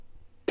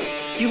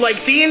You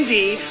like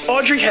D&D,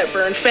 Audrey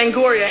Hepburn,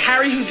 Fangoria,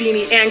 Harry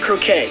Houdini, and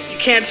croquet. You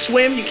can't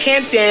swim, you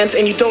can't dance,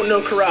 and you don't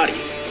know karate.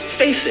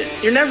 Face it,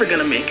 you're never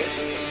gonna make it.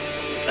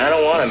 I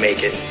don't want to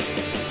make it.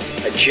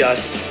 I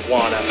just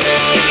wanna.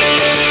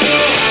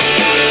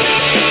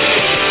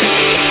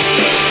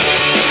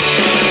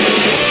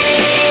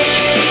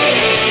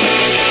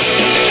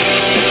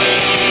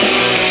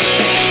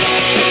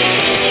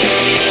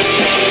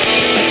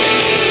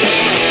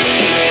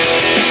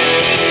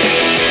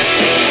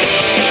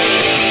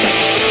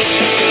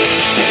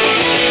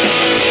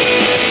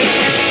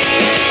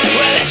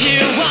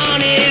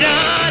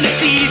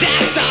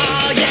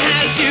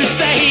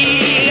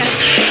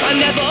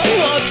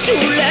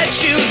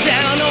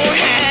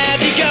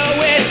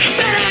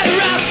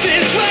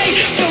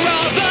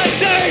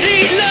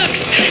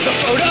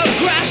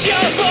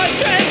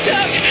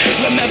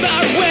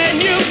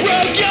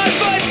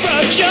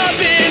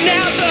 Jumping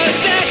out the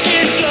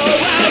second, so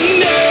I'm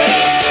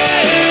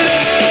not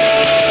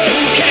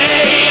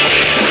okay.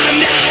 I'm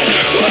not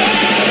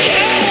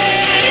okay.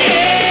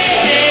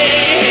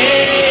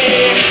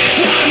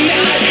 I'm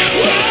not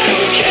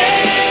okay.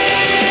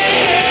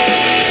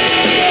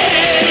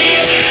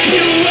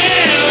 You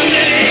wear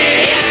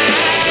me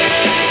out.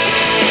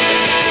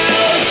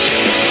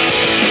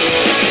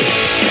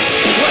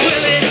 What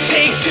will it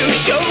take to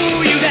show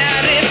you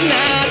that it's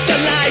not the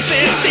life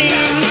it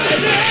seems?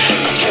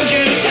 Told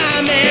you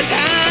time and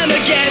time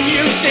again,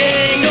 you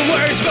sing the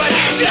words, but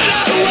still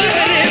know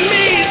what it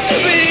means to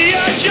be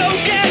a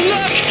joke. And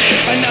look,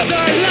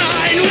 another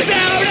line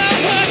without a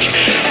hook.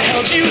 I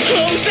held you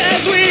close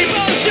as we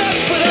both shook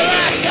for the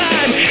last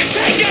time.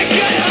 Take a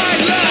good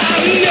hard look.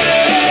 I'm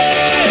not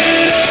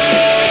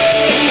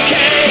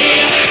okay.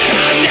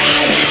 I'm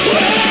not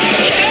okay.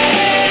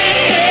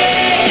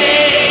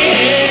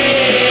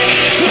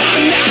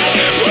 I'm not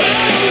okay.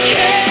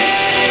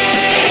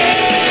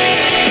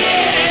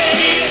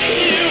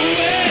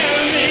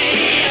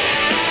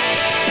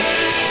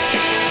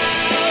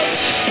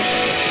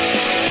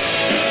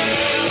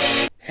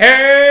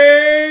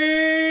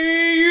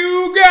 Hey,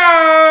 you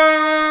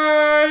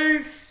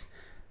guys!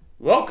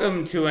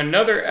 Welcome to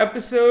another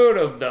episode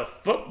of the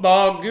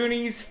Football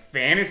Goonies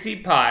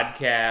Fantasy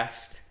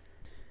Podcast.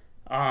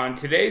 On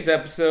today's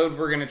episode,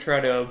 we're going to try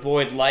to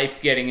avoid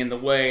life getting in the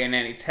way and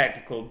any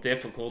technical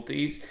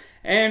difficulties,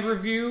 and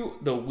review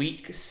the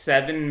Week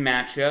 7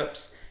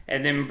 matchups,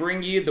 and then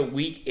bring you the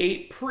Week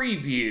 8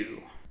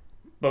 preview.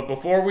 But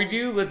before we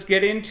do, let's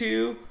get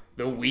into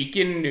the Week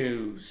in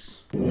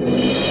News.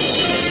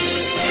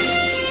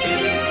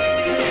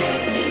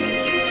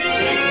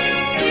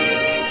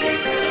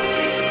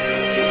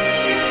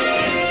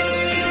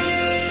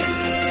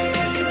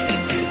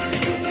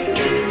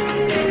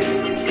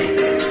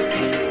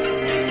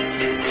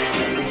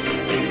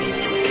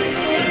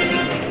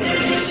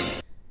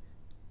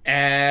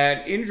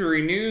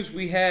 Injury news,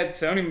 we had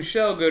Sony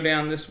Michel go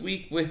down this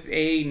week with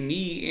a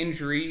knee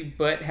injury,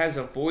 but has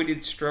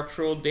avoided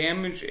structural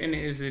damage and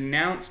is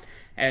announced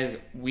as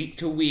week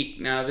to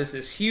week. Now, this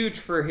is huge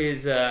for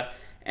his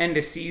end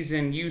of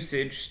season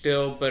usage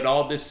still, but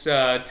all this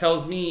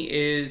tells me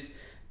is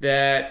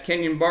that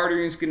Kenyon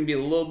Barter is going to be a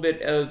little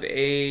bit of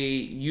a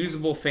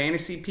usable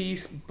fantasy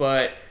piece,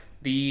 but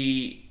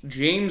the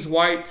James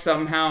White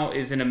somehow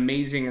is an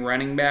amazing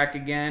running back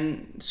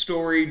again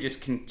story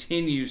just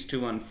continues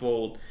to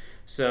unfold.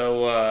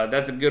 So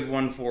that's a good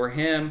one for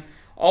him.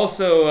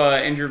 Also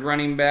injured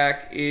running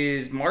back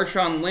is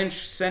Marshawn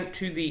Lynch, sent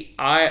to the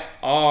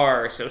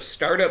IR. So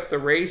start up the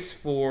race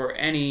for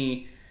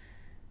any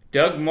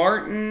Doug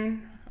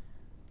Martin,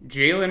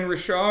 Jalen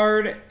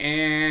Richard,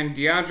 and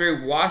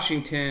DeAndre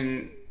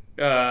Washington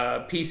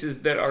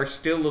pieces that are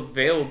still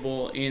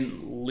available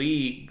in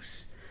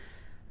leagues.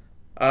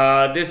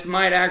 This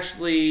might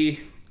actually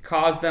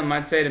cause them,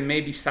 I'd say, to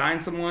maybe sign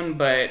someone,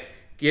 but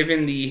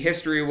given the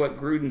history of what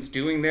Gruden's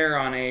doing there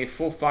on a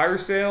full fire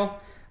sale,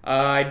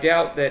 I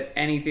doubt that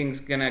anything's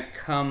going to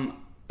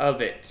come of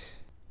it.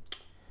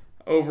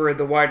 Over at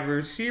the wide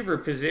receiver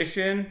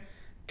position,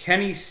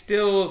 Kenny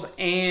Stills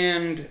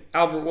and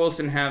Albert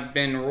Wilson have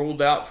been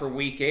ruled out for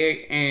Week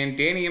 8, and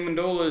Danny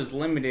Amendola is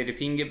limited. If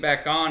he can get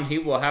back on, he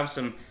will have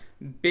some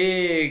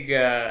big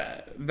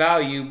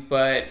value,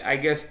 but I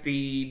guess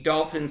the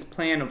Dolphins'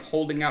 plan of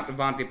holding out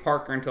Devontae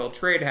Parker until a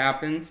trade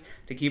happens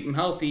to keep him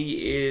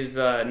healthy is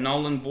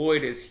null and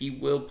void, as he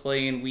will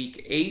play in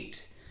Week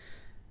 8.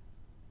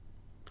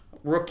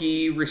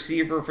 Rookie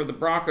receiver for the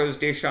Broncos,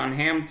 Deshaun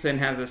Hamilton,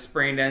 has a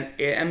sprained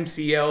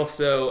MCL,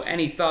 so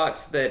any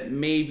thoughts that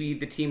maybe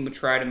the team would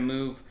try to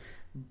move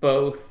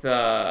both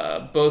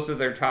of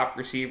their top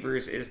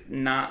receivers is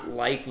not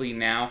likely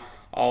now.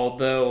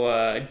 Although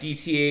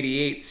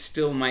DT88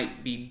 still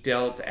might be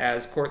dealt,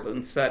 as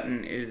Cortland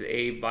Sutton is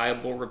a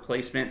viable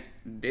replacement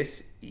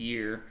this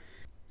year.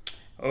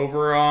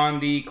 Over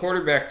on the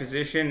quarterback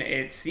position,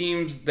 it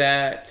seems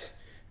that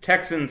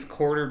Texans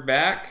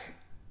quarterback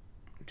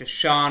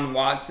Deshaun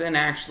Watson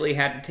actually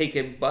had to take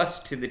a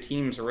bus to the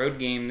team's road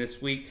game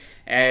this week,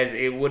 as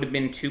it would have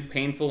been too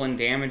painful and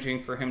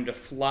damaging for him to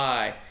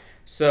fly.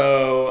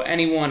 So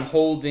anyone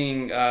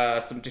holding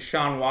some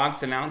Deshaun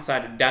Watson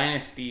outside of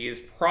Dynasty is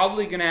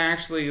probably going to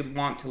actually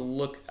want to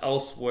look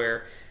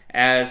elsewhere,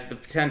 as the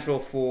potential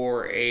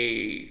for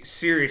a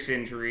serious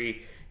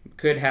injury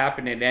could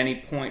happen at any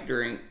point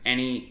during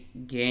any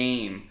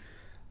game.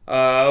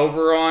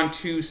 Over on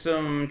to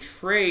some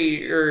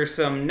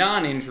some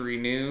non-injury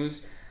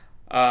news.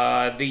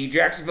 The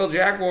Jacksonville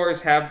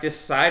Jaguars have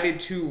decided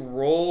to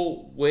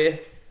roll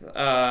with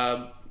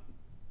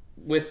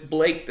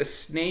Blake the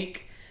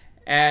Snake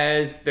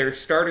as their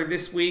starter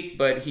this week,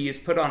 but he is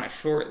put on a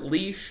short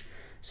leash.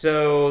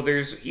 So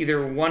there's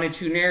either one of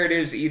two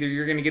narratives. Either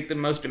you're going to get the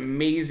most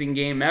amazing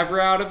game ever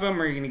out of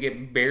him, or you're going to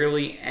get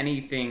barely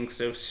anything.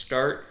 So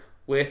start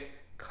with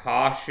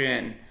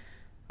caution.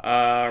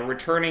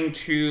 Returning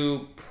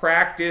to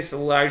practice,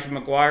 Elijah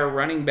McGuire,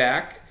 running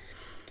back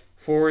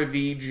for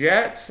the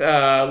Jets.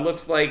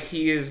 Looks like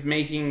he is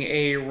making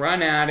a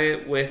run at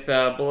it with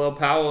Bilal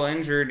Powell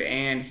injured,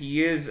 and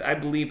he is, I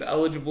believe,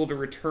 eligible to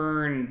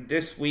return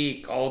this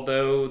week,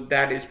 although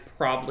that is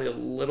probably a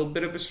little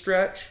bit of a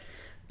stretch.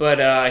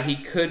 But he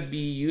could be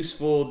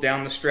useful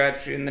down the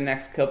stretch in the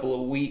next couple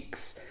of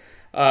weeks.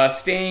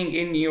 Staying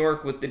in New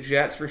York with the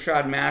Jets,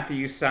 Rashad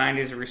Matthews signed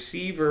as a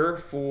receiver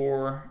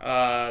for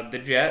the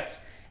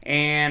Jets,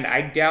 and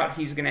I doubt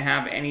he's going to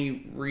have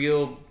any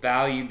real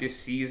value this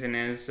season,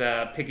 as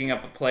picking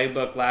up a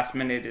playbook last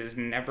minute is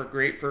never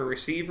great for a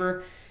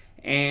receiver,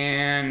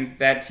 and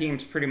that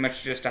team's pretty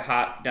much just a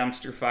hot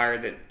dumpster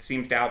fire that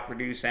seems to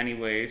outproduce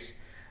anyways.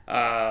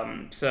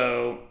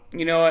 So,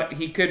 you know what,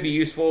 he could be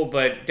useful,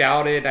 but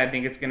doubt it. I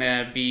think it's going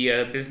to be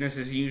business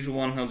as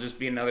usual, and he'll just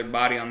be another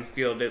body on the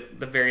field, at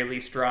the very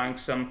least drawing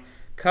some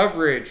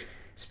coverage.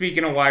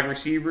 Speaking of wide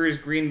receivers,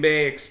 Green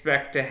Bay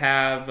expect to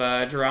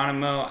have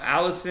Geronimo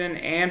Allison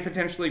and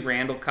potentially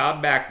Randall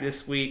Cobb back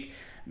this week,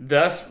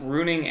 thus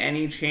ruining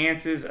any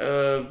chances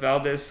of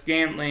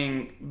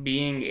Valdez-Scantling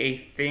being a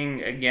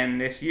thing again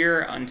this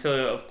year,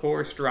 until, of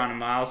course,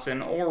 Geronimo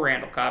Allison or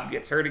Randall Cobb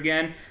gets hurt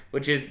again,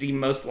 which is the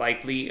most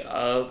likely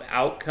of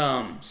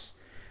outcomes.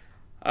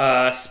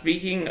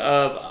 Speaking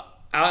of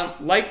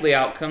likely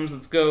outcomes,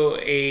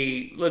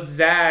 let's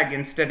zag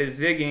instead of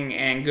zigging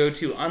and go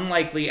to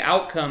unlikely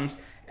outcomes,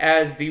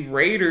 as the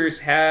Raiders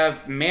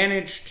have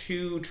managed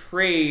to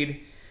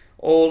trade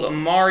old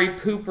Amari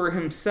Cooper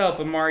himself,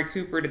 Amari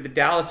Cooper, to the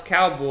Dallas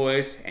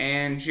Cowboys,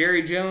 and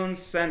Jerry Jones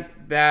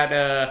sent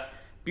that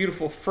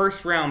beautiful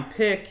first-round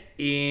pick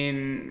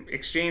in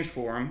exchange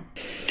for him.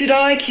 Did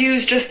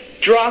IQs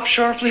just drop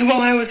sharply while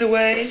I was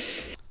away?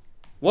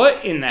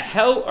 What in the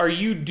hell are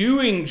you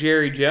doing,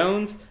 Jerry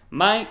Jones?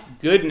 My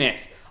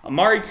goodness.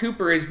 Amari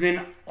Cooper has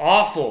been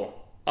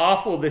awful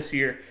this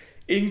year.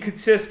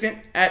 Inconsistent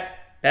at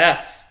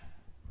best.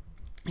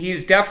 He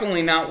is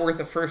definitely not worth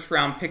a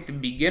first-round pick to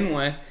begin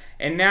with,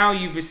 and now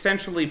you've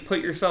essentially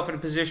put yourself in a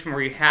position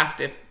where you have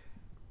to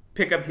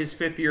pick up his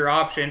fifth-year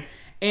option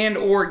and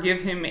or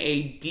give him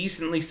a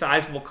decently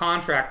sizable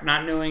contract,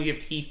 not knowing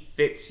if he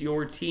fits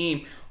your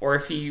team or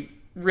if he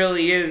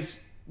really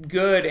is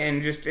good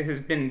and just has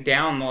been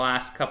down the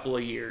last couple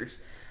of years.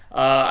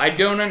 I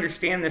don't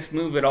understand this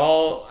move at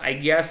all. I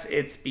guess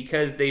it's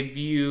because they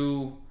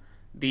view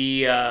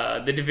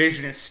the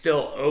division is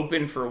still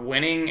open for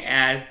winning,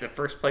 as the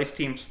first place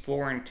team's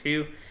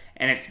 4-2,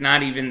 and it's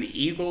not even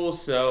the Eagles.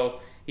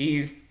 So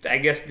he's, I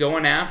guess,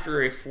 going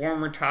after a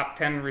former top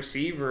 10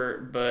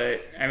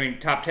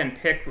 top 10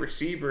 pick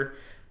receiver.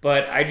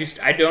 But I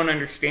don't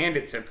understand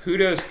it. So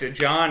kudos to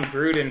John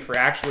Gruden for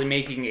actually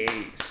making a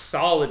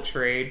solid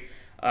trade.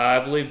 I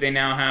believe they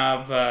now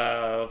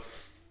have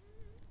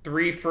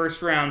 3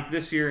 first rounds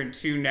this year and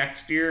 2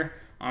 next year,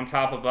 on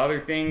top of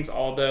other things.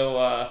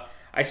 Although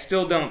I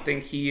still don't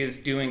think he is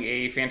doing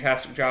a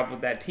fantastic job with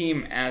that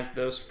team, as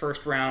those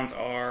first rounds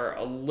are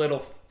a little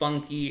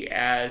funky,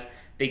 as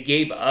they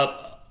gave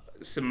up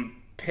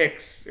some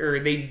picks, or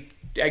they,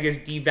 I guess,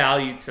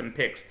 devalued some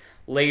picks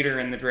later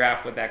in the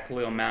draft with that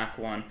Khalil Mack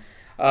one.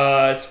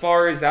 As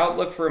far as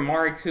outlook for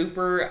Amari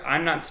Cooper,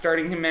 I'm not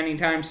starting him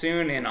anytime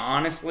soon, and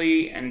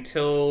honestly,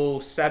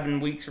 until 7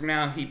 weeks from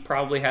now, he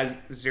probably has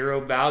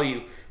zero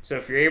value. So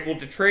if you're able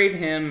to trade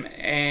him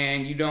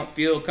and you don't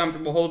feel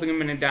comfortable holding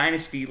him in a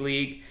dynasty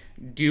league,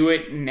 do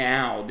it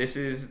now. This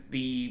is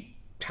the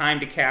time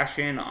to cash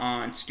in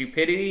on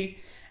stupidity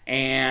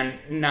and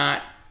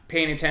not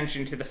paying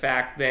attention to the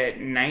fact that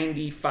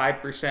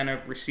 95%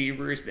 of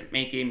receivers that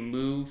make a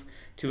move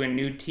to a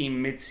new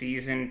team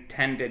midseason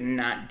tend to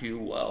not do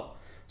well.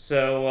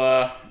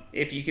 So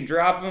if you can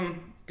drop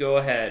them, go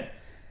ahead.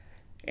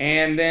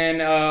 And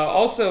then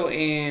also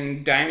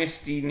in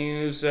Dynasty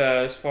news,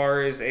 as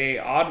far as a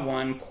odd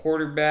one,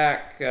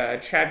 quarterback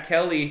Chad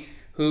Kelly,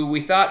 who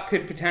we thought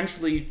could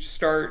potentially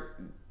start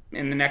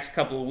in the next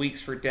couple of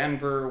weeks for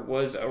Denver,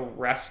 was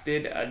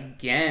arrested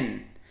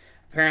again.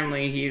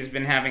 Apparently he's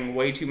been having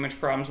way too much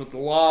problems with the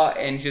law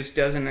and just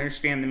doesn't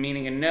understand the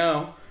meaning of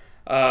no.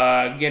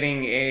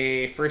 Getting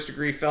a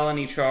first-degree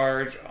felony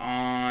charge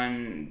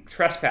on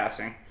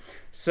trespassing.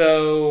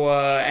 So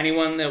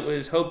anyone that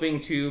was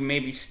hoping to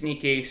maybe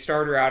sneak a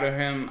starter out of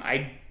him,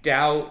 I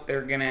doubt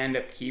they're going to end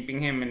up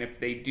keeping him, and if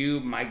they do,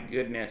 my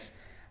goodness,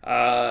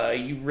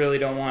 you really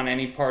don't want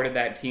any part of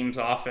that team's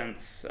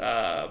offense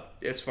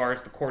as far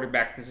as the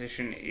quarterback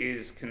position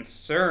is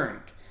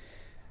concerned.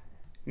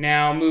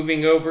 Now,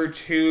 moving over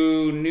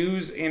to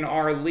news in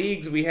our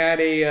leagues, we had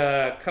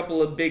a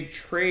couple of big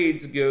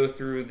trades go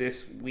through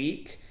this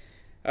week,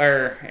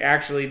 or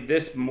actually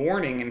this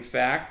morning, in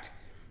fact.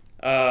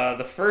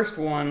 The first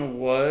one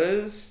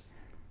was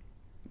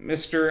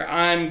Mr.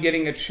 I'm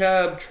Getting a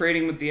Chub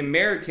trading with the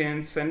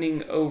Americans,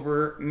 sending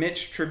over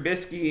Mitch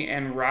Trubisky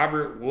and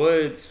Robert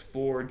Woods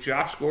for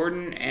Josh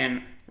Gordon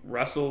and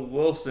Russell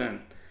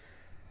Wilson.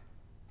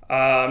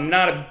 I'm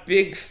not a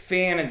big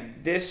fan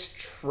of this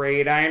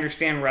trade. I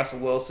understand Russell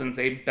Wilson's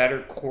a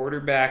better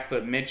quarterback,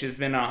 but Mitch has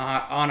been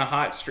on a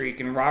hot streak,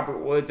 and Robert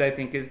Woods, I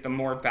think, is the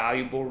more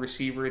valuable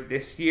receiver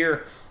this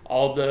year,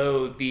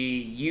 although the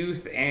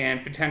youth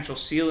and potential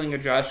ceiling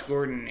of Josh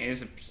Gordon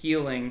is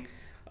appealing.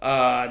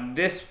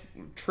 This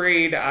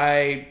trade,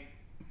 I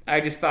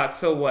just thought,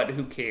 so what?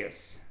 Who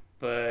cares?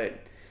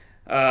 But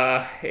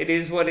it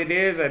is what it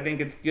is. I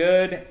think it's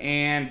good,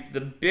 and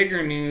the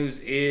bigger news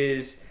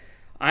is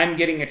I'm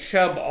Getting a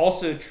Chub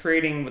also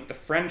trading with the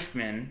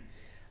Frenchman,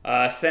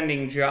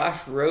 sending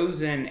Josh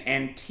Rosen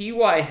and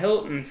T.Y.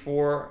 Hilton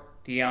for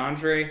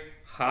DeAndre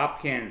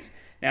Hopkins.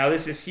 Now,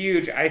 this is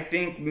huge. I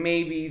think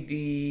maybe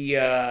the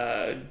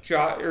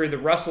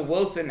Russell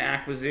Wilson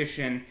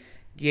acquisition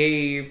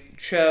gave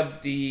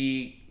Chubb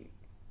the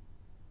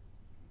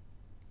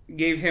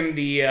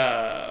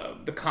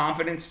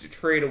confidence to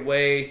trade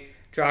away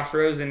Josh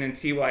Rosen and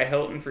T.Y.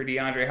 Hilton for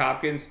DeAndre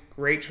Hopkins.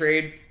 Great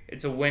trade.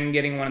 It's a win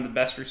getting one of the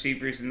best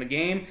receivers in the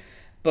game.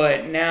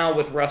 But now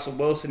with Russell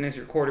Wilson as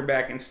your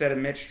quarterback instead of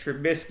Mitch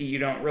Trubisky, you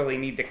don't really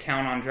need to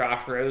count on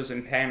Josh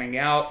Rosen panning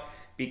out,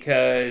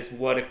 because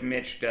what if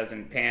Mitch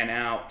doesn't pan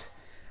out?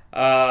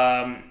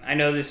 I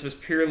know this was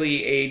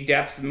purely a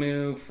depth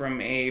move from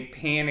a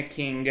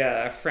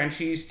panicking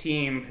Frenchies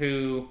team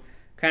who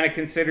kind of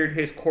considered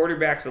his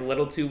quarterbacks a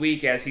little too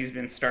weak, as he's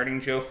been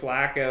starting Joe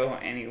Flacco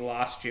and he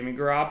lost Jimmy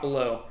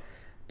Garoppolo.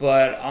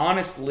 But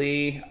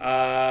honestly,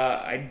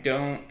 I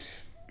don't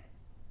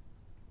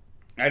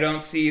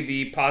see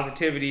the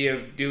positivity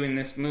of doing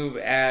this move,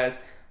 as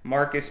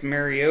Marcus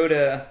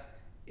Mariota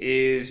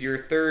is your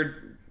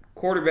third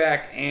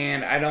quarterback,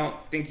 and I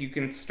don't think you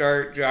can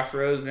start Josh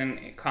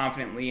Rosen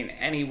confidently in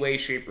any way,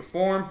 shape, or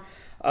form.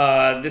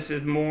 This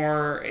is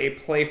more a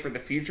play for the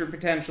future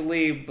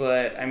potentially,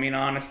 but I mean,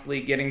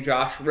 honestly, getting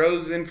Josh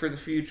Rosen for the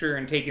future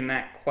and taking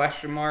that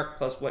question mark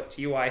plus what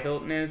T.Y.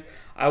 Hilton is,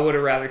 I would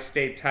have rather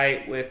stayed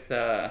tight with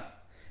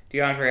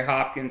DeAndre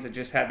Hopkins that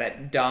just had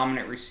that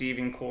dominant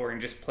receiving core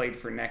and just played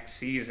for next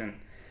season.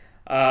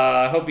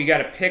 I hope you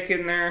got a pick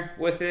in there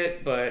with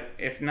it, but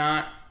if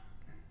not,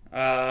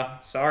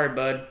 sorry,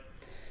 bud.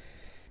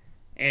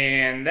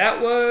 And that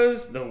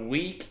was the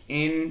week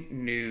in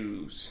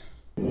news.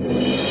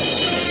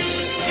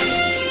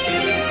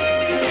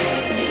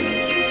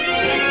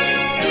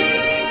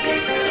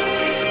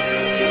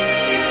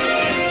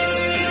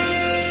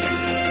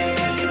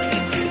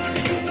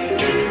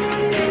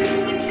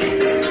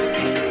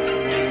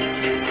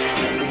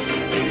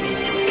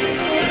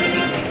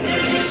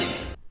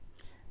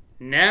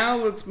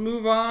 Now let's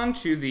move on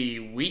to the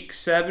Week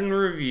 7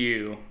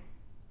 review.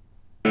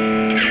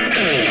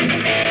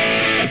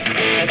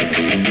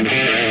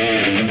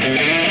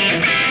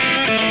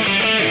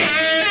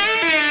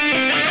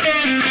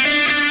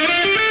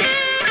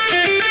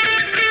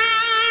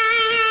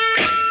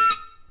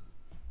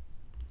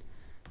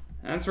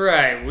 That's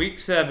right, Week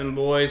 7,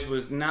 boys,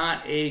 was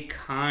not a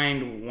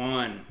kind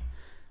one.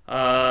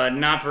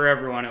 Not for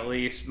everyone, at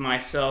least.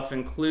 Myself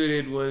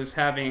included, was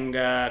having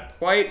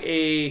quite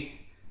a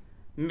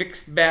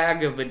mixed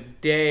bag of a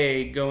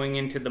day going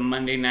into the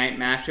Monday night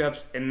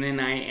matchups, and then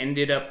I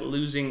ended up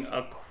losing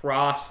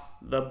across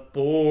the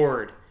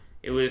board.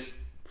 It was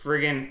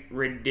friggin'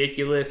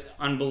 ridiculous,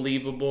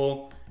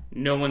 unbelievable.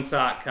 No one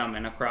saw it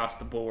coming across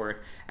the board.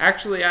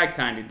 Actually, I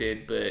kind of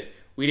did, but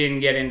we didn't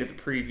get into the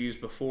previews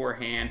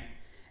beforehand.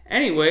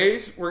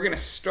 Anyways, we're going to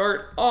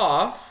start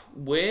off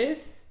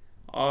with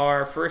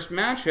our first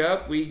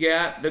matchup. We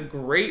got the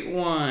Great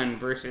One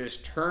versus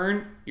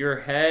Turn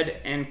Your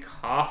Head and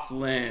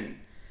Coughlin.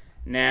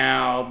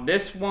 Now,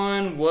 this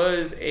one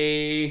was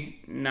a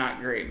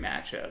not great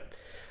matchup.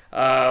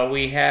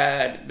 We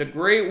had the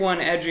Great One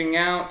edging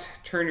out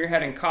Turn Your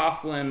Head and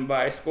Coughlin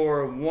by a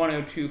score of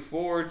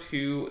 102.4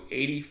 to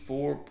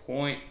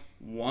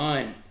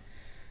 84.1.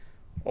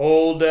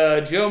 Old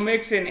Joe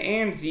Mixon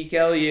and Zeke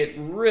Elliott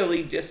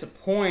really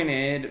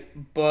disappointed,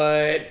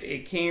 but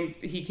he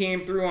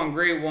came through on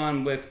Great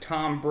One with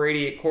Tom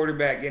Brady at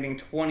quarterback getting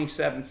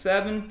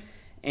 27-7,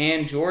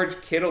 and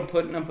George Kittle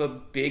putting up a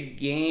big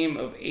game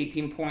of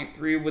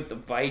 18.3 with the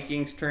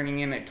Vikings turning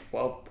in a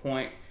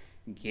 12-point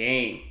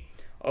game.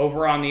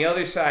 Over on the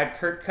other side,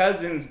 Kirk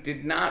Cousins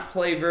did not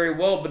play very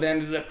well, but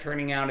ended up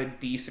turning out a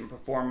decent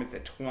performance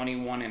at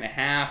 21.5.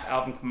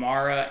 Alvin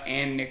Kamara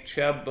and Nick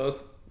Chubb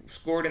both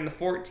scored in the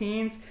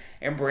 14s,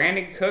 and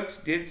Brandon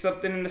Cooks did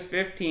something in the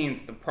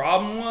 15s. The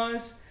problem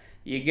was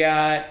You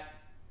got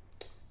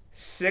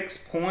 6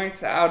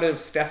 points out of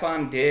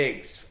Stephon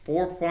Diggs,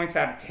 4 points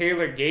out of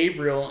Taylor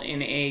Gabriel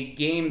in a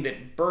game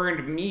that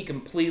burned me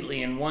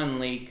completely in one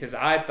league because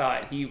I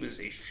thought he was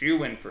a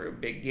shoo-in for a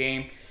big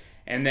game.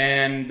 And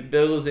then the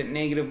Bills at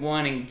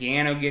 -1 and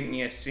Gano getting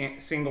you a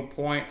single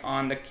point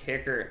on the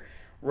kicker.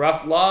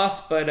 Rough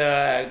loss, but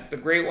the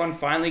Great One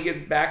finally gets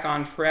back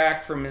on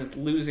track from his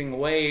losing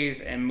ways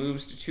and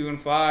moves to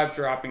 2-5,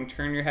 dropping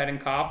Turn Your Head and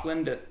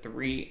Coughlin to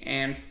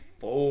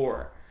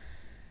 3-4.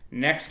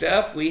 Next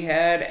up, we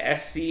had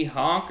SC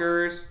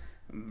Honkers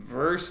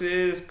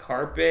versus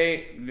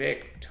Carpe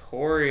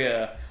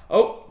Victoria.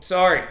 Oh,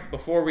 sorry.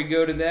 Before we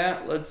go to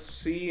that, let's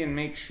see and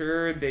make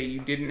sure that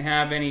you didn't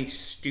have any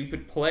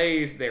stupid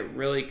plays that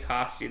really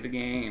cost you the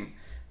game.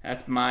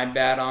 That's my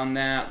bad on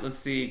that. Let's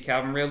see.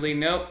 Calvin Ridley,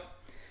 nope.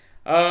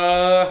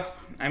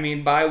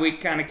 Bye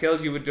week kind of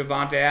kills you with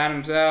Devonta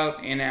Adams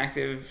out.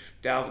 Inactive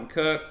Dalvin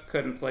Cook.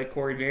 Couldn't play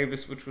Corey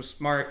Davis, which was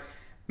smart.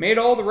 Made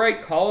all the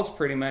right calls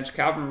pretty much.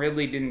 Calvin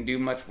Ridley didn't do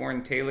much more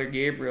than Taylor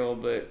Gabriel,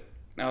 but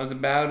that was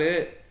about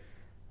it.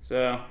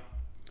 So,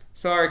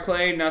 sorry,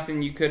 Clay,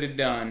 nothing you could have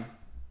done.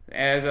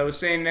 As I was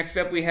saying, next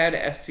up we had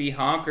SC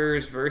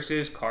Honkers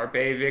versus Carpe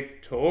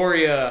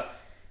Victoria.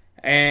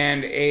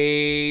 And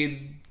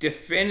a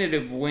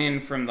definitive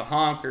win from the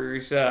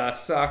Honkers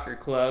soccer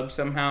club,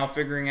 somehow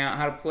figuring out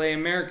how to play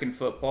American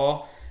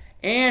football.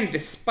 And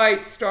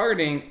despite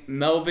starting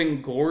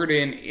Melvin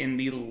Gordon in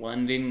the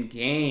London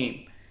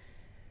game.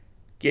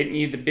 Getting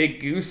you the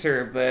big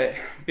gooser, but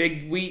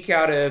big week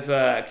out of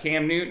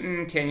Cam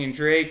Newton, Kenyon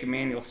Drake,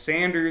 Emmanuel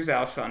Sanders,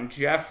 Alshon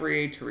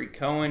Jeffrey, Tariq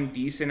Cohen,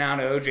 decent out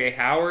of O.J.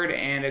 Howard,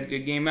 and a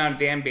good game out of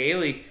Dan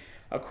Bailey.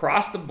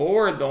 Across the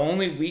board, the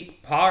only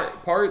weak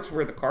parts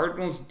were the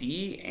Cardinals'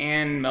 D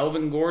and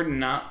Melvin Gordon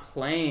not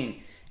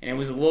playing. And it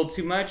was a little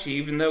too much,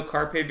 even though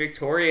Carpe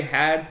Victoria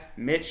had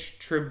Mitch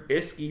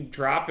Trubisky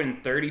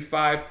dropping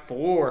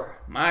 35-4.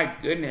 My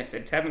goodness,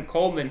 and Tevin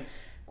Coleman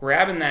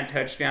grabbing that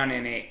touchdown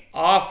in an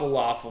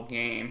awful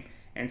game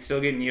and still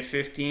getting you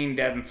 15.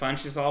 Devin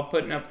Funchess all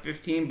putting up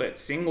 15, but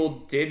single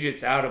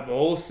digits out of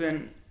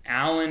Olsen,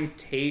 Allen,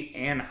 Tate,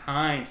 and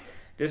Hines.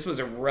 This was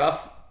a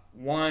rough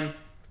one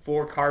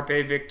for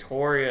Carpe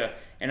Victoria.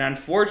 And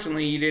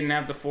unfortunately, you didn't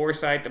have the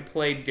foresight to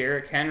play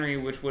Derrick Henry,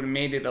 which would have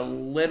made it a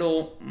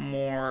little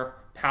more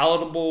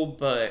palatable,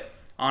 but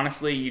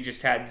honestly, you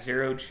just had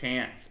zero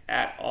chance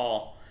at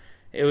all.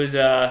 It was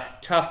a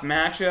tough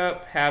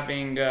matchup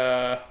having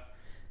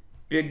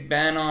Big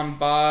Ben on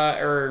bye,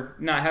 or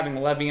not having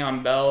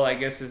Le'Veon Bell, I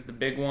guess, is the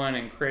big one,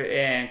 and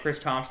Chris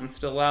Thompson's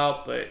still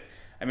out. But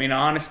I mean,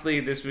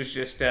 honestly, this was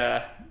just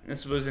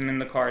this wasn't in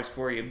the cards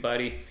for you,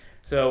 buddy.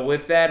 So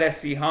with that,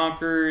 SC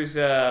Honkers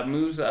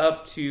moves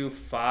up to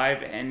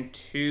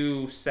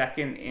 5-2,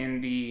 second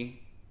in the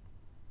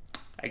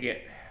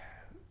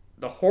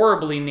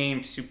horribly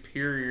named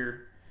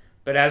Superior,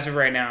 but as of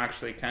right now,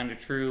 actually kind of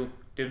true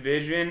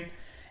division.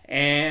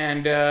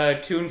 And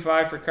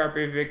 2-5 for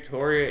Carpe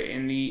Victoria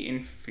in the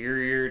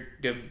inferior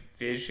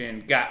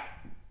division.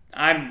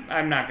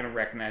 I'm not going to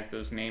recognize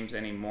those names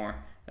anymore.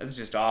 That's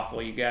just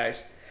awful, you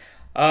guys.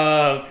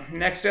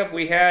 Next up,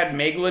 we had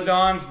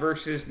Megalodons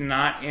versus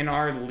not in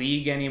our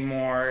league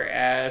anymore,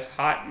 as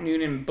Hot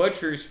Noonan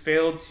Butchers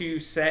failed to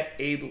set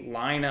a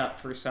lineup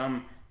for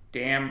some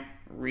damn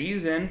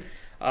reason.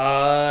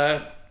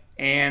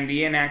 And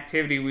the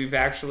inactivity, we've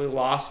actually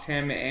lost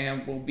him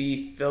and will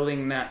be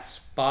filling that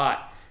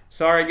spot.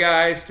 Sorry,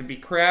 guys, to be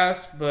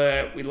crass,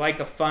 but we like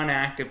a fun,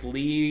 active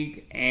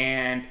league,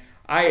 and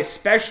I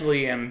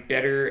especially am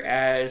bitter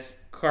as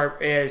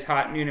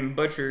Hot Noonan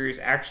Butchers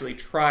actually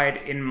tried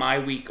in my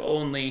week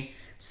only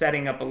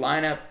setting up a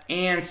lineup,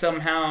 and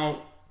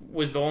somehow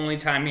was the only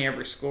time he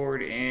ever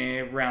scored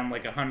around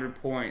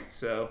 100 points.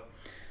 So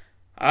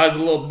I was a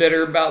little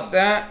bitter about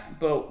that,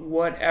 but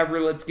whatever,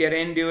 let's get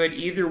into it.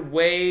 Either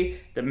way,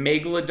 the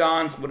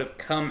Megalodons would have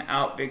come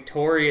out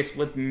victorious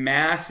with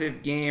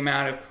massive game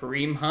out of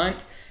Kareem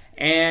Hunt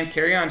and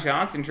Kerryon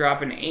Johnson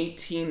dropping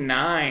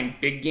 18-9.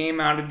 Big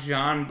game out of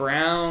John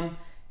Brown,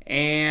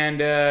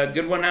 and a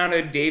good one out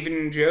of David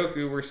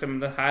Njoku were some of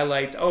the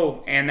highlights.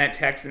 Oh, and that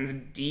Texans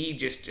D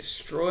just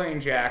destroying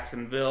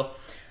Jacksonville.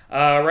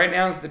 Right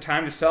now is the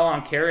time to sell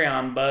on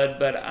Kerryon, bud,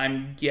 but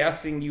I'm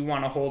guessing you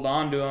want to hold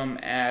on to them,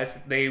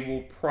 as they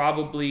will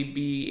probably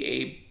be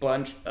a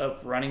bunch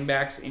of running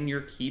backs in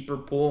your keeper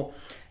pool.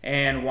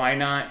 And why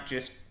not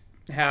just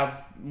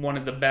have one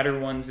of the better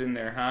ones in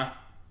there, huh?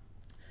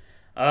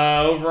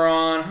 Over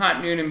on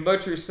Hot Noonan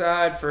Butcher's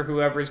side, for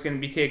whoever's going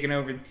to be taking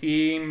over the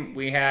team,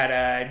 we had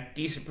a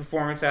decent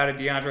performance out of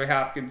DeAndre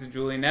Hopkins and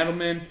Julian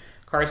Edelman.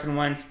 Carson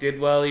Wentz did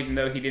well, even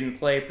though he didn't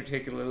play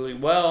particularly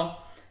well.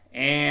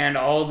 And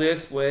all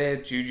this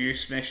with Juju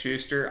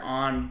Smith-Schuster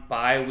on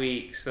bye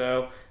week.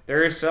 So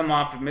there is some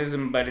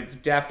optimism, but it's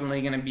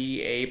definitely going to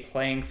be a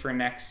playing for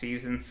next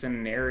season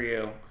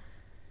scenario.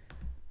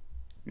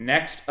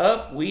 Next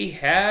up, we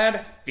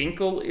had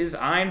Finkel is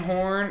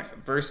Einhorn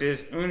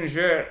versus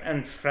Unger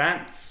and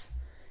France.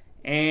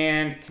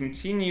 And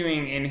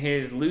continuing in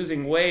his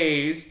losing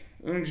ways,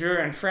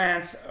 Unjur in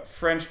France,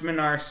 Frenchman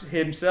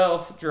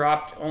himself,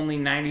 dropped only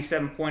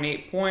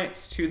 97.8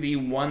 points to the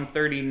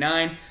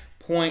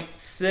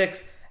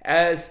 139.6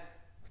 as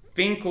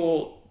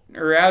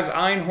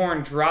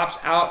Einhorn drops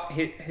out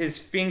his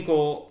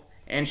Finkel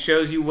and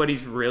shows you what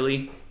he's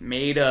really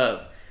made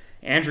of.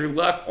 Andrew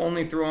Luck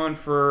only throwing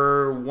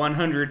for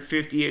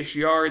 150-ish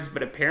yards,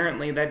 but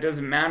apparently that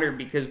doesn't matter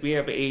because we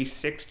have a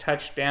 6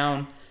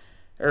 touchdown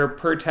or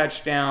per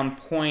touchdown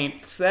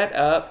point set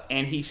up,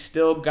 and he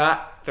still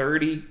got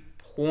 30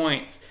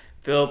 points.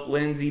 Philip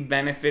Lindsay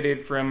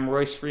benefited from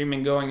Royce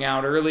Freeman going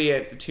out early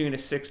at the tune of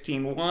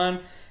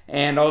 16-1,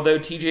 and although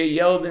TJ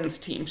Yeldon's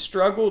team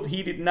struggled,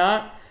 he did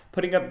not,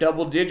 putting up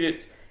double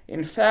digits.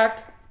 In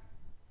fact,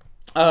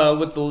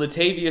 with the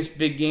Latavius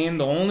big game,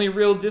 the only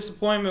real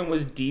disappointment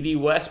was D.D.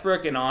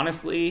 Westbrook, and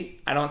honestly,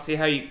 I don't see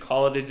how you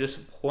call it a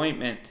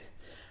disappointment.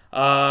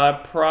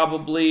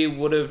 Probably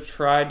would have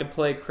tried to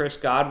play Chris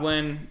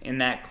Godwin in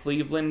that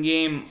Cleveland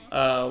game,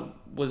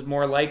 was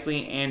more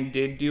likely, and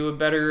did do a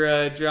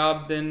better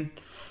job than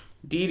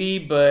D.D.,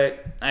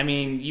 but, I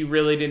mean, you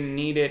really didn't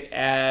need it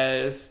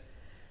as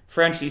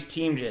Frenchie's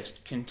team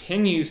just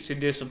continues to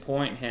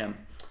disappoint him.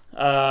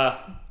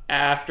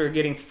 After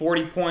getting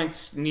 40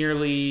 points,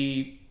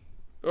 nearly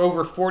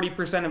over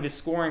 40% of his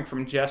scoring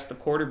from just the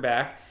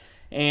quarterback,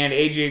 and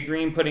A.J.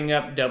 Green putting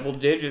up double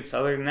digits.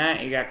 Other than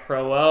that, you got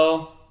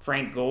Crowell,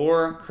 Frank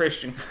Gore,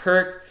 Christian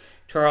Kirk,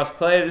 Charles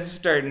Clay. This is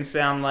starting to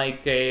sound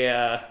like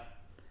a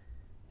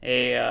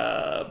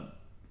DFS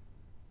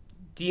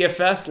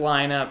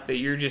lineup that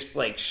you're just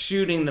like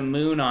shooting the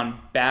moon on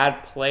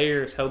bad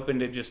players, hoping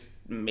to just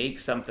make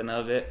something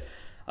of it.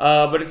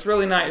 But it's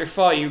really not your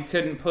fault. You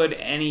couldn't put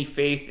any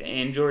faith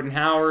in Jordan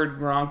Howard.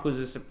 Gronk was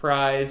a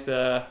surprise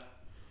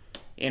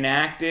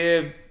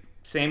inactive.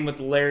 Same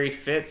with Larry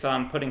Fitz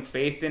on putting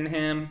faith in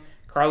him.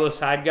 Carlos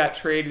Hyde got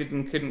traded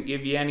and couldn't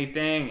give you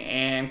anything.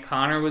 And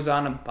Connor was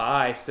on a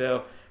bye.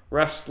 So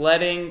rough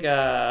sledding.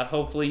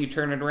 Hopefully you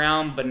turn it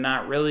around, but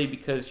not really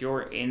because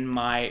you're in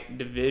my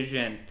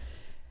division.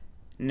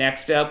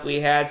 Next up, we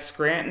had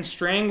Scranton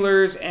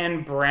Stranglers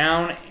and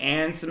Brown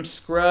and some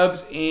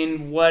Scrubs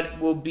in what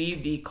will be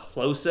the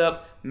closest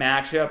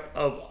matchup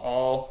of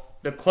all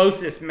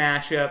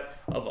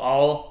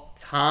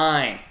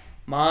time.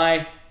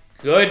 My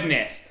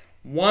goodness.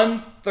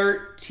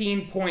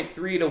 113.3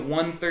 to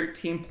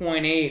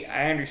 113.8.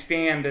 I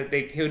understand that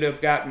they could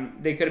have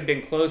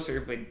been closer,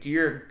 but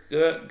dear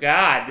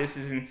God, this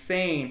is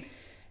insane.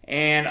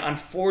 And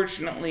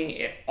unfortunately,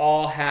 it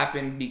all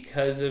happened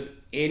because of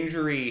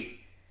injury.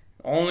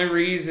 Only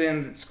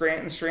reason that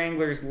Scranton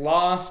Stranglers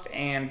lost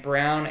and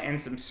Brown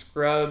and some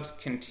Scrubs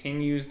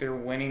continues their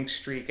winning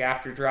streak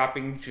after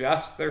dropping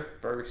just their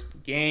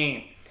first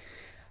game.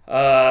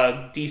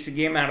 Decent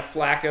game out of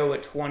Flacco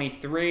at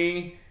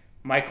 23.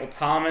 Michael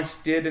Thomas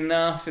did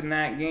enough in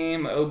that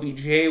game.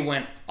 OBJ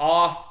went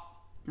off.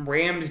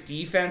 Rams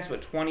defense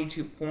with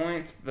 22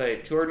 points,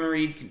 but Jordan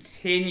Reed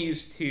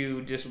continues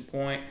to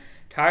disappoint.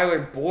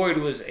 Tyler Boyd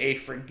was a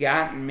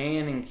forgotten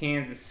man in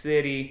Kansas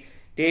City.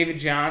 David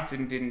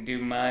Johnson didn't do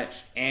much,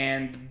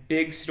 and the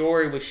big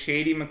story was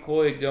Shady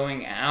McCoy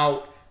going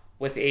out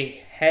with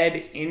a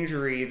head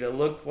injury that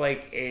looked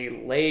like a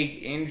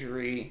leg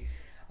injury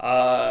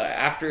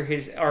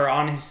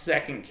on his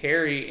second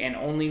carry and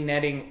only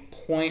netting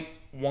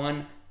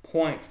 0.1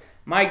 points.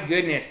 My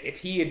goodness, if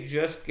he had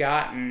just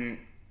gotten...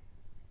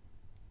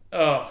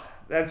 Oh,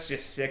 that's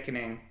just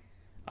sickening.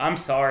 I'm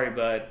sorry,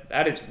 but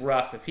that is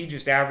rough. If he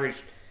just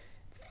averaged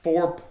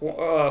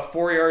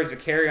 4 yards of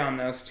carry on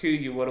those two,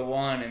 you would have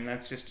won, and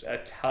that's just a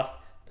tough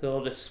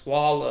pill to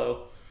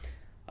swallow.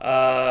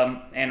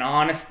 And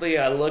honestly,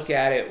 I look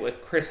at it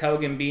with Chris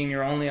Hogan being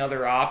your only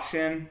other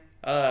option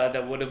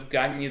that would have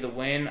gotten you the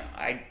win.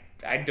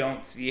 I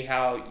don't see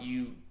how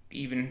you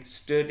even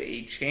stood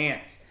a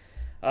chance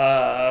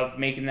of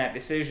making that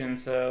decision.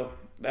 So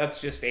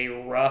that's just a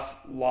rough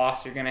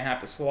loss you're going to have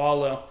to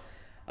swallow.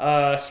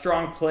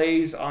 Strong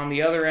plays on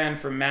the other end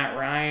from Matt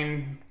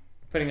Ryan,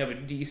 putting up a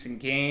decent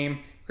game.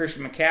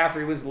 Christian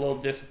McCaffrey was a little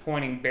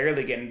disappointing,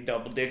 barely getting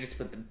double digits,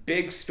 but the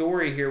big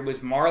story here was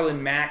Marlon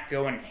Mack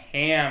going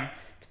ham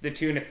to the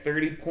tune of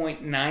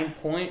 30.9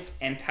 points,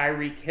 and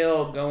Tyreek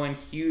Hill going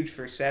huge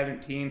for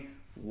 17-1.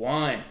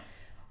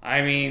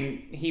 I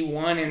mean, he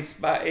won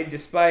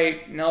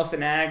despite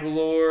Nelson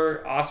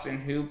Aguilar,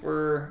 Austin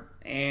Hooper,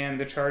 and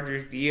the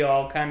Chargers D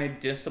all kind of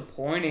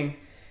disappointing.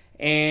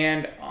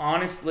 And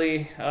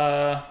honestly,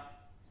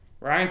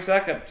 Ryan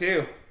Suckup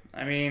too.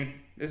 I mean,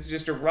 this is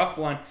just a rough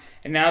one.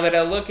 And now that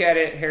I look at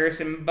it,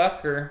 Harrison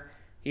Butker,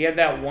 he had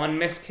that one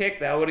missed kick.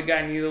 That would have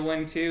gotten you the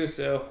win too.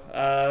 So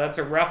that's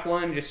a rough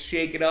one. Just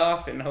shake it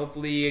off, and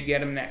hopefully you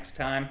get him next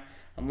time.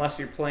 Unless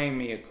you're playing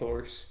me, of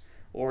course.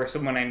 Or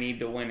someone I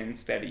need to win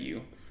instead of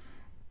you.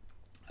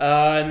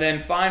 And then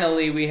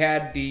finally, we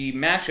had the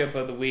matchup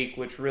of the week,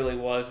 which really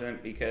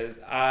wasn't because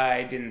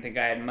I didn't think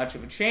I had much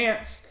of a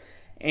chance.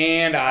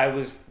 And I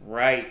was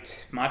right.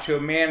 Macho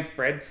Man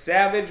Fred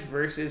Savage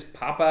versus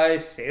Popeye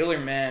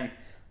Sailorman,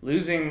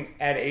 losing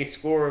at a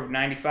score of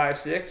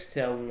 95.6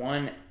 to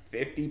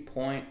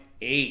 150.8.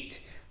 8.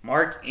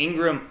 Mark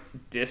Ingram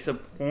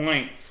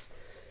disappoints.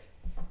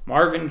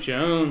 Marvin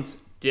Jones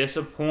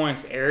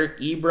disappoints. Eric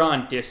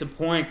Ebron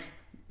disappoints.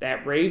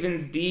 That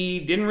Ravens D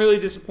didn't really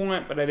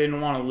disappoint, but I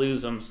didn't want to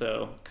lose them,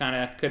 so kind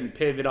of couldn't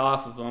pivot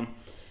off of them.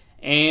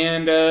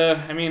 And,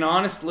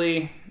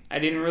 honestly, I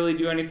didn't really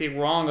do anything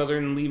wrong other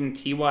than leaving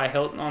T.Y.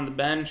 Hilton on the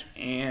bench,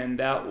 and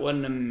that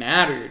wouldn't have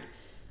mattered.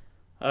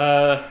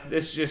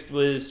 This just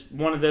was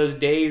one of those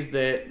days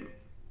that,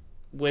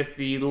 with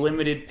the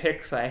limited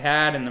picks I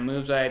had and the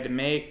moves I had to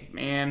make,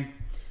 man,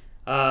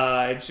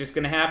 it's just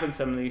going to happen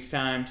some of these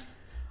times.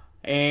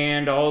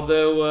 And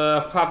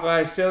although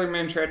Popeye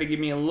Sillerman tried to give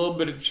me a little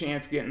bit of a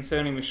chance getting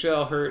Sony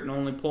Michel hurt and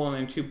only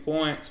pulling in 2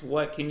 points,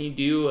 what can you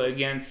do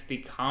against the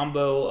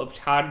combo of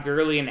Todd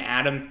Gurley and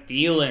Adam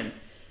Thielen?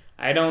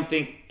 I don't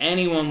think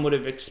anyone would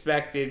have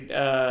expected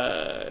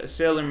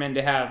Sillerman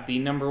to have the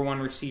number 1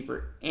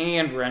 receiver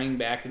and running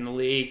back in the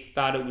league.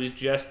 Thought it was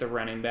just the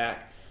running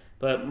back.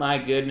 But my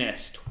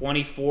goodness,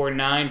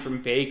 24-9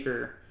 from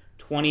Baker,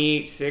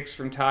 28-6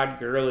 from Todd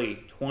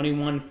Gurley,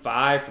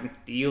 21-5 from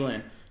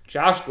Thielen.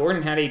 Josh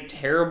Gordon had a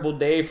terrible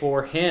day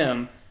for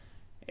him,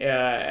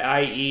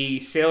 i.e.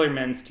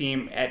 Sailorman's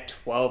team at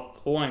 12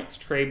 points.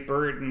 Trey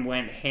Burton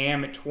went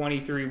ham at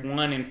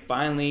 23-1 and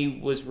finally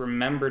was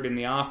remembered in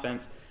the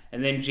offense.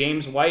 And then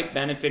James White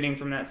benefiting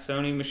from that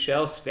Sony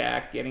Michel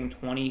stack, getting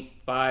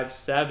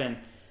 25-7.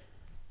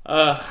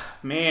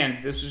 Man,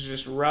 this was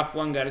just a rough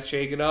one. Got to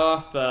shake it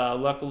off.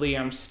 Luckily,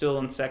 I'm still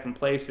in second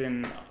place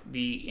in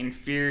the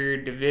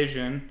inferior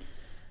division.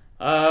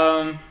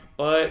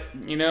 But,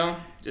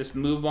 just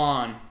move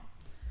on.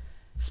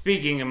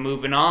 Speaking of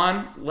moving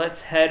on,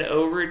 let's head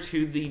over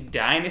to the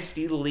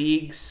Dynasty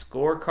League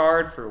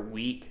scorecard for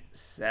Week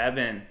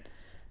 7.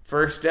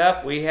 First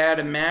up, we had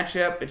a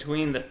matchup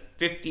between the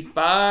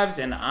 55s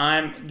and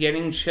I'm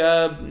Getting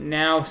Chubb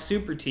Now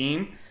Super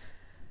Team.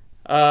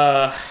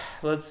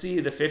 Let's see,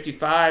 the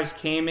 55s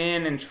came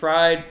in and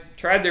tried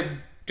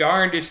their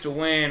darndest to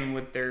win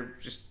with their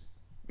just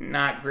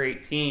not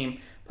great team.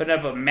 Putting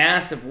up a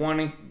massive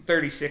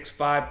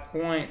 136.5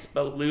 points,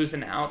 but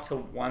losing out to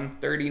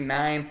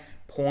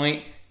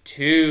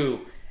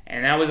 139.2.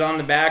 And that was on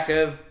the back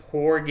of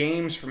poor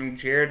games from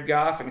Jared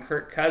Goff and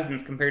Kirk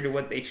Cousins compared to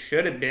what they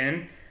should have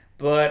been.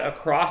 But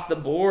across the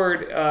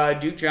board,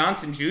 Duke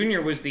Johnson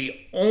Jr. was the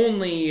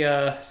only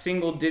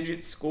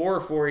single-digit scorer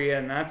for you,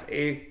 and that's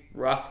a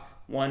rough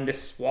one to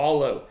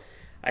swallow.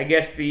 I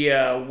guess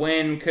the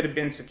win could have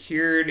been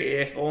secured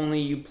if only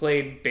you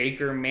played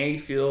Baker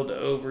Mayfield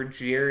over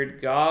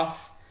Jared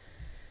Goff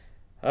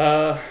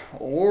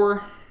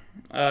or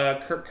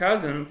Kirk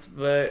Cousins,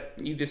 but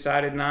you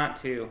decided not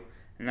to,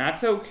 and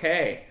that's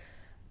okay.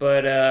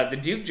 But the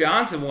Duke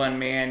Johnson one,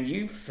 man,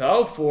 you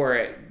fell for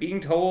it.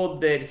 Being told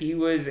that he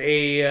was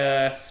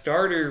a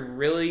starter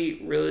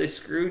really, really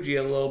screwed you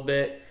a little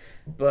bit.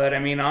 But,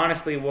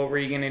 honestly, what were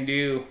you going to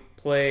do?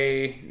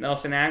 Play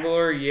Nelson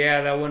Aguilar? Yeah,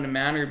 that wouldn't have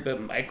mattered,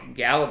 but Michael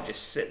Gallup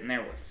just sitting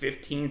there with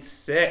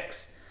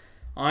 15-6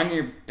 on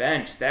your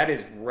bench. That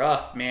is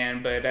rough,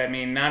 man. But,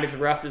 not as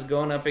rough as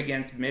going up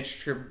against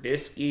Mitch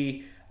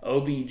Trubisky,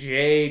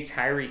 OBJ,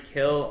 Tyreek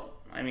Hill.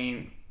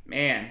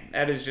 Man,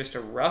 that is just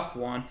a rough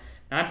one.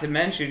 Not to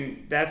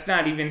mention, that's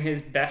not even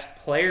his best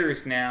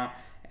players now,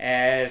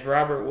 as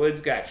Robert Woods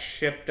got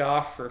shipped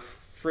off for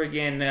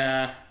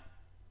friggin'...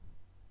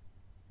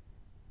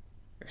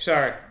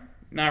 Sorry,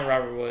 not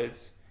Robert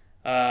Woods.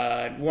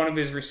 One of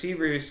his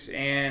receivers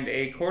and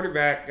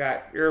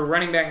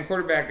running back and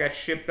quarterback got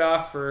shipped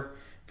off for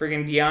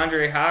friggin'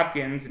 DeAndre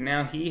Hopkins, and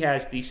now he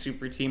has the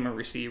super team of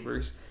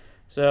receivers.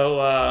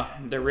 So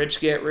the rich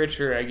get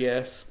richer, I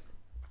guess.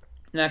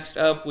 Next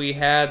up, we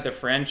had the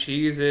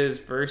Franchises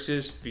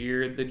versus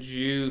Fear the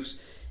Juice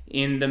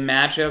in the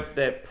matchup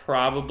that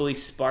probably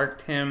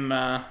sparked him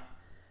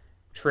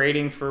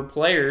trading for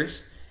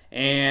players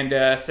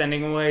and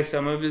sending away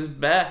some of his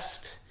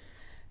best.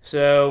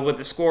 So with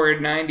the score of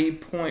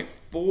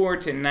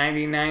 90.4 to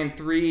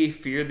 99.3,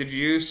 Fear the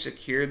Juice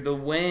secured the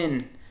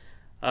win.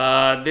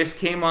 This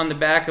came on the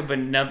back of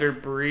another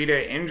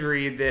Breida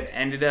injury that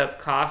ended up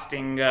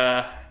costing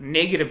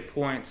negative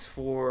points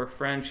for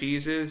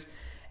Franchises.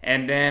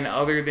 And then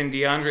other than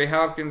DeAndre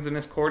Hopkins and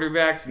his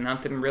quarterbacks,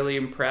 nothing really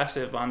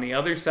impressive. On the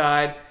other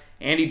side,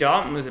 Andy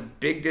Dalton was a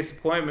big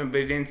disappointment, but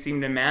it didn't seem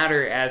to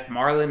matter as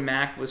Marlon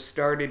Mack was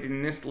started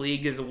in this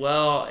league as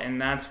well, and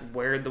that's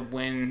where the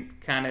win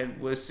kind of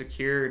was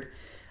secured.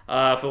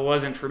 If it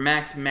wasn't for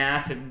Mack's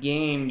massive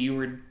game, you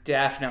were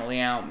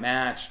definitely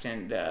outmatched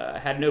and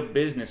had no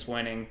business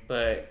winning,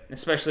 but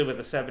especially with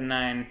the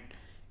 7-9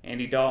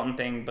 Andy Dalton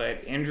thing.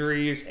 But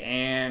injuries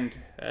and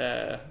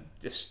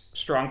just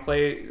strong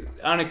play,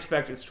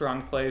 unexpected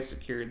strong play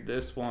secured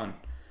this one.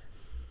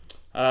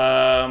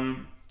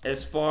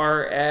 As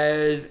far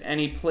as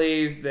any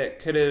plays that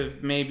could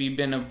have maybe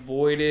been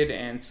avoided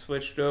and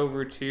switched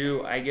over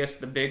to, I guess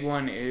the big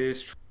one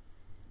is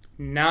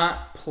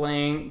not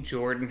playing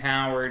Jordan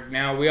Howard.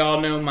 Now, we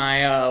all know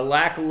my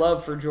lack of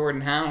love for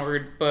Jordan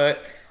Howard,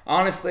 but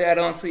honestly, I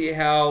don't see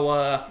how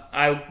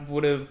I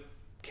would have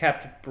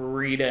kept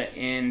Burita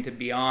in, to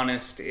be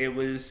honest. It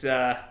was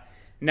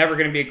never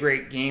going to be a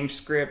great game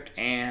script,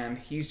 and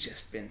he's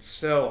just been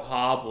so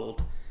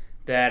hobbled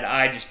that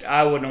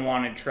I wouldn't have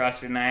wanted to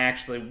trust it, and I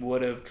actually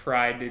would have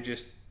tried to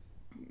just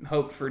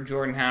hope for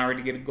Jordan Howard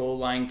to get a goal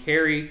line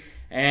carry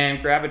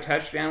and grab a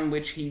touchdown,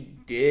 which he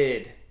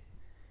did.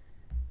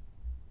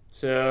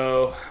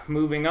 So,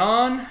 moving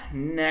on.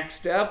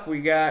 Next up,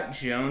 we got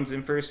Jones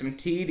in for some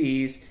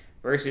TDs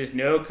versus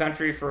No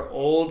Country for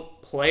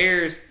Old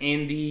Players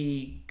in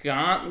the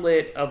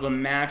gauntlet of a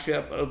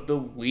matchup of the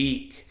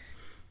week.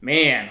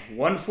 Man,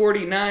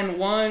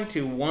 149-1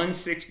 to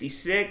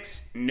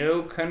 166.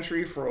 No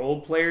Country for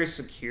Old Players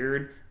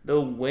secured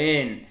the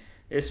win.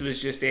 This was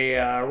just a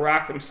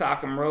rock'em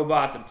sock'em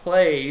robots of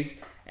plays,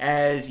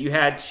 as you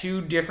had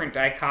two different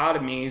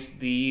dichotomies,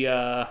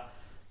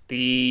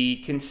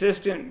 the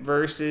consistent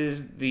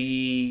versus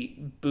the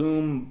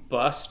boom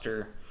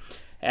buster.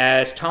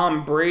 As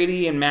Tom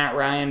Brady and Matt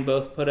Ryan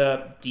both put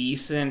up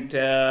decent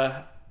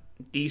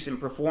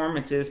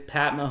performances,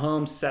 Pat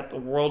Mahomes set the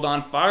world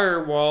on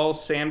fire while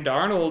Sam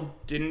Darnold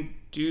didn't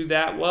do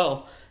that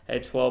well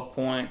at 12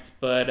 points.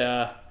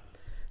 But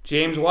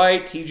James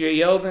White, TJ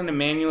Yeldon,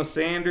 Emmanuel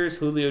Sanders,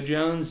 Julio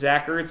Jones,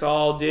 Zach Ertz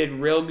all did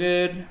real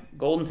good.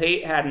 Golden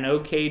Tate had an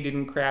okay,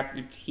 didn't crap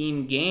your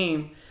team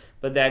game,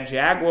 but that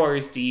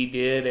Jaguars D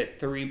did at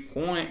 3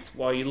 points,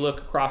 while you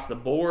look across the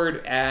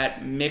board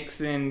at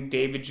Mixon,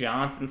 David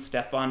Johnson,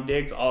 Stephon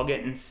Diggs, all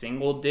getting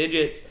single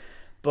digits.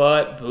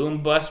 But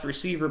boom-bust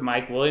receiver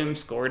Mike Williams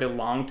scored a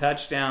long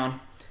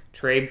touchdown.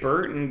 Trey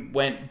Burton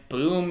went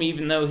boom,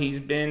 even though he's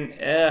been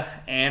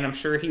and I'm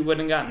sure he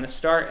wouldn't have gotten the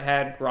start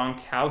had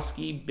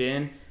Gronkowski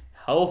been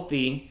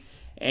healthy.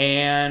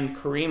 And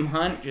Kareem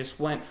Hunt just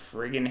went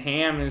friggin'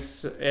 ham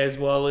as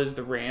well as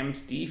the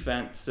Rams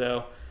defense.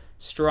 So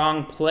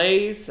strong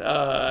plays,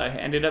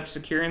 ended up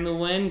securing the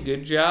win.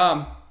 Good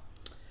job.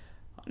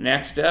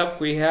 Next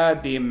up, we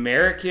had the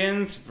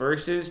Americans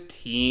versus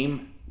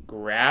Team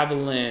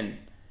Gravelin.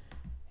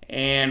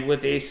 And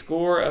with a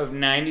score of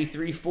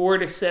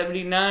 93-4 to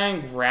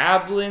 79,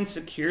 Gravelin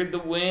secured the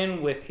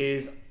win with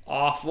his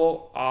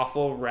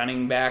awful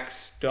running back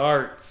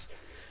starts.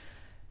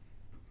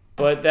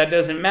 But that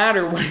doesn't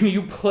matter when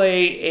you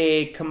play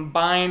a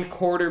combined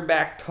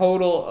quarterback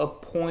total of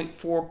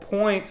 0.4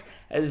 points,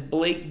 as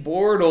Blake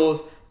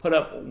Bortles put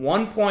up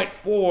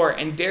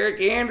 1.4 and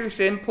Derek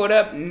Anderson put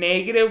up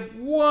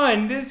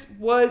 -1. This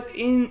was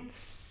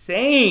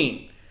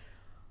insane.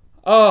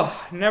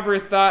 Oh, never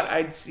thought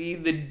I'd see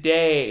the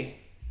day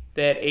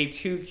that a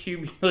 2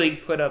 QB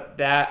league put up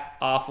that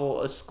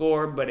awful a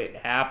score, but it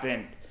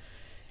happened.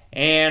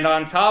 And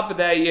on top of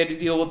that, you had to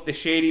deal with the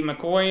Shady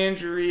McCoy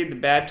injury, the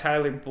bad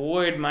Tyler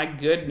Boyd. My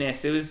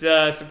goodness, it was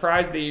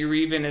surprised that you were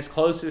even as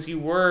close as you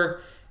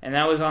were, and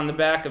that was on the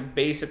back of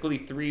basically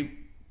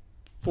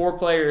 4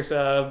 players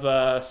of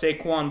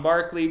Saquon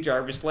Barkley,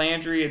 Jarvis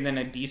Landry, and then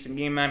a decent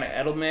game out of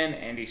Edelman,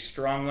 and a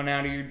strong one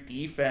out of your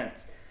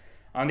defense.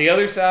 On the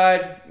other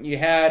side, you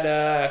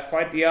had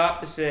quite the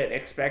opposite.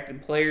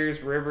 Expected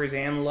players, Rivers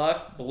and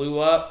Luck, blew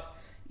up.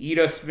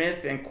 Ito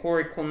Smith and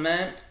Corey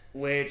Clement,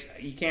 which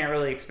you can't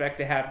really expect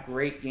to have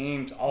great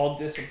games, all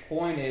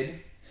disappointed.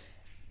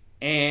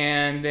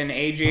 And then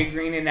A.J.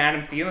 Green and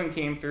Adam Thielen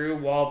came through,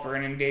 while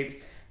Vernon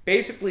Davis.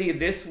 Basically,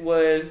 this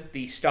was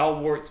the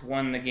stalwarts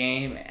won the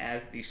game,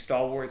 as the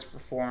stalwarts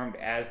performed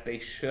as they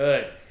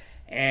should.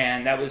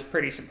 And that was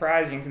pretty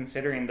surprising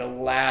considering the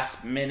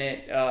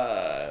last-minute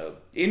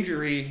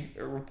injury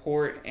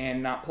report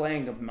and not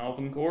playing of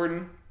Melvin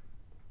Gordon.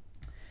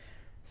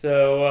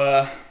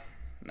 So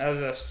that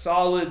was a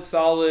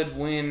solid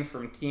win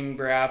from Team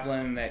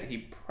Gravelin that he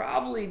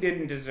probably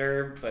didn't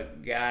deserve,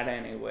 but got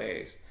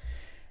anyways.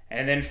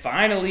 And then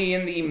finally,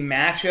 in the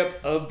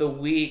matchup of the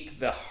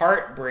week, the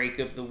heartbreak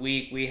of the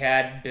week, we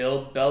had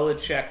Bill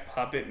Belichick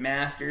Puppet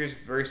Masters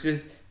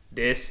versus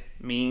This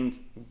Means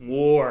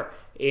War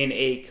in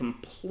a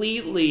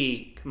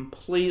completely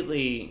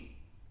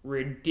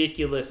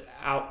ridiculous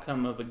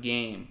outcome of a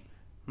game.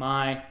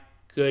 My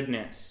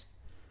goodness.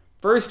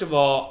 First of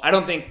all, I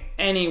don't think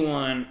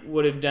anyone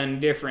would have done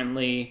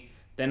differently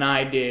than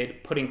I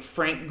did, putting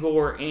Frank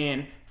Gore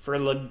in for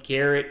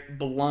LeGarrette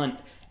Blount,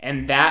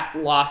 and that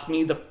lost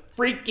me the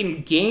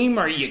freaking game.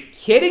 Are you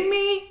kidding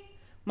me?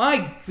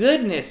 My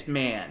goodness,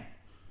 man.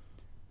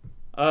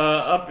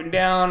 Up and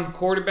down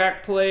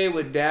quarterback play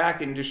with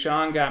Dak and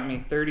Deshaun got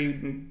me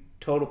 30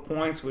 total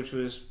points, which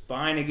was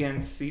fine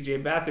against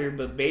CJ Beathard,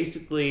 but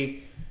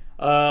basically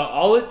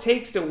all it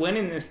takes to win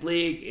in this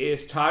league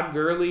is Todd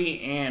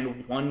Gurley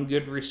and one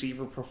good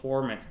receiver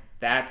performance.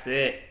 That's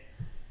it.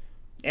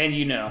 And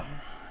you know,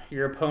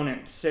 your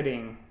opponent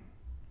sitting,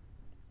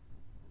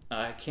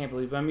 I can't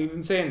believe I'm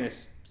even saying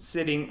this,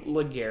 sitting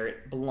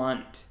LeGarrette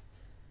Blount.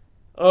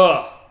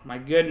 Oh, my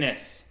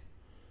goodness.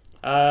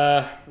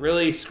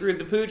 Really screwed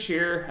the pooch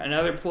here.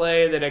 Another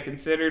play that I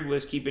considered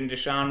was keeping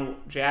Deshaun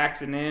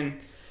Jackson in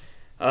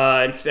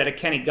instead of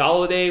Kenny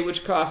Golladay,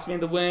 which cost me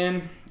the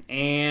win.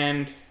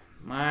 And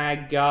my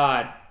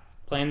God,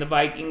 playing the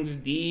Vikings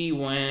D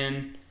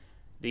when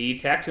the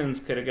Texans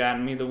could have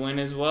gotten me the win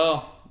as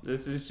well.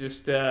 This is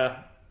just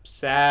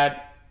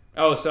sad.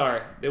 Oh,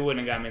 sorry. They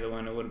wouldn't have got me the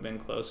win. It would have been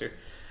closer.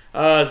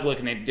 I was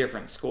looking at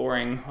different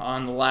scoring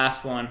on the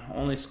last one.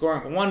 Only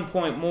scoring 1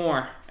 point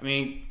more. I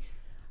mean,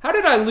 how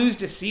did I lose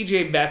to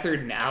C.J. Beathard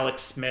and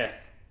Alex Smith?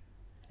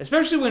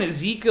 Especially when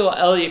Ezekiel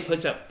Elliott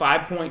puts up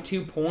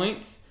 5.2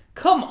 points.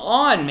 Come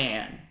on,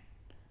 man.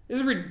 This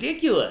is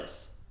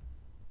ridiculous.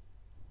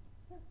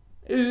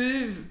 It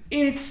is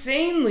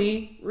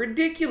insanely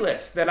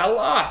ridiculous that I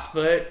lost,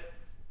 but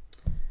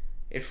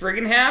it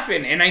friggin'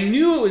 happened. And I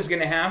knew it was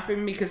going to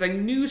happen because I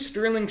knew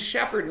Sterling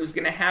Shepard was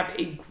going to have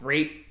a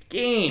great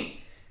game.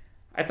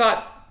 I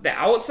thought the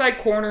outside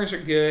corners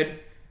are good.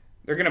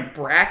 They're going to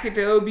bracket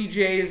to OBJ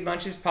as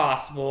much as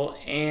possible.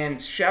 And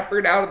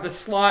Shepard out of the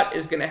slot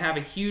is going to have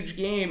a huge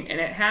game.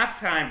 And at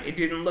halftime, it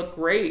didn't look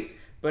great.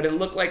 But it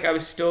looked like I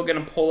was still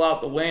going to pull out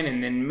the win.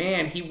 And then,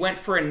 man, he went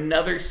for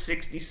another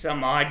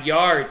 60-some-odd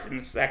yards in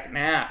the second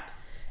half.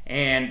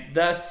 And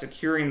thus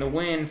securing the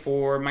win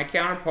for my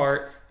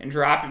counterpart and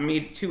dropping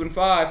me to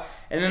 2-5.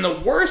 And then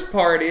the worst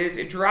part is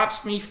it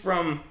drops me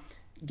from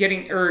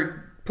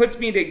puts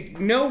me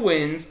to no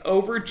wins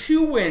over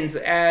 2 wins,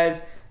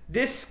 as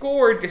this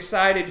score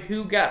decided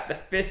who got the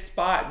 5th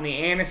spot in the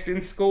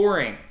Aniston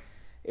scoring.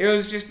 It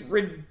was just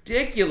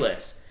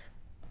ridiculous.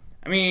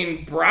 I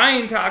mean,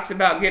 Brian talks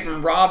about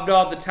getting robbed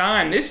all the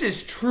time. This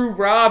is true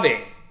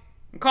robbing.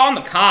 I'm calling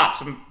the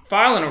cops. I'm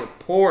filing a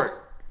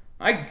report.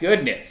 My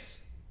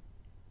goodness.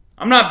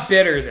 I'm not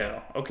bitter,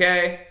 though,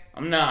 okay?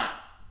 I'm not.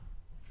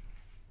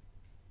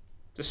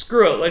 So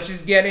screw it. Let's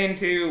just get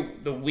into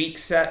the week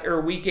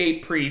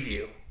 8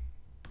 preview.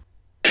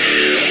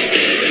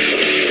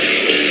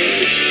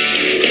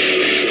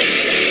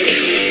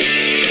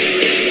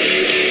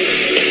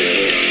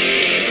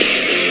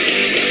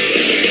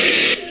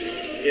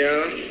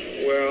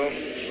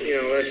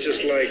 That's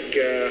just like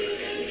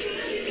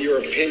your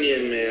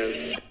opinion,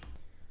 man.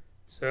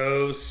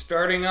 So,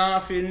 starting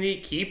off in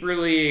the Keeper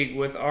League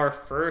with our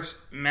first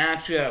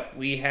matchup,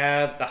 we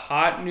have the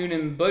Hot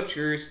Noonan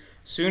Butchers,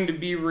 soon to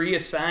be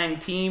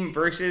reassigned team,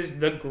 versus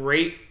the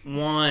Great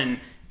One,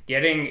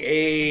 getting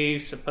a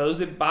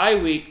supposed bye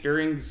week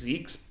during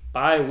Zeke's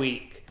bye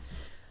week.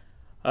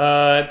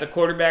 At the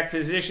quarterback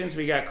positions,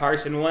 we got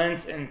Carson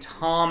Wentz and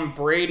Tom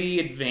Brady.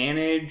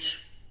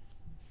 Advantage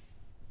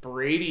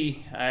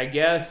Brady, I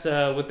guess.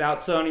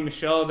 Without Sony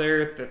Michel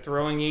there, the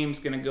throwing game's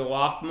going to go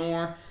off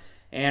more.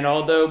 And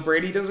although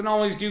Brady doesn't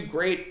always do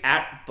great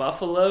at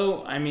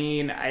Buffalo, I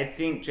mean, I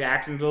think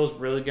Jacksonville's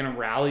really going to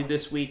rally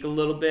this week a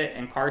little bit,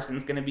 and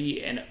Carson's going to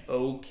be an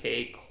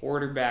okay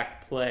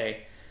quarterback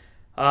play.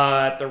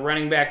 At the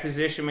running back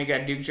position, we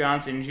got Duke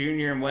Johnson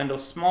Jr. and Wendell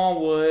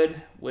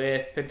Smallwood,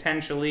 with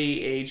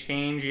potentially a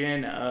change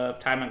in of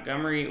Ty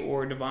Montgomery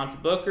or Devonta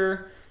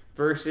Booker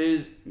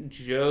versus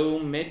Joe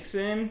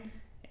Mixon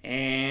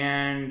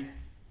and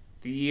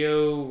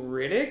Theo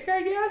Riddick,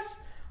 I guess?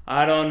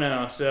 I don't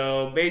know.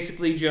 So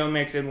basically, Joe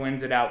Mixon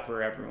wins it out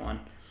for everyone.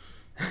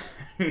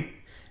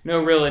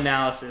 No real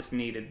analysis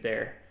needed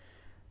there.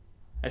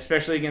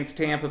 Especially against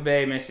Tampa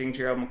Bay, missing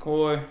Gerald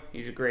McCoy.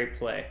 He's a great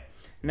play.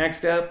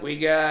 Next up, we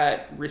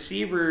got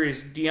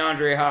receivers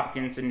DeAndre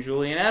Hopkins and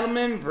Julian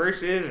Edelman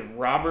versus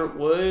Robert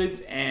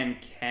Woods and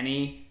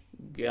Kenny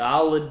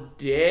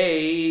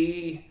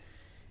Golladay.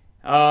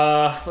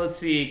 Let's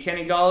see.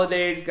 Kenny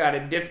Galladay's got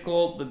a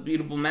difficult but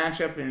beatable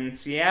matchup in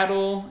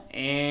Seattle,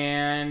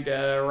 and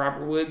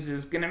Robert Woods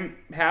is going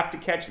to have to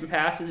catch the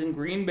passes in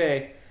Green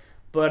Bay.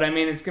 But, I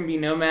mean, it's going to be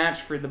no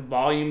match for the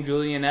volume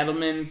Julian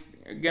Edelman's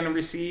going to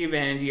receive,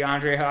 and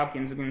DeAndre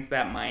Hopkins against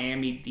that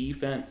Miami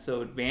defense.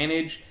 So,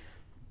 advantage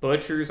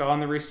Butchers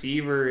on the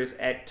receivers.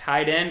 At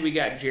tight end, we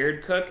got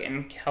Jared Cook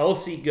and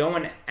Kelsey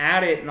going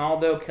at it. And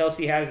although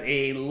Kelsey has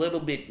a little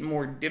bit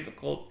more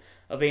difficult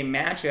of a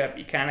matchup,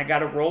 you kind of got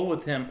to roll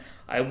with him.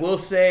 I will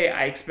say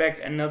I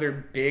expect another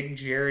big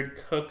Jared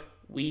Cook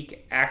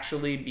week,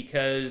 actually,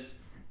 because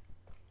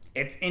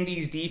it's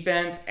Indy's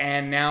defense,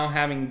 and now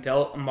having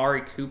dealt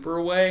Amari Cooper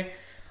away,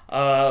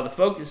 the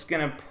focus is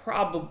going to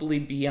probably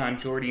be on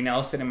Jordy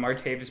Nelson and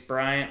Martavis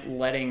Bryant,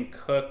 letting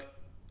Cook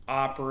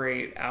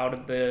operate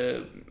off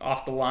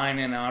the line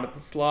and out of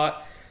the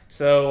slot.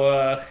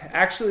 So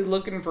actually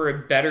looking for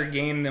a better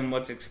game than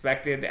what's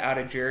expected out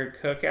of Jared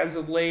Cook as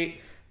of late,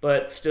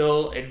 but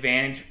still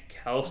advantage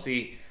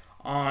Kelsey.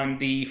 On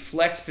the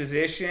flex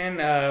position,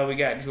 we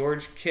got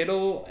George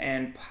Kittle,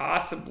 and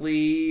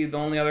possibly the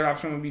only other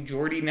option would be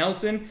Jordy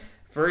Nelson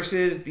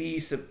versus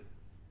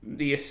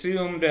the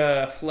assumed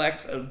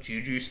flex of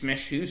Juju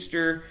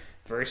Smith-Schuster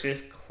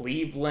versus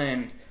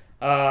Cleveland.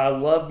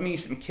 Love me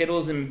some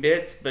Kittles and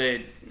bits,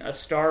 but a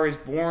star is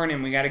born,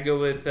 and we got to go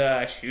with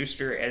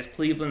Schuster, as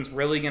Cleveland's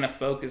really going to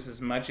focus as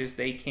much as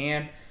they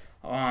can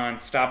on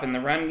stopping the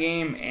run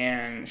game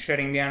and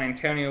shutting down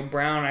Antonio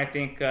Brown. I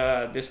think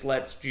this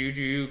lets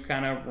Juju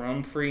kind of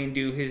roam free and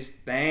do his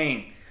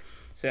thing.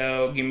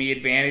 So give me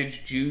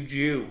advantage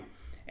Juju.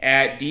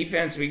 At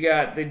defense, we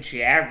got the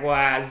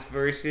Jaguars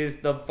versus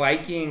the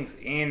Vikings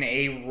in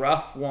a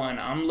rough one.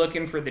 I'm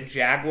looking for the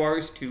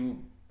Jaguars to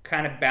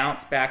kind of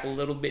bounced back a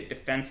little bit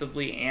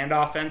defensively and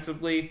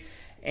offensively,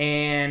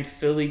 and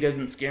Philly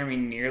doesn't scare me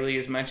nearly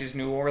as much as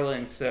New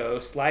Orleans, so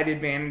slight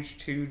advantage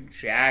to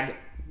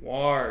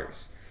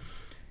Jaguars.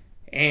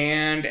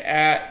 And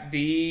at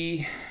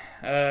the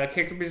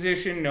kicker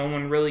position, no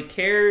one really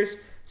cares,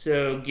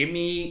 so give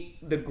me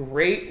the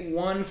great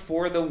one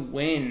for the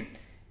win.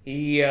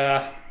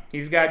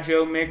 He's got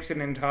Joe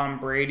Mixon and Tom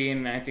Brady,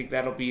 and I think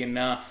that'll be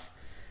enough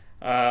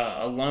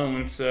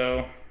alone.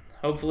 So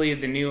hopefully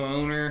the new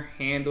owner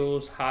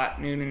handles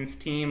Hot Noonan's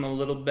team a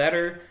little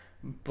better,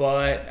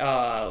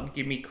 but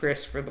give me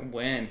Chris for the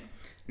win.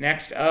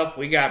 Next up,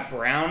 we got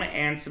Brown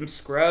and some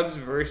Scrubs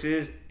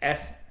versus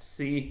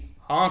SC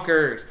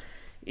Honkers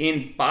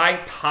in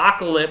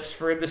Bipocalypse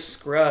for the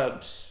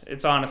Scrubs.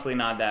 It's honestly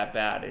not that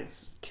bad.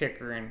 It's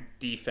kicker and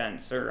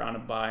defense are on a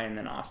bye, and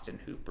then Austin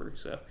Hooper,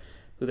 so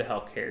who the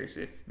hell cares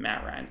if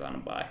Matt Ryan's on a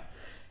bye?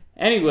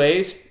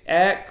 Anyways,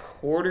 at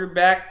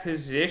quarterback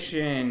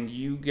position,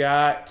 you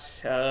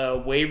got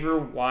waiver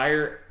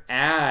wire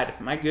ad.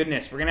 My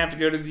goodness, we're going to have to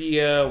go to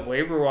the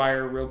waiver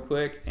wire real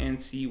quick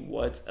and see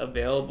what's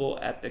available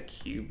at the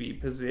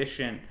QB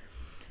position.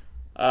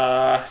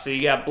 So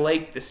you got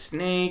Blake the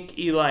Snake,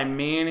 Eli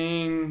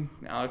Manning,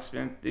 Alex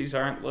Smith. These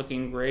aren't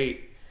looking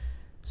great.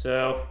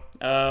 So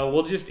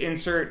we'll just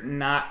insert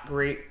not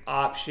great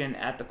option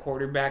at the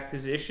quarterback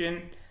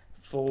position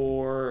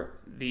for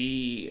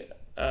the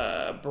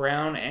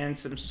Brown and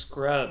some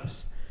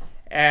Scrubs.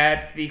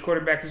 At the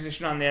quarterback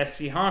position on the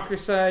SC Honker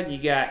side,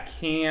 you got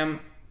Cam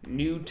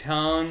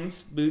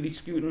Newton's booty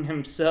scooting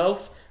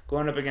himself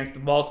going up against the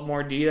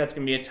Baltimore D. That's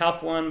going to be a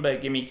tough one,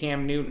 but give me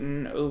Cam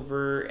Newton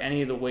over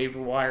any of the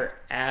waiver wire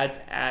ads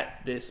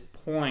at this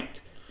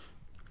point.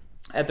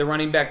 At the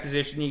running back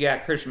position, you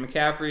got Christian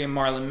McCaffrey and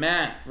Marlon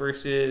Mack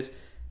versus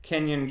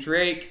Kenyon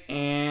Drake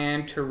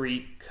and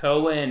Tariq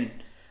Cohen.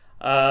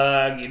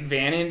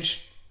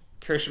 Advantage,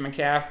 Christian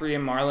McCaffrey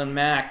and Marlon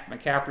Mack.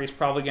 McCaffrey's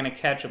probably going to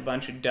catch a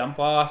bunch of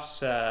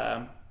dump-offs,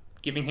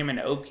 giving him an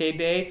okay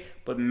day,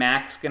 but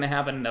Mack's going to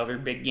have another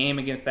big game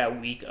against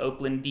that weak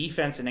Oakland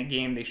defense in a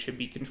game they should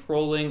be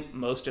controlling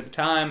most of the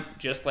time,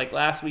 just like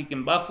last week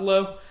in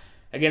Buffalo.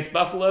 Against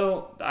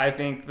Buffalo, I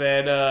think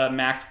that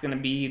Mack's going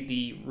to be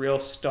the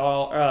real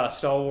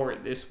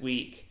stalwart this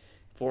week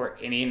for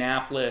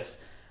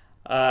Indianapolis.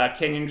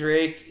 Kenyon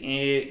Drake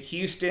in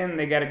Houston,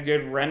 they got a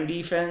good run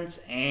defense,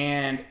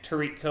 and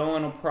Tariq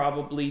Cohen will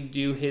probably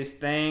do his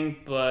thing,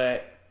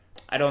 but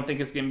I don't think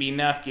it's going to be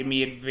enough. Give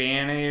me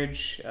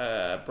advantage,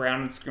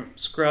 Brown and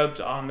Scrubs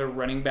on the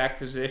running back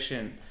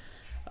position.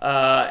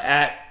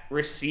 At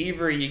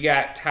receiver, you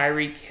got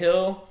Tyreek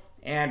Hill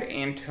and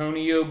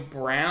Antonio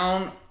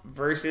Brown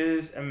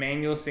versus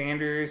Emmanuel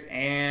Sanders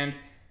and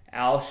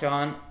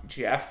Alshon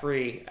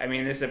Jeffrey. I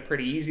mean, this is a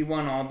pretty easy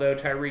one, although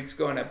Tyreek's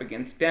going up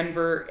against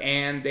Denver,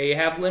 and they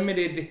have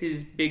limited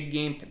his big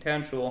game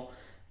potential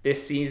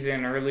this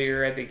season.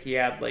 Earlier, I think he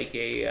had like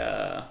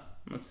a,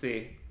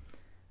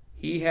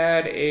 he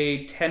had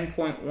a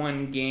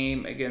 10.1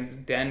 game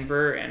against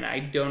Denver, and I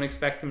don't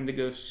expect him to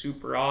go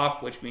super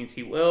off, which means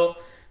he will.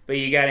 But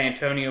you got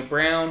Antonio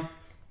Brown,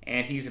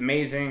 and he's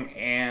amazing.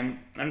 And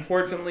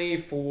unfortunately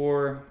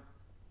for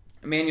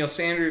Emmanuel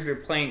Sanders, they're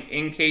playing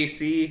in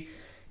KC.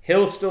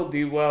 He'll still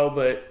do well,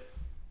 but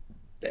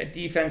that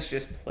defense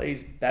just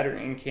plays better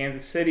in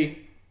Kansas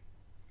City.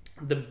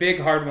 The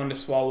big hard one to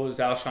swallow is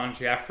Alshon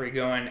Jeffrey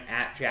going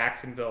at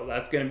Jacksonville.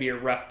 That's going to be a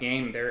rough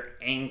game. They're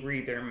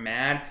angry, they're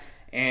mad,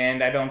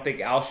 and I don't think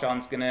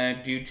Alshon's going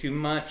to do too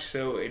much,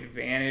 so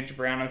advantage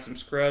Brown and some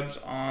Scrubs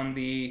on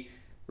the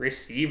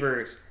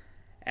receivers.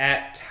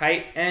 At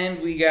tight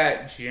end, we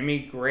got Jimmy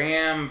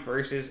Graham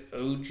versus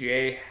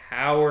O.J.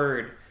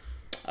 Howard.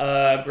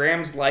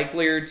 Graham's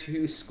likelier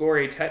to score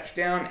a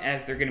touchdown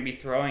as they're going to be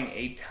throwing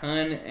a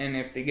ton, and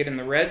if they get in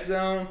the red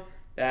zone,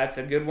 that's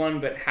a good one.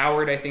 But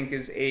Howard, I think,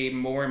 is a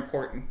more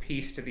important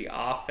piece to the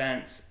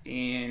offense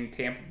in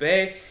Tampa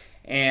Bay.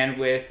 And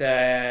with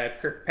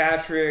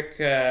Kirkpatrick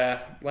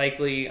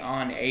likely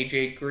on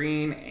A.J.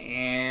 Green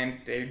and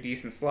their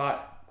decent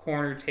slot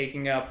corner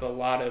taking up a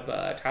lot of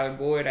Tyler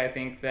Boyd, I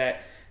think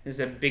that this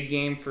is a big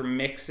game for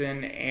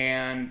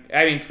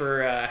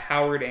for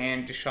Howard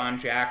and Deshaun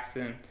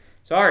Jackson.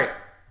 Sorry,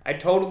 I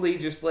totally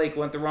just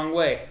went the wrong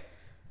way.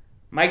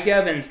 Mike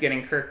Evans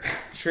getting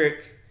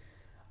Kirkpatrick,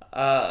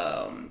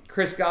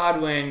 Chris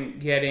Godwin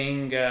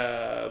getting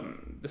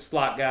the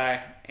slot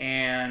guy,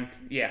 and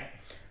yeah.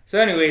 So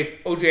anyways,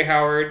 O.J.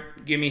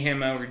 Howard, give me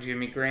him over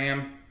Jimmy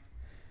Graham.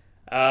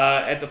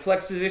 At the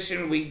flex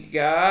position, we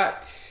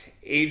got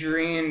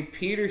Adrian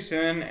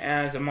Peterson,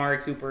 as Amari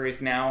Cooper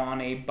is now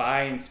on a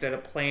bye instead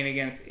of playing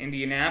against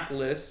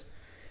Indianapolis,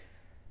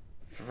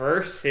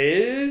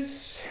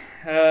 versus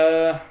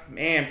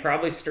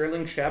probably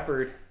Sterling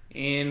Shepard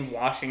in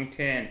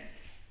Washington.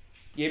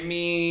 Give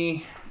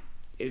me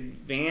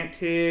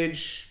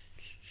advantage.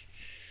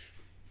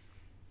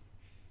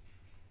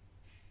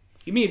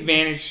 Give me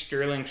advantage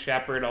Sterling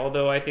Shepard,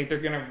 although I think they're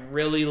going to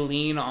really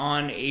lean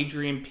on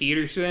Adrian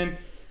Peterson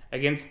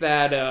against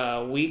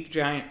that weak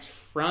Giants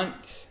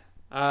front.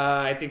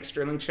 I think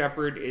Sterling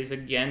Shepard is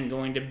again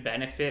going to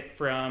benefit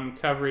from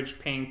coverage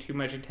paying too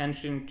much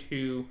attention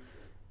to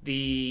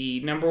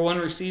the number one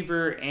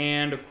receiver,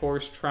 and of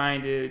course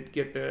trying to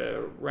get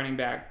the running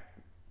back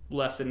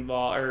less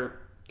involved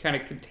or kind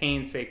of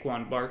contain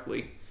Saquon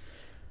Barkley.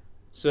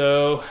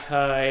 So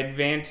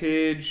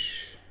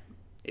advantage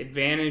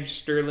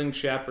Sterling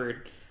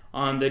Shepard.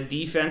 On the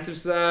defensive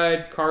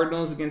side,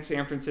 Cardinals against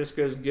San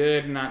Francisco is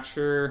good. Not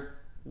sure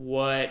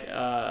what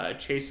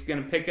Chase is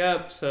going to pick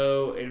up,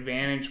 so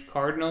advantage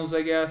Cardinals,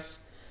 I guess.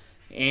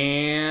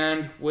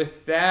 And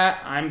with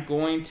that, I'm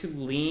going to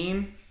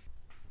lean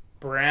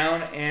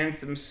Brown and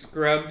some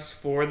scrubs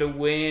for the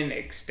win,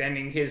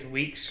 extending his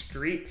win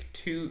streak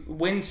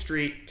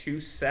to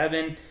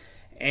 7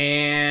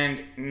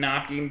 and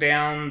knocking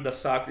down the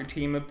soccer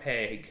team a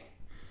peg.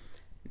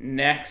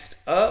 Next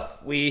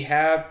up, we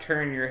have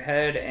Turn Your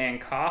Head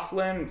and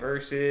Coughlin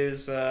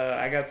versus,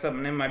 I got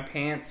something in my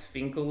pants,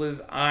 Finkel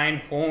is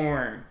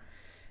Einhorn.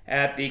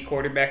 At the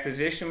quarterback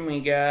position,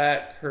 we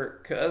got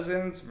Kirk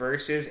Cousins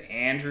versus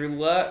Andrew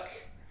Luck.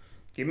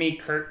 Give me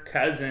Kirk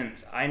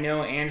Cousins. I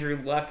know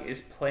Andrew Luck is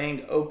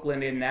playing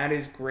Oakland, and that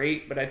is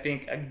great, but I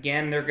think,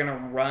 again, they're going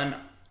to run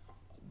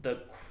the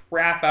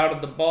crap out of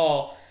the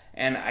ball,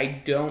 and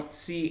I don't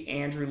see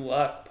Andrew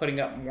Luck putting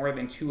up more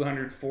than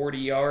 240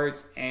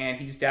 yards, and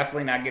he's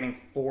definitely not getting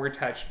 4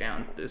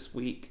 touchdowns this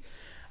week.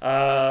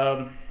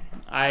 I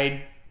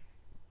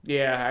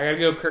gotta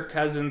go Kirk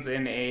Cousins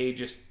in a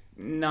just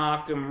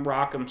knock 'em,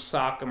 rock 'em,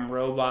 sock 'em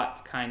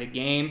robots kind of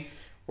game,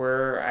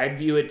 where I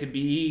view it to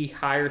be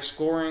higher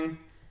scoring,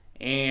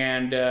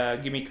 and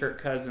give me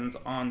Kirk Cousins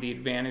on the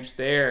advantage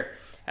there.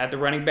 At the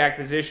running back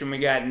position, we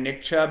got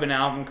Nick Chubb and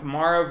Alvin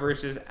Kamara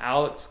versus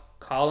Alex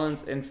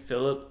Collins and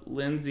Philip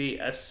Lindsay,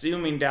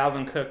 assuming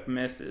Dalvin Cook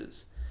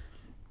misses.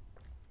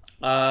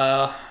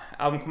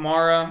 Alvin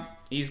Kamara,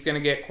 he's going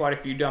to get quite a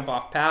few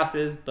dump-off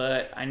passes,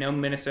 but I know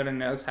Minnesota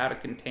knows how to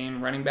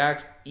contain running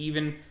backs,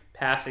 even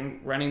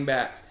passing running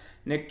backs.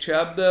 Nick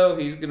Chubb, though,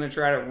 he's going to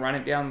try to run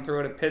it down the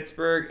throat of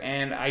Pittsburgh,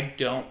 and I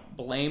don't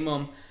blame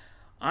him.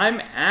 I'm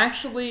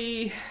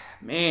actually,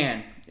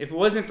 if it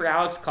wasn't for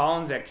Alex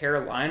Collins at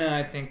Carolina,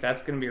 I think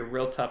that's going to be a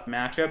real tough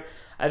matchup.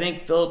 I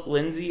think Philip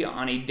Lindsay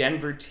on a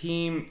Denver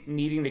team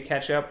needing to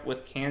catch up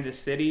with Kansas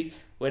City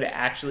would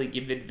actually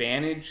give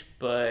advantage,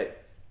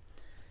 but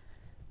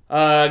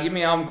give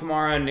me Alvin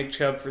Kamara and Nick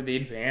Chubb for the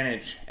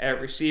advantage. At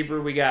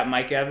receiver, we got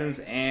Mike Evans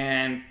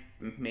and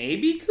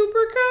maybe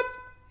Cooper Kupp,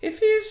 if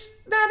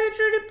he's not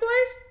injured in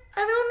place.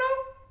 I don't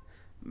know.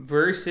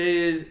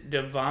 Versus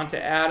Devonta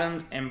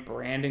Adams and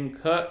Brandon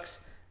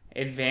Cooks.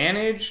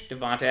 Advantage,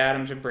 Devonta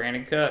Adams and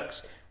Brandon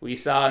Cooks. We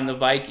saw in the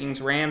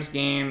Vikings-Rams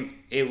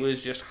game, it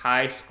was just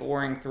high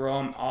scoring, throw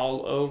them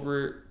all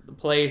over the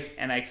place,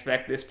 and I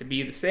expect this to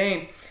be the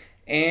same.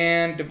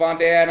 And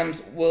Devonta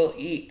Adams will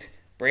eat.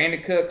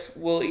 Brandon Cooks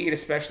will eat,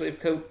 especially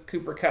if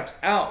Cooper Kupp's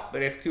out.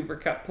 But if Cooper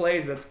Kupp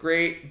plays, that's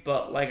great.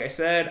 But like I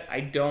said, I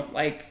don't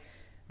like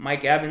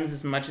Mike Evans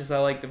as much as I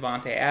like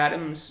Devonta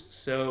Adams.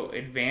 So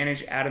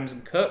advantage Adams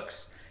and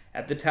Cooks.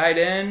 At the tight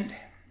end,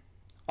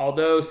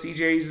 although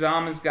C.J.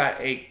 Uzomah's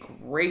got a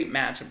great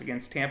matchup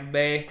against Tampa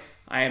Bay,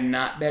 I am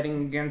not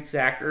betting against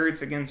Zach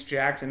Ertz against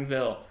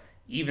Jacksonville,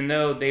 even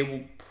though they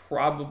will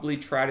probably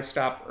try to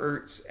stop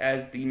Ertz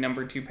as the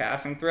number 2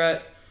 passing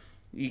threat.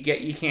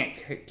 You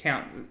can't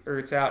count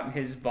Ertz out, and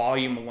his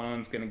volume alone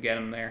is going to get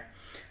him there.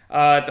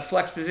 At the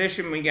flex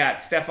position, we got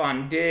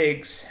Stephon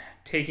Diggs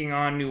taking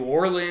on New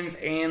Orleans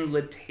and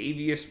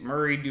Latavius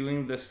Murray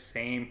doing the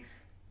same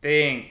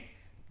thing.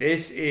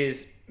 This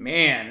is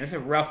a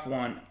rough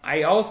one.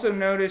 I also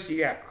noticed you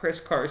got Chris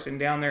Carson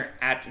down there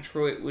at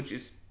Detroit, which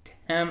is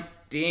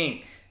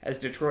tempting, as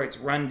Detroit's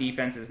run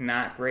defense is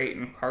not great,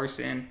 and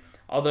Carson,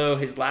 although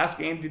his last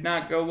game did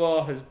not go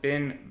well, has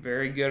been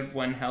very good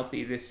when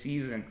healthy this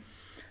season.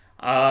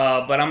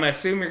 But I'm going to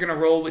assume you're going to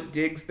roll with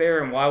Diggs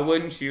there, and why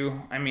wouldn't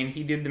you? I mean,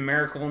 he did the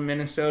miracle in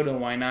Minnesota,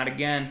 why not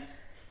again?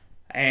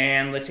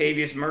 And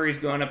Latavius Murray's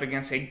going up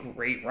against a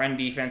great run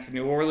defense in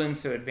New Orleans,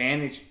 so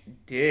advantage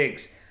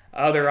Diggs.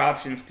 Other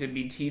options could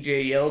be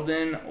TJ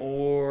Yeldon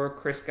or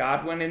Chris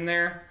Godwin in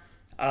there.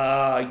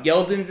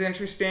 Yeldon's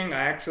interesting.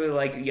 I actually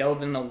like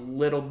Yeldon a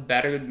little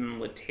better than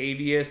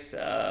Latavius,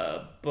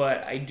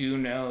 but I do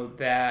know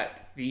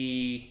that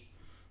the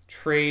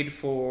trade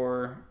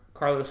for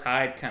Carlos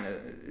Hyde kind of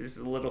is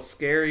a little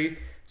scary.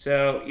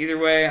 So either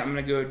way, I'm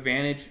going to go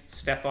advantage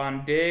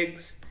Stephon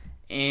Diggs,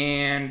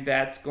 and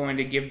that's going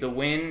to give the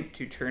win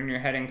to Turn Your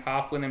Head and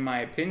Coughlin, in my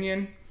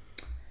opinion,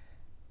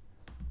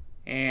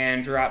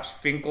 and drops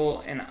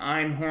Finkel and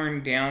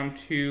Einhorn down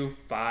to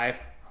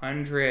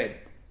 500.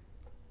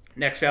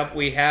 Next up,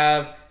 we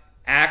have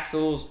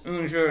Axels,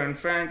 Unger, and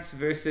France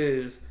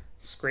versus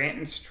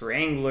Scranton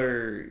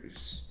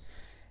Stranglers.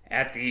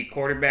 At the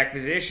quarterback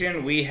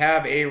position, we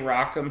have a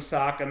Rock'em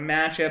Sock'em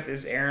matchup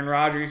as Aaron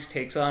Rodgers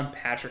takes on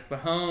Patrick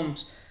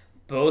Mahomes.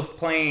 Both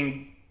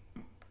playing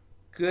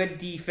good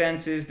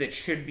defenses that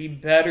should be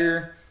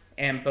better,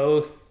 and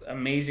both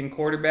amazing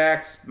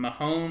quarterbacks.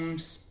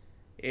 Mahomes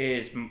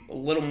is a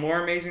little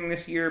more amazing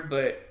this year,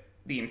 but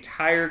the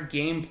entire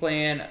game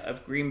plan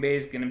of Green Bay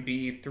is going to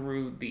be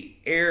through the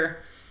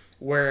air,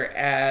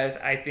 whereas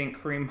I think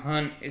Kareem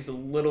Hunt is a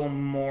little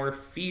more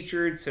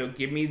featured, so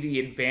give me the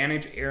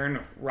advantage,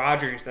 Aaron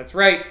Rodgers. That's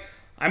right,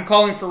 I'm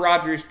calling for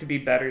Rodgers to be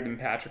better than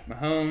Patrick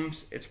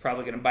Mahomes. It's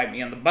probably going to bite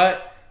me on the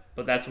butt,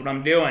 but that's what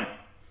I'm doing.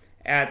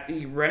 At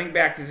the running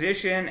back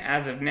position,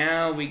 as of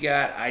now, we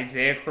got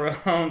Isaiah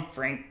Crowell,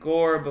 Frank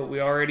Gore, but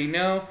we already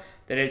know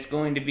that it's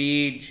going to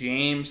be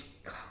James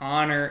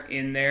Conner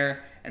in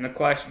there. And the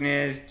question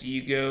is, do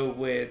you go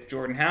with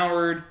Jordan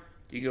Howard?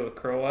 Do you go with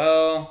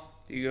Crowell?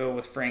 Do you go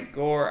with Frank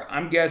Gore?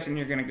 I'm guessing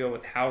you're going to go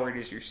with Howard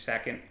as your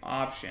second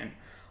option.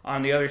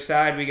 On the other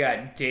side, we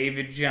got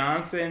David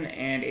Johnson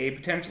and a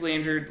potentially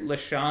injured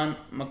LaShawn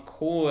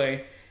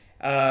McCoy,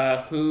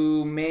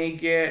 who may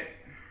get,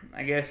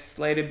 I guess,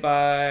 slated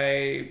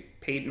by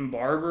Peyton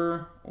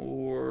Barber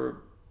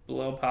or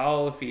Bilal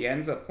Powell if he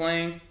ends up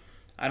playing.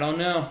 I don't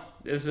know.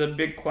 This is a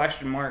big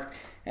question mark.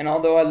 And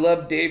although I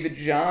love David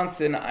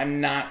Johnson,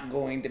 I'm not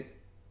going to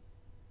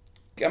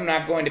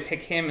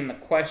pick him in the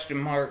question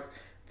mark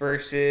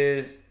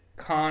versus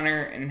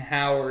Conner and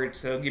Howard.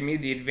 So give me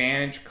the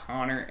advantage,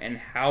 Conner and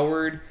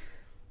Howard.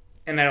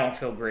 And I don't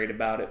feel great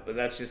about it, but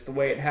that's just the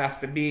way it has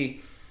to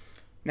be.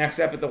 Next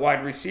up at the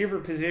wide receiver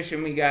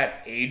position, we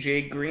got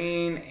AJ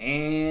Green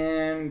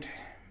and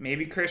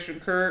maybe Christian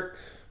Kirk,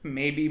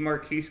 maybe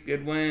Marquise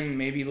Goodwin,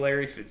 maybe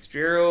Larry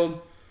Fitzgerald,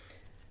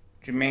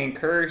 Jermaine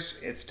Kearse.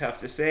 It's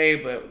tough to say,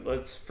 but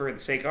let's, for the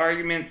sake of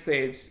argument, say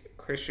it's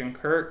Christian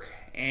Kirk,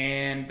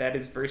 and that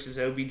is versus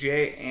OBJ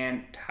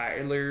and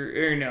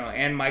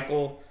and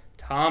Michael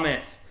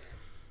Thomas.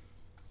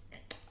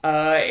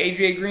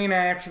 AJ Green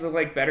I actually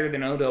like better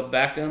than Odell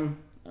Beckham.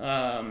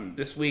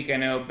 This week I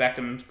know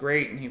Beckham's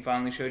great and he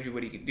finally showed you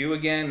what he could do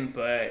again,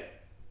 but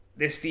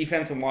this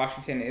defense in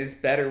Washington is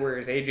better,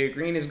 whereas AJ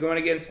Green is going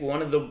against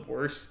one of the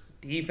worst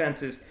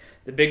defenses.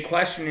 The big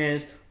question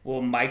is,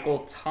 will Michael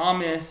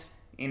Thomas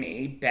in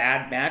a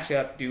bad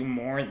matchup do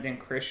more than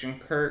Christian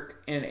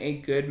Kirk in a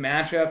good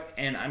matchup?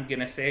 And I'm going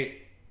to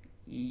say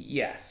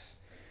yes.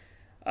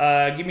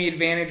 Give me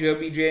advantage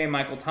OBJ and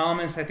Michael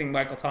Thomas. I think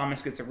Michael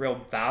Thomas gets a real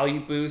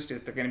value boost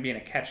as they're going to be in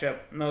a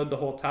catch-up mode the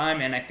whole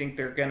time, and I think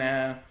they're going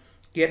to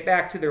get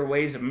back to their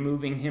ways of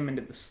moving him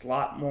into the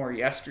slot more.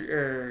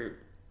 2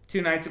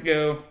 nights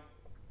ago,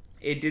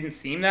 it didn't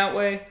seem that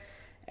way,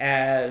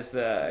 as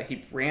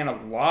he ran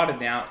a lot of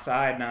the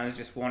outside, and I was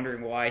just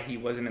wondering why he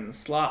wasn't in the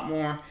slot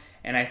more,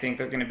 and I think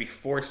they're going to be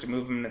forced to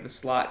move him into the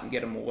slot and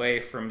get him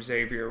away from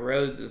Xavier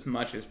Rhodes as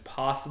much as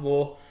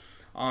possible.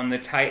 On the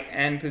tight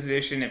end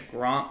position, if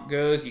Gronk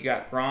goes, you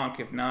got Gronk.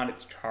 If not,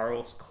 it's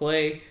Charles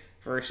Clay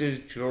versus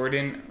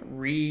Jordan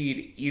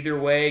Reed. Either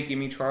way, give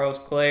me Charles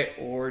Clay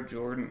or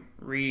Jordan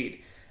Reed.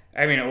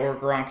 Or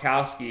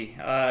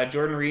Gronkowski.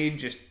 Jordan Reed,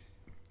 just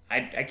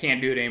I can't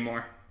do it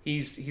anymore.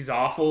 He's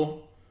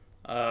awful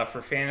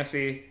for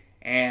fantasy,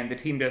 and the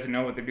team doesn't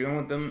know what they're doing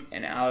with him,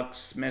 and Alex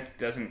Smith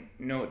doesn't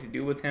know what to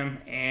do with him,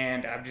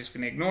 and I'm just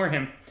going to ignore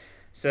him.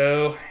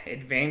 So,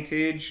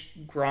 advantage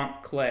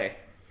Gronk Clay.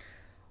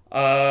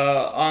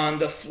 On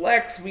the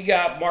flex, we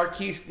got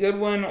Marquise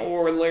Goodwin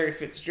or Larry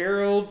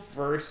Fitzgerald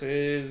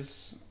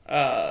versus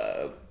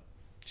Tyler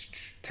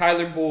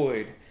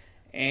Boyd.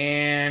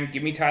 And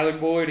give me Tyler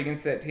Boyd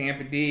against that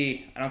Tampa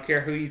D. I don't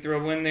care who you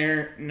throw in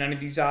there. None of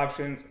these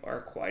options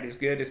are quite as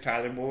good as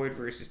Tyler Boyd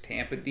versus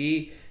Tampa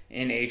D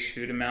in a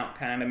shoot-'em-out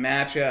kind of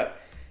matchup.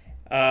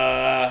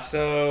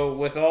 So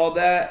with all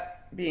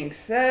that being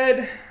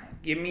said,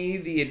 give me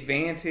the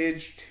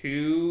advantage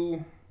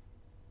to...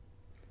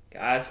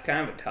 Guys,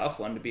 kind of a tough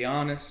one, to be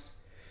honest.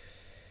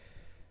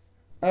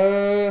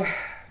 I'm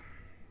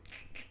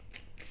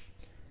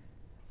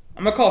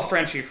going to call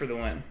Frenchie for the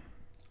win.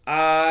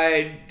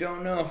 I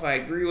don't know if I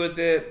agree with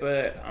it,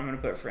 but I'm going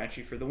to put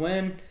Frenchie for the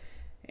win.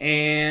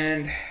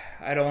 And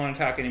I don't want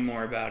to talk any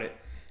more about it.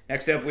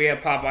 Next up, we have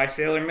Popeye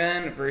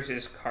Sailorman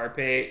versus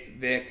Carpe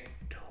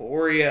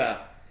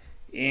Victoria.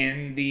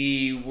 In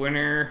the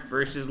winner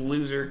versus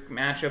loser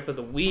matchup of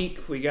the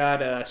week, we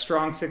got a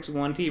strong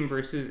 6-1 team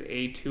versus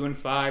a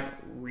 2-5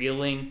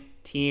 reeling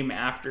team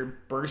after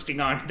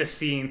bursting onto the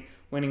scene,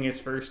 winning his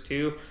first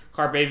 2.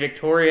 Carpe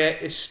Victoria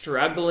is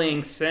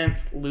struggling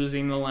since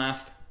losing the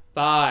last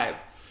 5.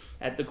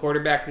 At the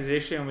quarterback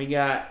position, we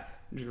got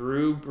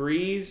Drew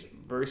Brees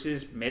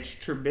versus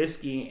Mitch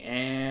Trubisky,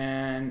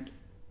 and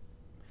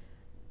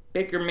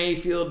Baker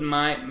Mayfield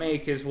might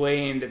make his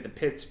way into the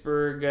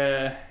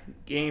Pittsburgh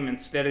game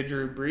instead of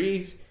Drew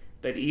Brees.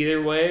 But either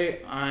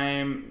way,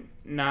 I'm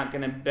not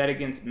going to bet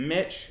against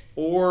Mitch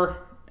or,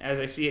 as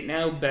I see it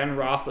now, Ben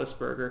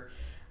Roethlisberger.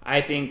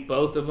 I think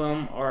both of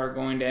them are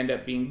going to end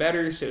up being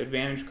better, so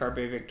advantage Carpe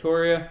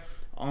Victoria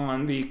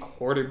on the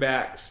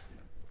quarterbacks.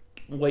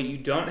 What you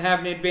don't have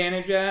an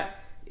advantage at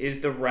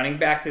is the running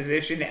back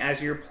position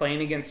as you're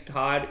playing against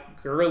Todd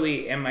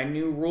Gurley. And my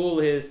new rule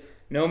is,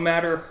 no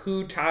matter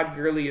who Todd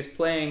Gurley is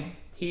playing,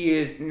 he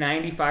is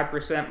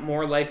 95%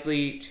 more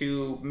likely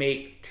to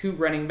make 2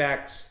 running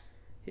backs,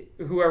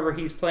 whoever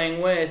he's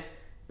playing with,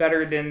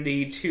 better than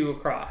the 2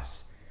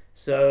 across.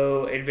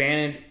 So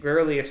advantage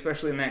Gurley,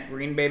 especially in that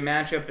Green Bay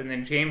matchup. And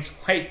then James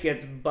White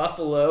gets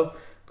Buffalo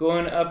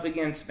going up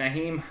against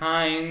Nyheim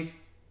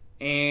Hines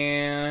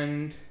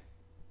and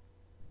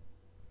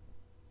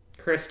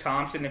Chris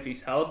Thompson if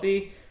he's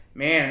healthy.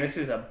 Man, this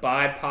is a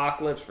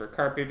bye-pocalypse for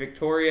Carpe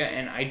Victoria,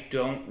 and I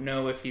don't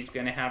know if he's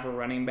going to have a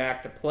running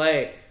back to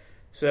play.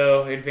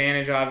 So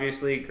advantage,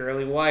 obviously,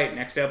 Gurley White.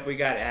 Next up, we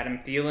got Adam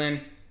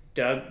Thielen,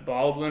 Doug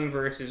Baldwin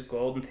versus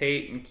Golden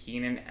Tate and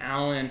Keenan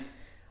Allen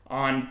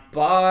on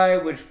bye,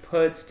 which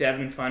puts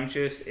Devin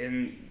Funchess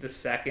in the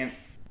second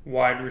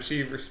wide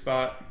receiver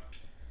spot.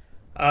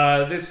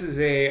 This is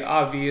a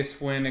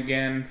obvious win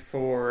again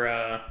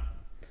for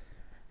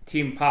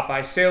Team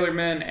Popeye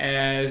Sailormen,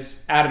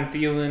 as Adam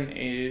Thielen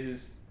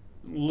is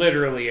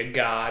literally a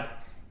god,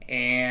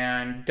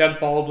 and Doug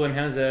Baldwin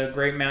has a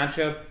great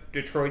matchup.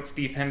 Detroit's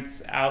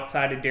defense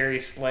outside of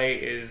Darius Slay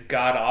is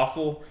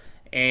god-awful,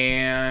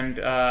 and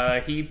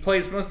he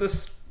plays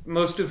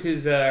most of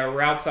his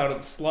routes out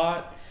of the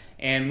slot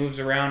and moves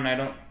around, and I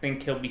don't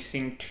think he'll be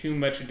seeing too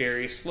much of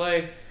Darius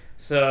Slay.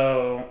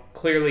 So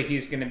clearly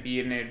he's going to be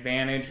an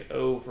advantage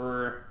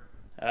over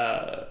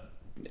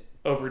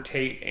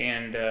Tate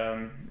and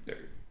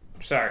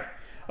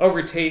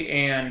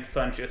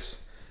Funchess.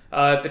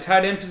 At the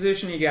tight end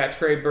position, you got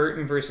Trey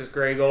Burton versus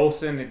Greg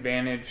Olsen.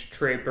 Advantage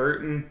Trey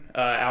Burton.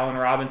 Allen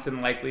Robinson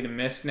likely to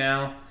miss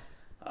now.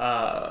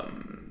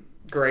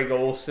 Greg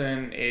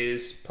Olsen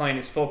is playing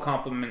his full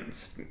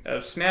complement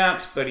of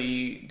snaps, but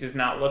he does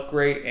not look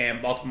great,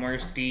 and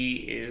Baltimore's D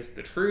is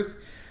the truth.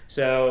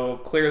 So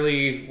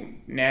clearly,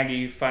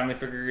 Nagy finally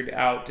figured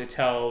out to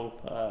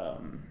tell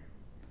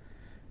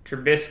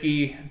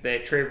Trubisky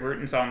that Trey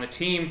Burton's on the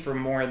team for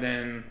more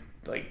than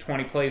like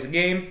 20 plays a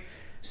game.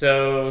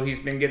 So he's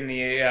been getting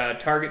the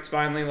targets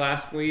finally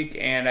last week,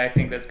 and I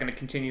think that's going to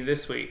continue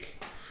this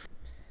week.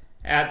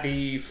 At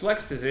the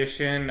flex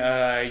position,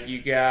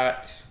 you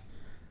got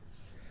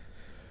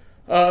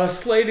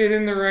slated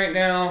in there right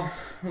now.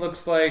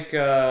 Looks like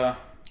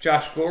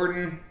Josh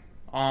Gordon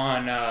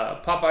on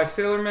Popeye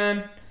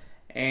Sailormen.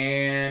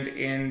 And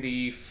in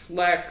the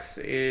flex,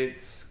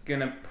 it's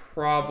going to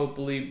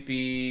probably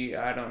be,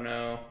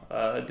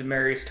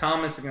 Demaryius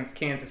Thomas against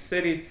Kansas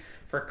City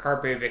for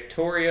Carpe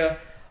Victoria.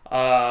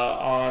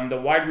 On the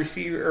wide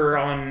receiver, or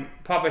on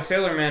Popeye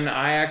Sailormen,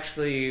 I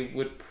actually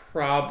would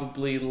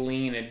probably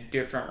lean a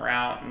different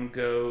route and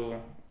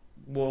go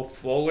Will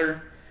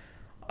Fuller.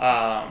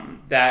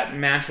 That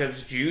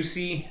matchup's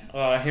juicy.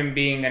 Him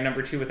being a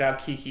number 2 without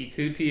Kiki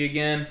Kuti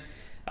again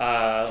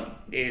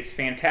is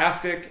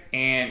fantastic,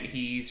 and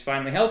he's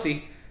finally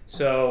healthy.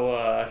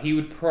 So he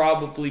would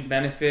probably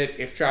benefit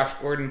if Josh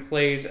Gordon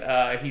plays.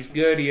 He's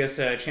good. He has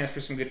a chance for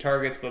some good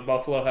targets, but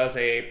Buffalo has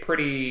a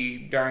pretty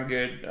darn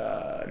good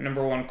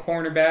number 1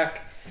 cornerback,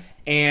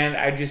 and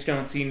I just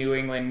don't see New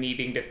England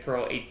needing to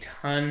throw a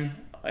ton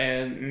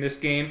in this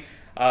game.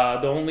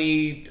 The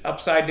only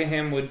upside to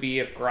him would be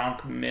if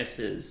Gronk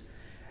misses,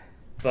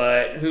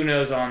 but who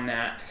knows on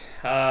that.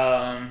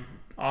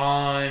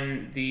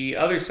 On the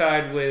other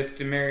side with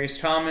Demaryius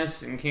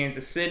Thomas in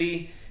Kansas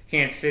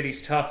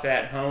City's tough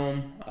at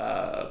home.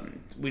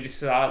 We just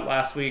saw it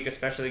last week,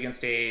 especially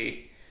against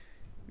a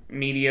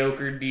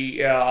mediocre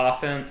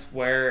offense,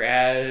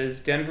 whereas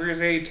Denver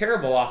is a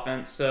terrible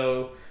offense.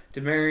 So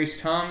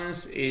Demaryius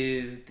Thomas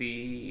is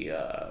the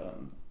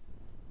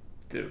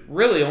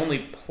really only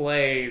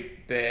play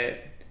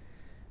that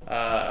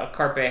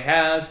Carpe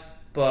has,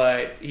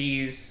 but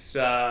he's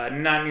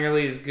not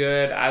nearly as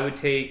good. I would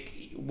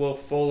take Will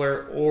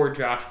Fuller or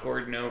Josh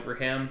Gordon over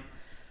him.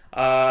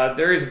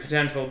 There is a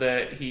potential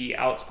that he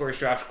outscores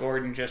Josh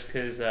Gordon just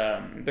because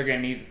they're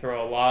going to need to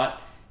throw a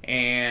lot.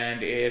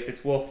 And if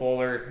it's Will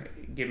Fuller,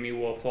 give me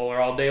Will Fuller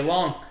all day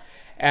long.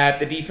 At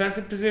the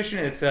defensive position,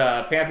 it's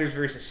Panthers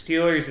versus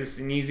Steelers. This is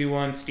an easy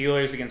one.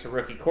 Steelers against a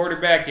rookie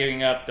quarterback,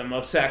 giving up the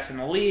most sacks in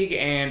the league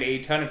and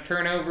a ton of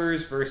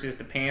turnovers, versus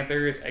the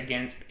Panthers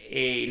against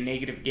a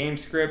negative game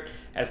script,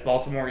 as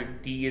Baltimore's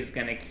D is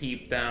going to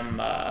keep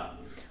them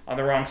on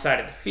the wrong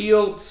side of the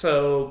field.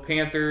 So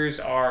Panthers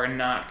are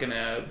not going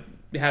to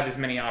have as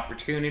many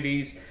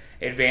opportunities.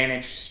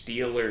 Advantage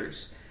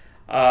Steelers.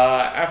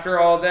 After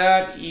all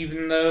that,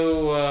 even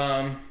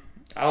though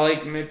I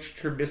like Mitch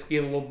Trubisky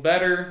a little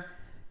better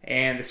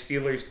and the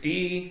Steelers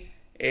D,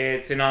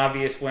 it's an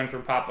obvious win for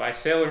Popeye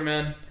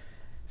Sailormen.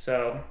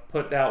 So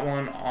put that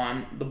one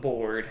on the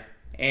board.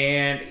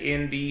 And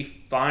in the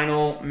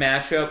final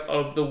matchup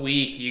of the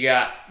week, you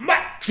got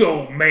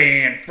Macho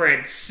Man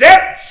Fred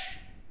Savage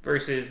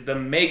versus the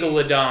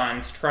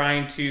Megalodons,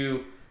 trying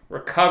to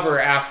recover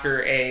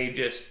after a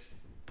just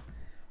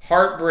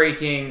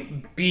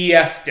heartbreaking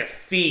BS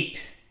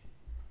defeat.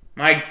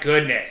 My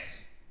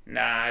goodness.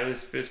 It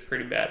was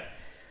pretty bad.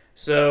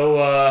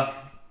 So,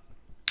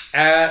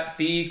 at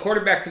the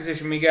quarterback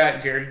position, we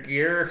got Jared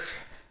Goff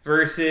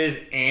versus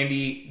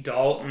Andy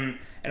Dalton.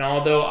 And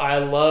although I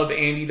love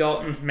Andy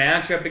Dalton's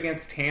matchup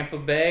against Tampa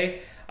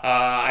Bay,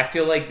 I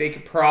feel like they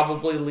could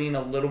probably lean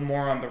a little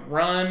more on the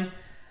run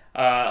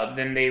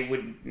than they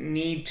would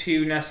need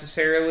to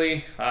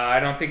necessarily. I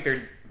don't think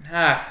their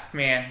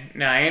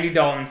Andy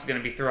Dalton's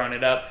going to be throwing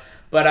it up.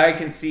 But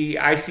I see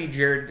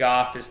Jared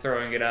Goff is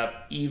throwing it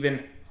up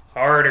even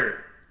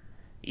harder.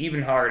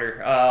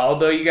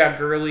 Although you got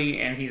Gurley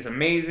and he's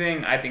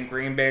amazing, I think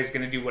Green Bay is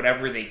going to do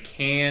whatever they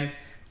can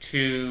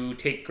to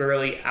take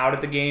Gurley out of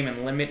the game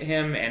and limit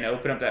him and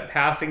open up that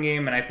passing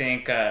game. And I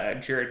think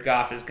Jared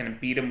Goff is going to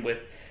beat him with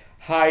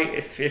high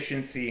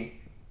efficiency.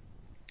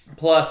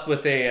 Plus,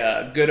 with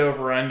a good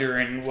over-under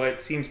and what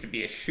seems to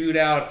be a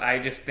shootout, I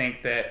just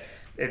think that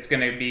it's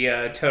going to be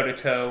a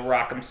toe-to-toe,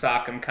 rock'em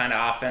sock'em kind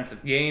of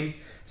offensive game.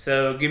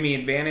 So give me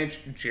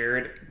advantage,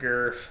 Jared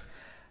Goff.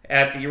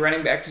 At the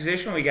running back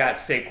position, we got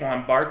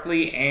Saquon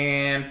Barkley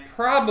and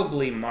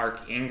probably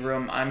Mark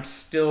Ingram. I'm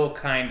still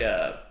kind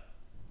of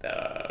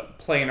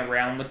playing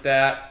around with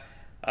that.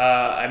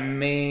 I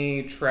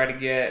may try to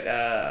get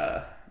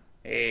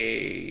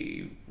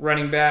a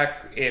running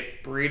back if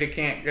Breida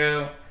can't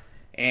go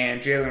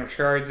and Jalen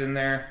Richard's in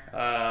there.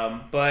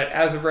 But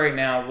as of right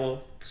now,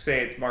 we'll say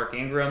it's Mark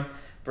Ingram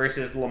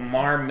versus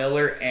Lamar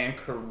Miller and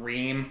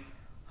Kareem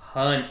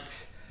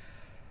Hunt.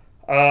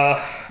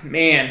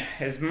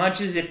 As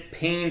much as it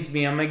pains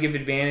me, I'm going to give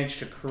advantage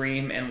to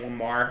Kareem and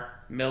Lamar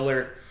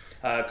Miller.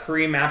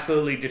 Kareem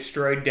absolutely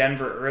destroyed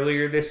Denver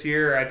earlier this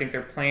year. I think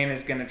their plan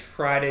is going to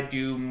try to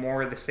do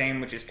more of the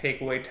same, which is take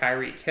away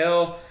Tyreek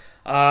Hill.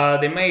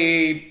 They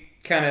may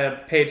kind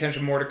of pay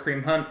attention more to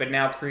Kareem Hunt, but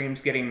now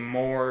Kareem's getting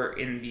more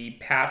in the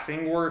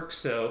passing work,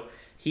 so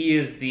he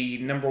is the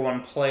number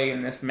one play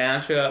in this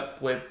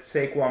matchup with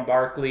Saquon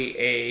Barkley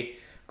a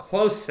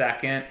close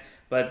second.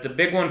 But the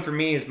big one for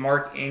me is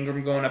Mark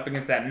Ingram going up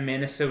against that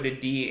Minnesota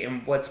D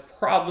and what's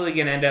probably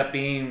going to end up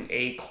being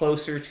a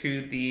closer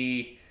to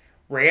the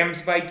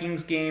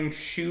Rams-Vikings game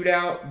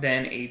shootout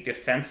than a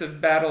defensive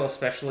battle,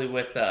 especially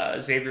with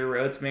Xavier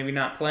Rhodes maybe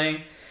not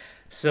playing.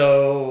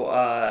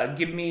 So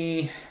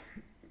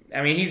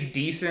he's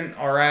decent,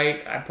 all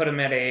right. I put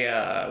him at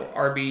a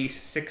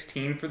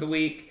RB16 for the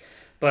week.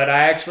 But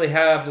I actually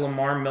have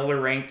Lamar Miller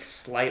ranked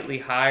slightly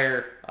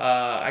higher.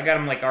 I got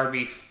him like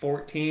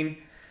RB14.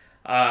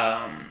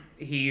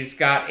 He's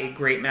got a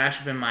great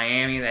matchup in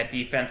Miami. That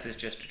defense is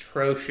just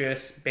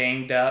atrocious,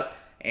 banged up,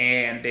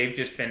 and they've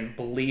just been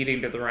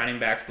bleeding to the running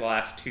backs the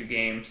last two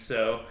games.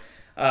 So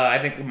I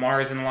think Lamar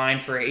is in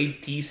line for a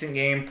decent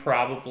game,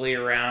 probably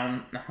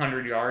around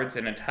 100 yards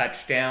and a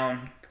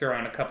touchdown,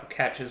 throwing a couple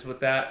catches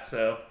with that.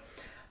 So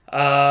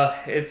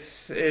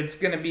it's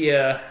going to be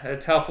a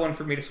tough one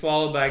for me to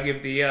swallow, but I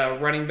give the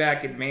running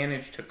back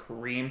advantage to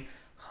Kareem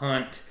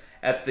Hunt.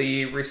 At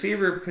the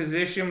receiver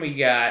position, we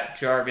got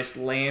Jarvis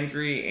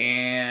Landry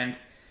and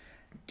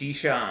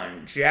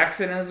Deshaun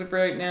Jackson as of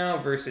right now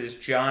versus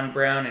John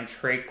Brown and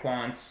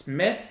Traquan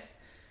Smith.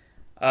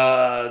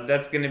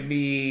 That's going to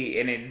be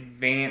an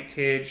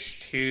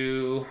advantage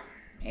to,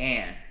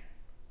 it's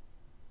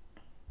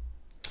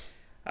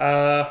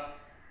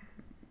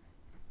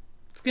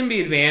going to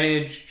be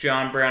advantage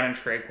John Brown and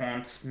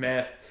Traquan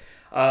Smith.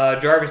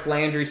 Jarvis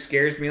Landry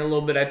scares me a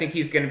little bit. I think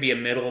he's going to be a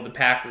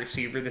middle-of-the-pack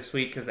receiver this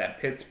week because that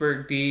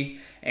Pittsburgh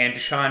D, and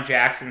Deshaun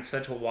Jackson's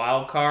such a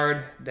wild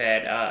card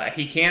that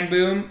he can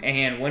boom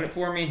and win it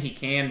for me. He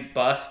can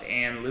bust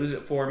and lose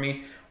it for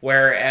me.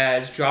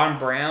 Whereas John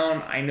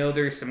Brown, I know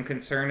there's some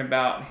concern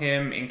about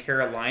him in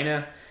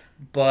Carolina,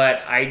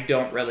 but I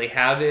don't really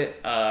have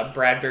it.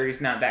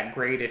 Bradbury's not that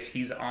great if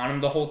he's on him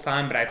the whole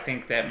time, but I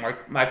think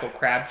that Michael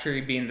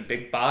Crabtree being the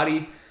big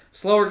body,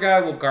 slower guy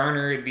will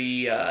garner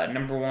the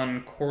number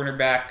one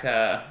cornerback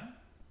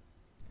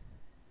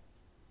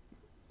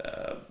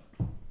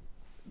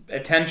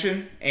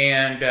attention,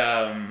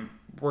 and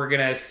we're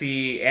going to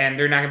see, and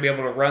they're not going to be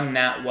able to run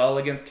that well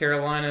against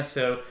Carolina,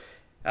 so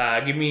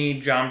give me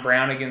John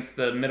Brown against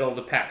the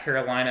middle-of-the-pack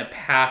Carolina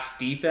pass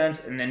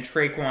defense, and then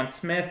Traquan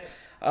Smith.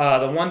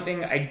 The one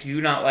thing I do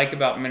not like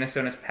about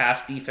Minnesota's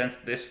pass defense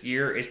this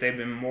year is they've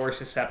been more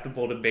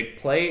susceptible to big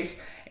plays,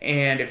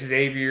 and if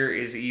Xavier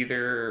is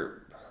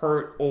either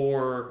hurt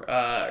or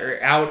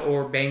out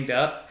or banged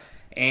up,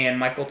 and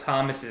Michael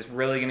Thomas is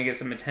really going to get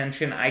some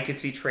attention, I could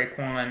see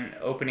Traquan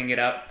opening it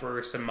up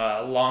for some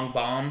long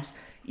bombs,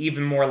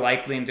 even more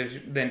likely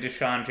than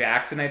Deshaun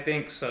Jackson, I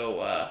think.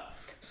 So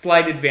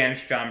slight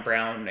advantage John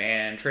Brown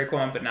and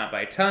Traquan, but not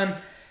by a ton.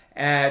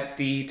 At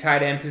the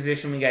tight end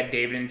position, we got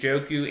David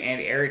Njoku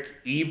and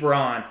Eric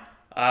Ebron.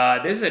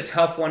 This is a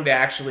tough one to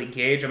actually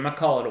gauge. I'm going to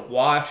call it a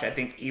wash. I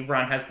think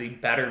Ebron has the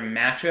better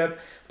matchup,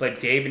 but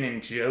David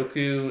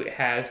Njoku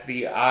has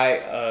the eye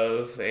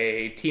of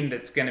a team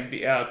that's going to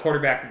be a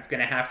quarterback that's going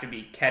to have to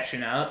be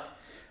catching up.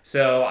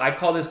 So I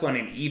call this one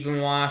an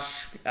even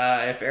wash.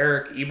 If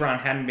Eric Ebron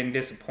hadn't been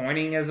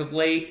disappointing as of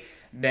late,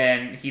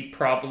 then he'd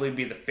probably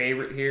be the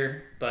favorite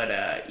here.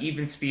 But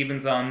even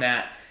Stevens on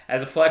that. At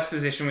the flex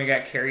position, we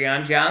got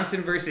Kerryon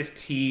Johnson versus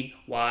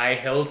T.Y.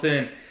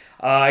 Hilton.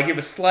 I give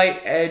a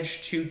slight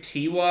edge to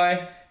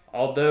T.Y.,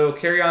 although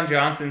Kerryon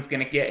Johnson's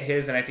going to get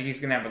his, and I think he's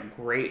going to have a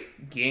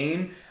great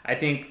game. I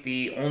think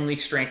the only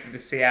strength of the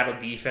Seattle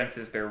defense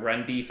is their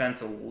run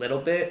defense a little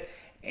bit,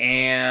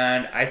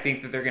 and I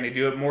think that they're going to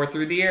do it more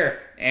through the air.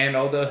 And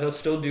although he'll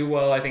still do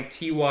well, I think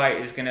T.Y.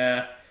 is going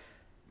to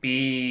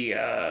be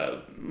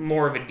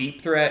more of a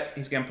deep threat.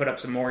 He's going to put up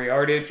some more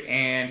yardage,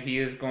 and he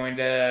is going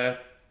to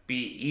be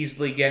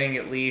easily getting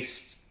at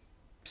least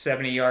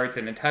 70 yards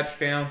and a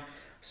touchdown.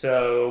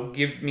 So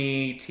give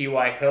me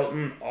T.Y.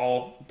 Hilton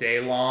all day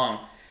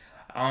long.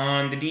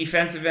 On the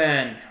defensive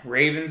end,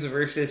 Ravens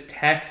versus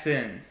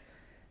Texans.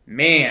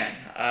 Man,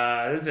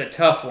 this is a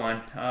tough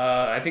one.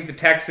 I think the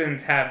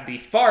Texans have the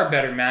far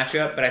better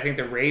matchup, but I think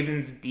the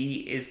Ravens' D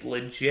is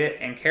legit,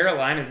 and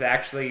Carolina's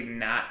actually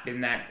not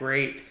been that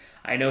great.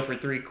 I know for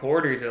 3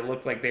 quarters it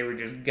looked like they were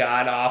just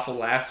god-awful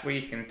last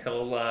week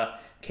until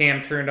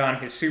Cam turned on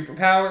his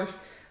superpowers.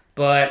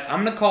 But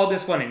I'm going to call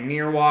this one a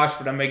near wash,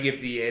 but I'm going to give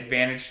the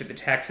advantage to the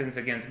Texans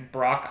against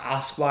Brock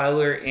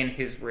Osweiler in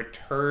his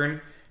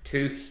return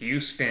to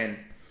Houston.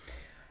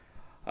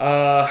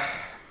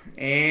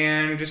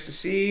 And just to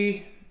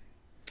see,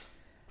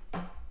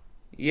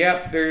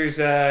 yep, there's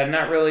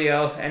not really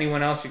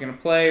anyone else you're going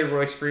to play.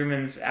 Royce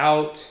Freeman's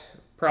out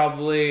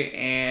probably,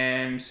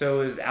 and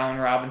so is Allen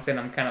Robinson.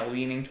 I'm kind of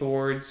leaning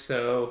towards.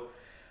 So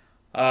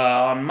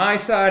on my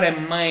side, I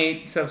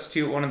might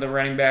substitute one of the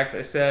running backs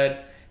I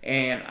said,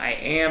 and I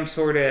am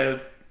sort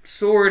of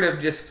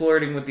just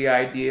flirting with the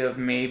idea of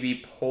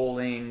maybe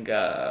pulling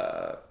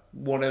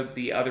one of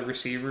the other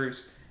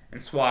receivers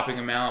and swapping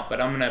them out,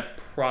 but I'm going to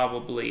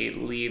probably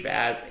leave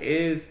as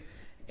is,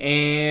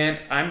 and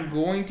I'm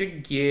going to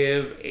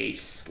give a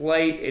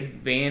slight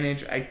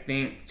advantage, I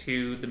think,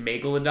 to the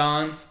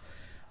Megalodons.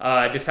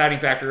 Deciding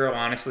factor will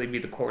honestly be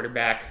the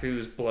quarterback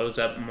who blows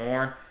up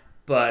more,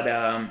 but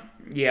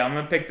yeah, I'm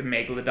going to pick the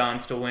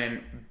Megalodons to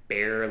win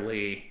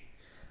barely.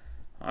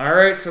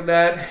 Alright, so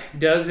that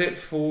does it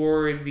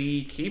for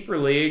the Keeper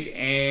League,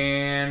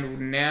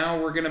 and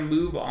now we're going to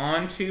move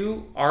on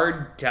to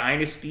our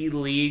Dynasty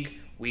League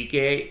Week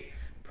 8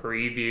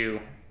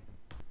 preview.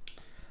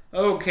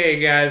 Okay,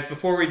 guys,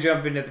 before we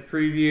jump into the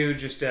preview,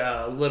 just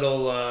a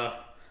little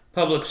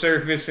public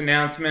service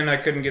announcement. I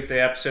couldn't get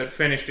the episode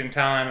finished in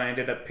time. I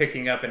ended up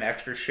picking up an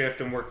extra shift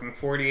and working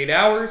 48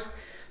 hours,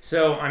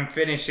 so I'm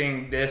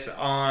finishing this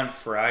on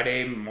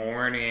Friday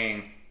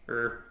morning,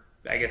 or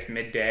I guess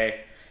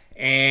midday.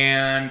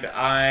 And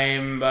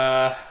I'm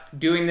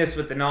doing this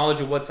with the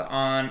knowledge of what's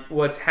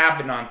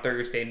happened on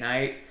Thursday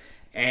night,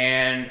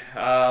 and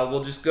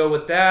we'll just go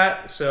with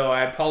that. So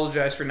I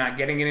apologize for not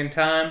getting it in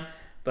time,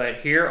 but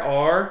here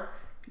are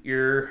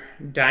your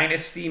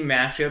Dynasty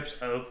matchups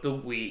of the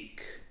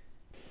week.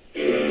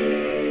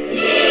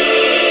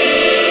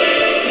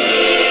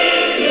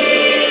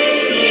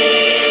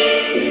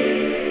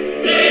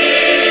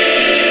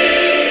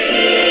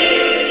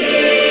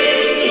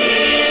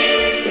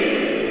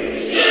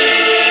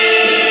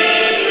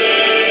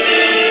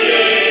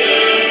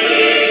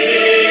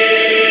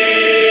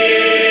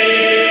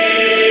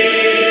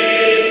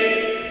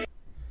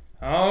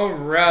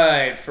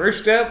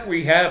 First up,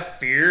 we have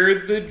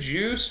Fear the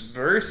Juice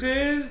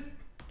versus...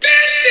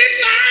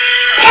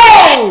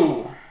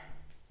 Oh!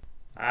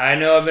 I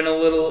know I've been a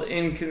little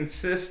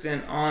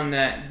inconsistent on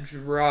that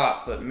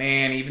drop, but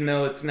man, even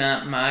though it's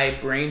not my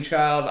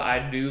brainchild,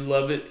 I do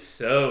love it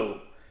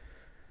so.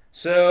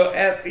 So,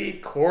 at the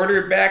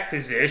quarterback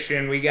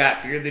position, we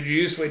got Fear the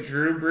Juice with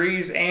Drew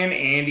Brees and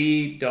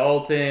Andy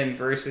Dalton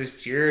versus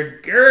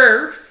Jared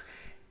Goff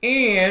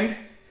and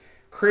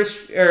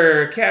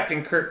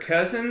Captain Kirk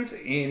Cousins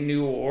in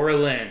New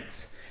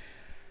Orleans.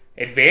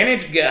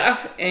 Advantage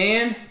Goff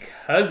and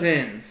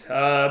Cousins.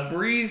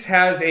 Brees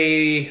has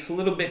a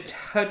little bit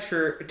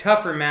tougher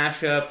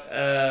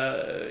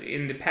matchup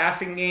in the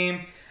passing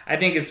game. I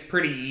think it's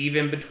pretty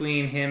even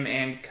between him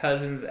and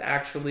Cousins,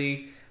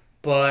 actually.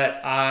 But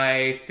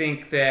I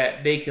think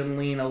that they can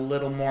lean a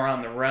little more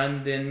on the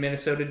run than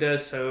Minnesota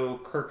does,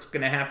 so Kirk's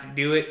going to have to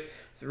do it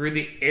through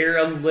the air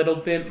a little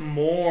bit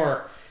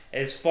more.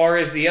 As far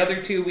as the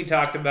other two, I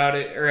talked about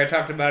it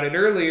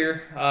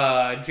earlier.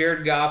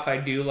 Jared Goff, I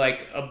do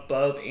like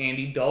above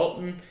Andy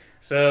Dalton.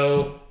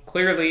 So,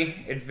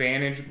 clearly,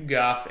 advantage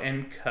Goff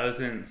and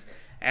Cousins.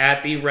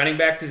 At the running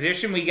back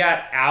position, we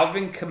got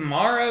Alvin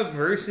Kamara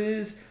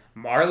versus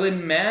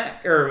Marlon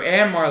Mack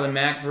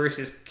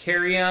versus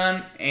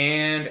Kerryon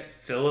and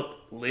Philip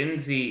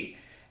Lindsay.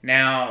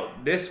 Now,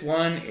 this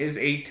one is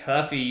a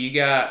toughie. You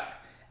got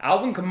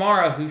Alvin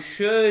Kamara, who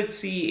should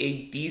see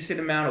a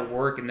decent amount of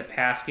work in the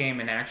pass game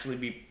and actually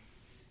be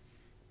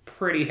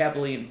pretty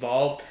heavily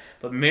involved.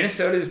 But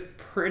Minnesota's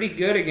pretty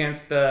good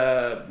against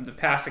the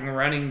passing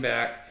running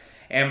back.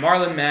 And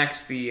Marlon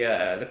Mack's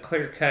the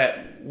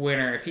clear-cut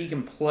winner. If he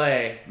can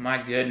play, my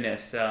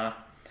goodness,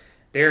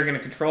 they're going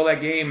to control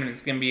that game, and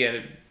it's going to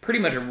be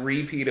pretty much a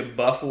repeat of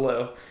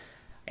Buffalo.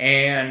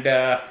 And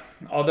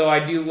although I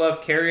do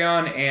love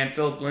Kerryon and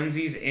Philip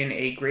Lindsay's in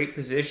a great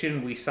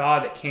position, we saw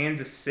that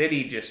Kansas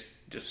City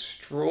just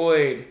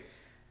destroyed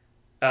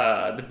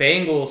the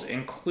Bengals,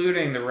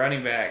 including the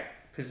running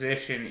back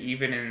position,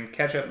 even in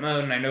catch-up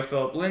mode. And I know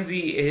Philip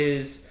Lindsay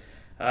is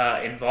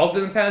involved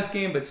in the pass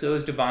game, but so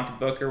is Devonta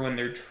Booker when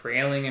they're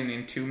trailing and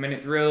in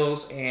 2-minute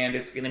drills. And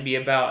it's going to be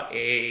about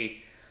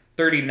a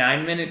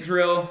 39-minute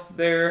drill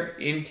there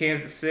in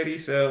Kansas City.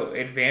 So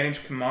advantage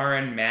Kamara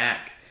and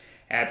Mack.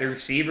 At the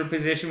receiver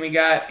position, we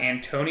got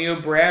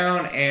Antonio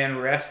Brown and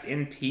rest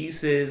in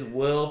pieces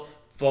Will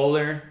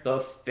Fuller the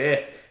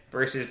fifth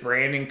versus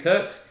Brandon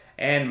Cooks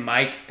and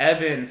Mike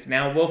Evans.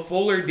 Now, Will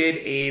Fuller did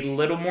a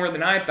little more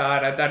than I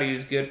thought. I thought he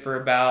was good for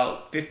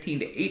about 15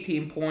 to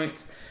 18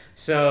 points.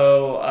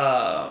 So,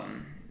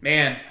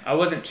 man, I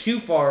wasn't too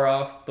far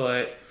off,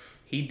 but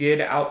he did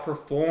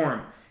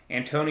outperform.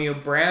 Antonio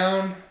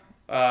Brown,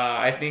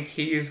 I think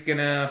he's going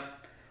to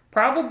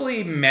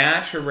probably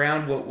match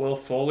around what Will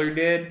Fuller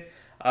did.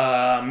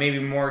 Maybe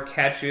more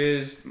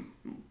catches,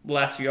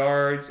 less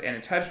yards, and a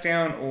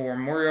touchdown, or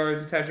more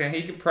yards and a touchdown.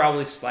 He could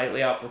probably slightly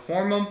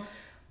outperform him.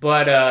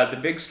 But the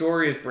big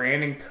story is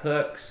Brandon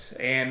Cooks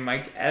and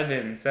Mike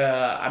Evans.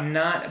 I'm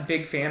not a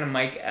big fan of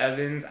Mike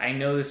Evans. I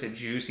know this is a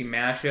juicy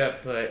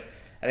matchup, but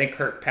I think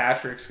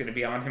Kirkpatrick's going to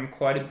be on him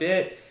quite a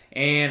bit.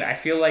 And I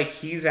feel like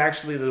he's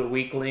actually the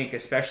weak link,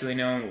 especially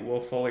knowing what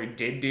Will Fuller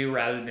did do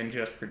rather than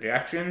just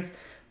projections.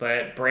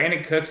 But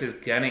Brandon Cooks is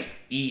going to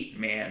eat,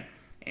 man.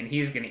 And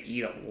he's going to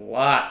eat a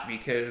lot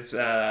because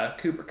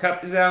Cooper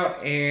Kupp is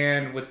out,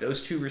 and with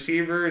those two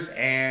receivers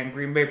and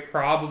Green Bay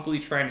probably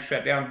trying to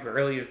shut down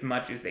Gurley as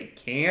much as they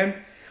can,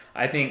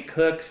 I think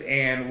Cooks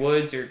and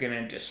Woods are going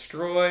to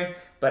destroy.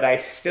 But I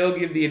still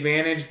give the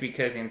advantage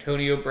because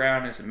Antonio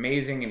Brown is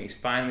amazing, and he's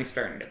finally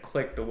starting to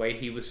click the way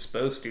he was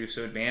supposed to.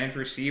 So advantage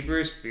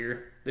receivers,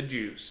 fear the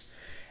juice.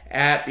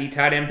 At the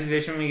tight end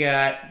position, we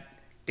got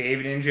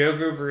David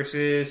Njoku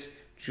versus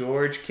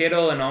George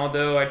Kittle, and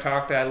although I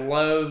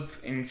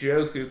love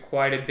Njoku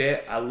quite a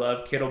bit, I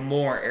love Kittle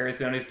more.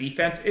 Arizona's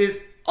defense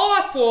is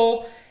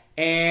awful,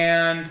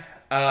 and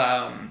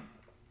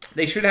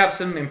they should have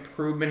some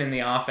improvement in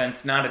the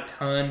offense. Not a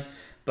ton,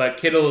 but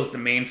Kittle is the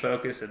main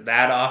focus of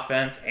that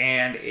offense,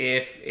 and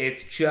if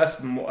it's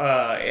just,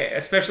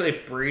 especially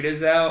if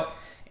Breida's out,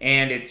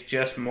 and it's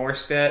just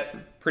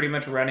Morstead pretty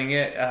much running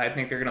it, I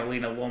think they're going to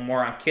lean a little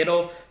more on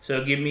Kittle,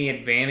 so give me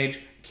advantage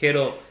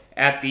Kittle.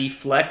 At the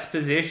flex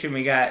position,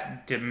 we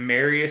got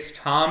Demaryius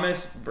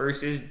Thomas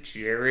versus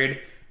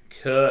Jared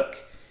Cook.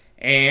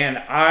 And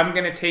I'm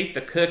going to take the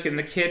Cook in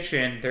the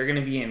kitchen. They're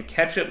going to be in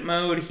catch-up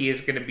mode. He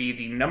is going to be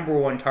the number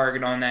one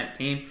target on that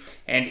team.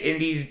 And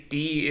Indy's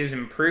D is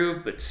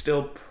improved, but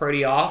still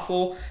pretty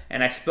awful.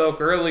 And I spoke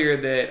earlier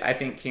that I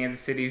think Kansas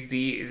City's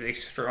D is a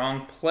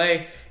strong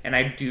play, and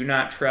I do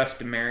not trust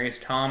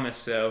Demaryius Thomas.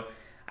 So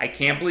I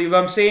can't believe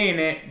I'm saying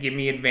it. Give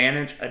me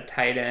advantage, a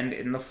tight end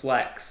in the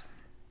flex.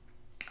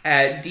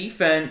 At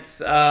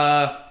defense,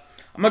 I'm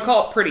going to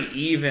call it pretty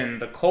even.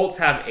 The Colts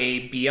have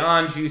a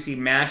beyond juicy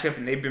matchup,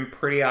 and they've been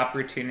pretty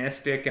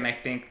opportunistic, and I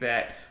think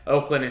that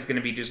Oakland is going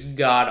to be just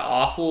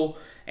god-awful,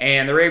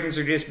 and the Ravens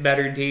are just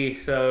better D,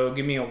 so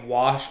give me a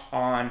wash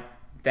on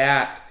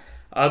that.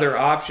 Other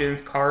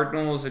options,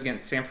 Cardinals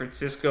against San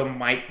Francisco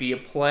might be a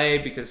play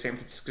because San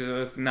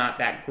Francisco is not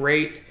that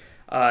great.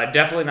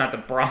 Definitely not the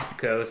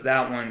Broncos.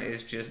 That one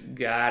is just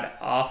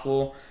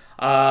god-awful.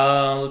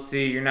 Let's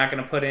see, you're not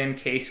going to put in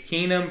Case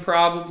Keenum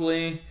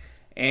probably.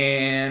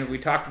 And we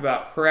talked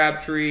about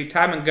Crabtree.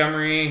 Ty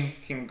Montgomery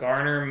can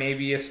garner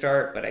maybe a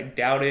start, but I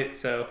doubt it.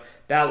 So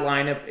that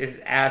lineup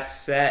is as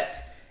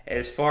set.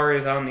 As far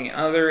as on the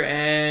other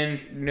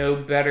end, no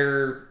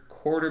better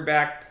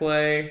quarterback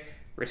play.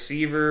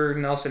 Receiver,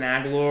 Nelson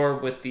Aguilar,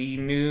 with the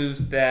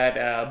news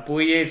that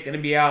Bouye is going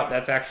to be out.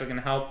 That's actually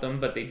going to help them,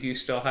 but they do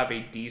still have a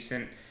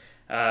decent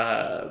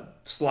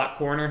slot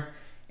corner.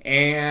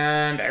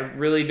 And I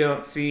really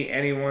don't see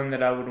anyone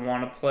that I would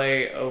want to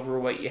play over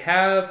what you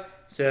have.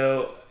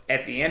 So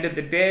at the end of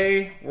the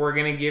day, we're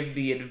going to give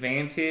the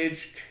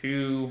advantage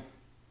to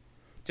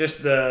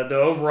just the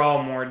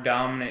overall more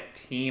dominant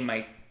team,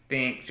 I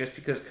think, just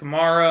because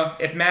Kamara,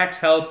 if Mac's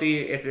healthy,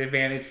 it's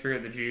advantage for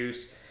the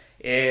juice.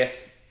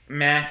 If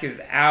Mac is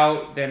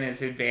out, then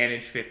it's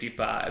advantage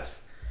 55s.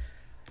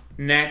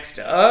 Next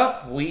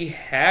up, we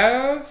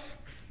have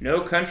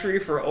No Country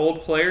for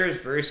Old Players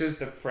versus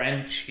the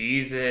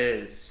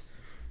Frenchises.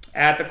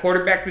 At the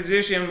quarterback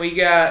position, we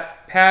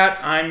got Pat,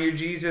 I'm Your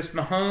Jesus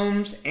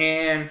Mahomes,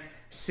 and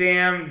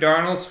Sam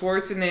Darnold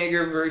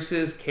Schwarzenegger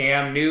versus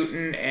Cam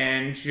Newton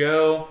and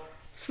Joe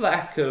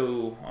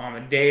Flacco.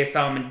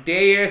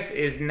 Amadeus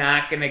is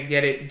not going to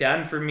get it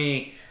done for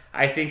me.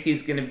 I think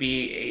he's going to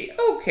be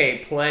a okay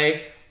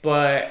play,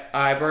 but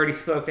I've already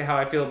spoke to how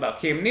I feel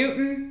about Cam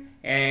Newton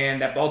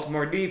and that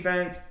Baltimore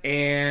defense,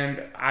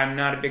 and I'm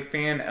not a big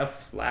fan of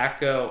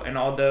Flacco. And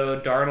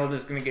although Darnold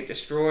is going to get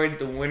destroyed,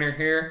 the winner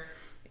here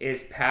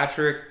is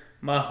Patrick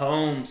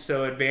Mahomes.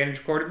 So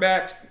advantage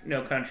quarterbacks,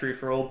 No Country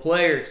for Old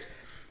Players.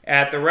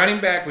 At the running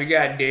back, we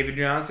got David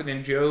Johnson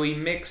and Joey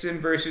Mixon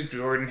versus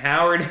Jordan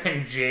Howard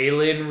and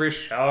Jalen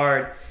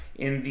Richard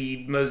in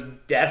the most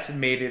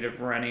decimated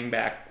of running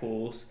back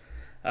pools.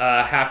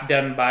 Half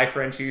done by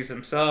Frenchies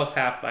himself,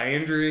 half by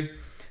injury.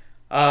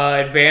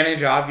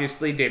 Advantage,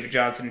 obviously, David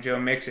Johnson and Joe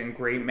Mixon,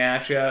 great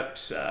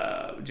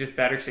matchups, just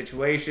better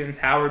situations.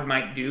 Howard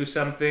might do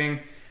something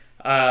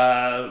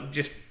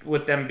just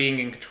with them being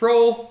in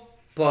control,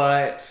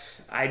 but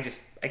I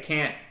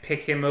can't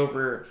pick him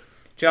over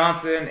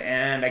Johnson,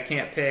 and I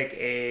can't pick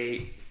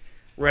a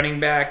running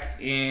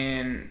back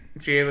in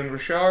Jalen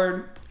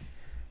Richard.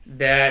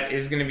 That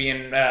is going to be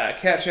in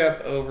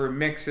catch-up over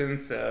Mixon,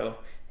 so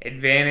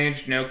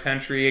advantage, no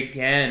country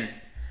again.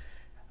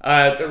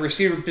 At the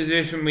receiver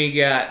position, we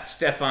got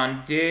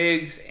Stephon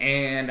Diggs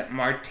and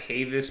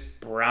Martavis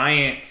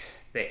Bryant,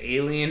 the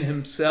alien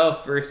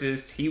himself,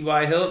 versus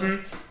T.Y.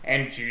 Hilton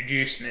and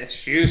Juju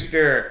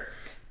Smith-Schuster.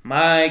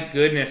 My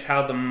goodness,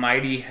 how the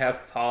mighty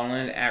have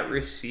fallen at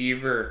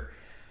receiver.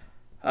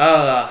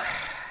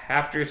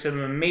 After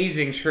some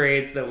amazing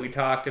trades that we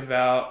talked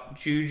about,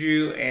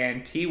 Juju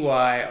and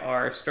T.Y.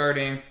 are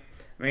starting.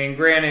 I mean,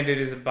 granted, it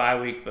is a bye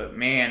week, but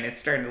man,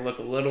 it's starting to look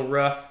a little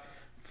rough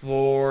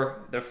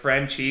for the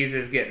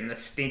Frenchies getting the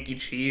stinky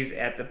cheese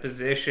at the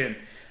position.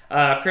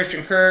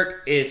 Christian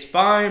Kirk is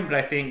fine, but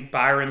I think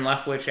Byron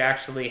Leftwich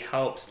actually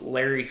helps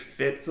Larry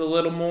Fitz a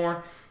little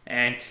more.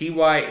 And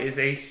T.Y. is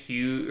a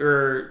huge...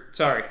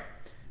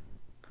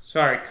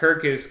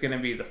 Kirk is going to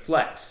be the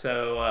flex.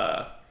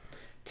 So,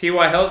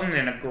 T.Y. Hilton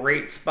in a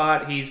great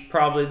spot. He's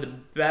probably the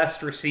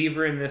best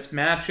receiver in this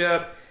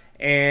matchup.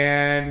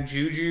 And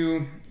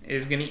Juju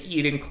is going to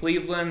eat in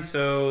Cleveland.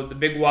 So the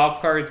big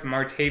wild card is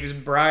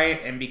Martavis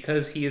Bryant. And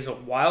because he is a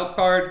wild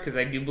card, because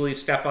I do believe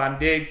Stephon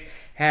Diggs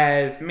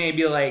has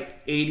maybe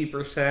like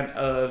 80%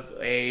 of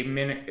a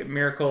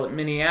miracle at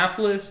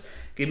Minneapolis,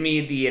 give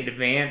me the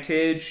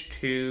advantage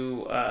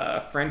to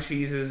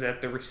Frenchies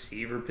at the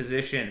receiver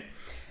position.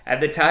 At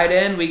the tight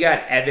end, we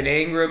got Evan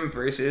Engram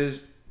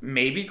versus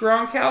maybe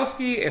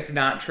Gronkowski, if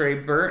not Trey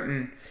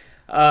Burton.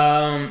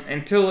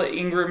 Until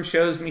Ingram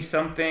shows me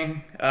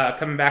something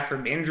coming back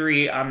from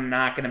injury, I'm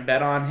not going to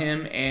bet on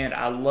him, and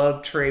I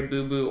love Trey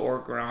Boo Boo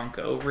or Gronk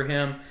over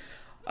him.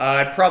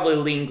 I'd probably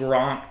lean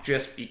Gronk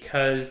just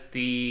because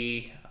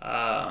the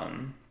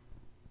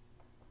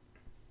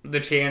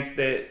chance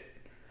that...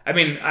 I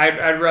mean,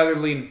 I'd rather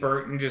lean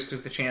Burton just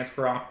because the chance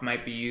Gronk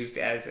might be used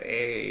as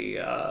a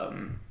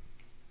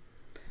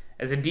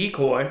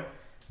decoy.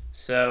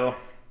 So...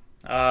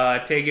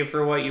 take it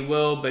for what you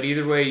will, but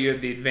either way, you have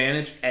the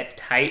advantage at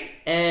tight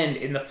end.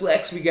 In the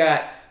flex, we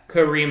got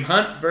Kareem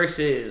Hunt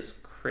versus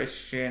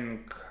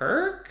Christian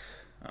Kirk.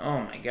 Oh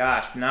my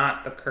gosh,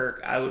 not the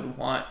Kirk I would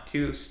want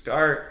to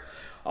start.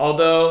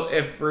 Although,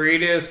 if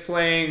Breida is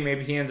playing,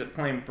 maybe he ends up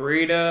playing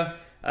Breida.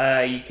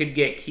 You could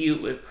get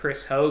cute with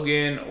Chris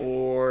Hogan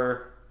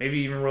or maybe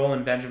even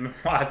rolling Benjamin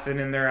Watson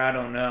in there. I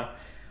don't know.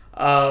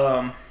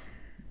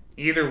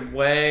 Either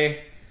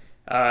way,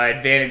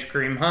 advantage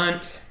Kareem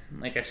Hunt.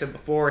 Like I said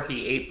before,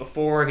 he ate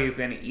before, he's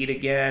going to eat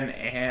again,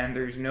 and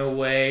there's no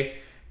way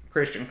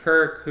Christian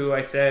Kirk, who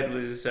I said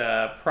was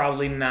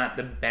probably not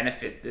the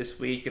benefit this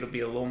week. It'll be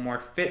a little more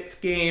Fitz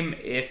game,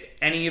 if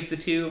any of the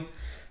two.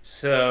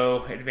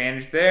 So,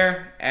 advantage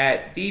there.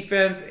 At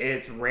defense,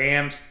 it's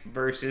Rams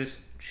versus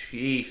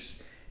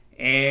Chiefs.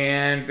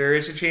 And there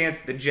is a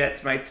chance the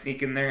Jets might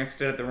sneak in there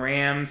instead of the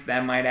Rams.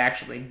 That might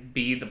actually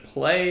be the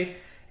play,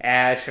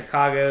 as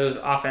Chicago's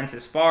offense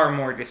is far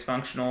more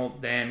dysfunctional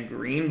than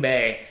Green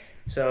Bay.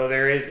 So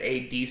there is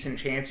a decent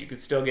chance you could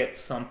still get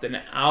something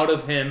out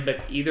of him.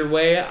 But either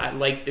way, I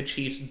like the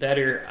Chiefs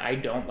better. I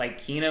don't like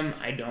Keenum.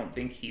 I don't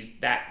think he's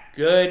that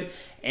good.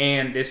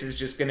 And this is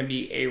just going to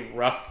be a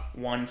rough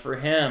one for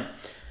him.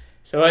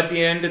 So at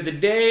the end of the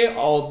day,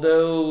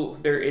 although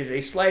there is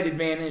a slight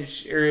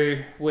advantage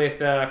with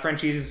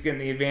Frenchies getting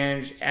the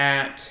advantage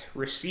at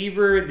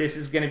receiver, this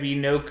is going to be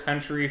no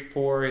country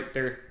for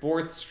their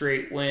fourth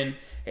straight win,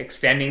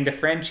 extending the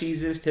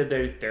Frenchies to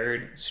their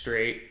third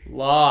straight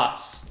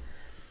loss.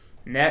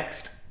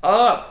 Next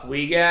up,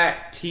 we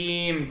got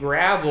Team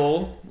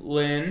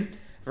Gravelin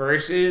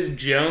versus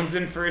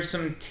Jonesing for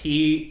some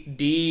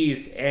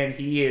TDs, and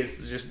he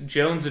is just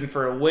jonesing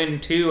for a win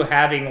too,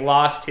 having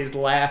lost his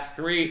last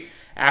three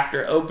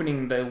after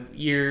opening the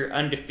year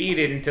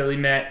undefeated until he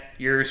met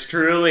yours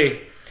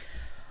truly.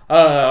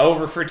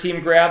 Over for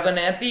Team Gravelin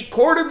at the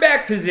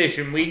quarterback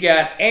position, we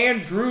got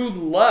Andrew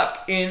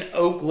Luck in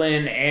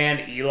Oakland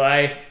and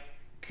Eli,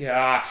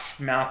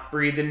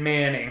 mouth-breathing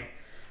Manning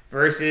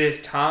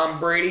versus Tom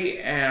Brady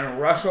and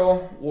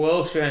Russell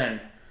Wilson.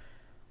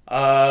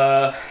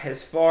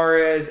 As far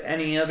as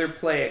any other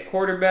play at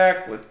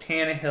quarterback, with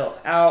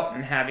Tannehill out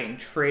and having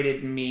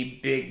traded me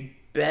Big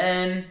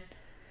Ben,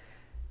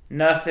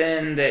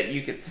 nothing that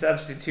you could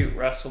substitute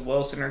Russell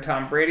Wilson or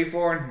Tom Brady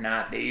for,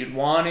 not that you'd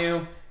want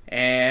to.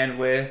 And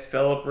with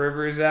Phillip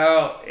Rivers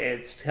out,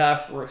 it's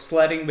tough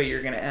sledding, but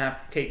you're going to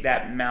have to take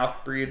that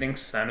mouth-breathing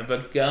son of a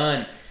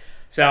gun.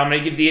 So I'm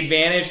going to give the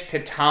advantage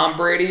to Tom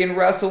Brady and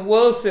Russell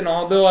Wilson,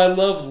 although I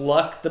love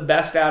Luck the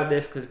best out of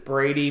this because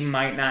Brady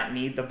might not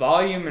need the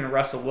volume and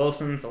Russell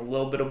Wilson's a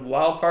little bit of a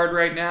wild card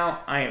right now.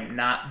 I am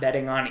not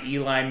betting on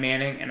Eli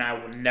Manning, and I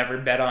will never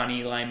bet on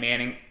Eli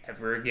Manning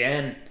ever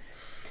again.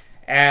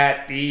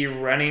 At the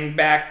running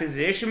back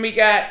position, we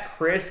got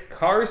Chris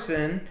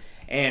Carson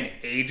and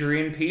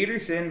Adrian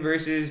Peterson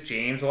versus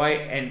James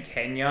White and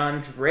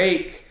Kenyon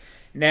Drake.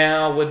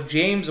 Now, with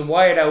James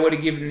White, I would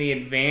have given the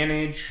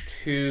advantage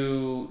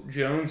to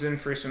Joneson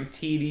for some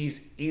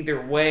TDs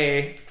either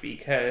way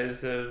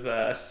because of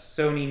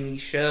Sony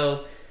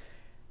Michel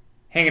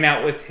hanging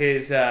out with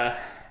his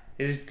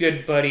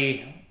good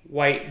buddy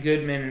White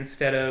Goodman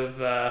instead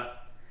of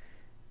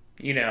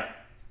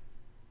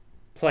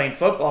playing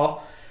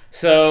football.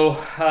 So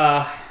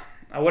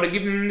I would have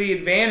given him the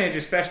advantage,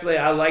 especially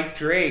I like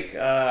Drake.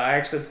 I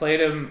actually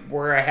played him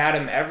where I had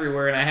him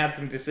everywhere, and I had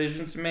some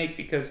decisions to make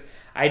because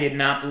I did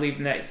not believe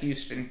in that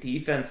Houston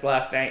defense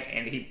last night,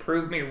 and he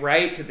proved me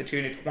right to the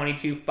tune of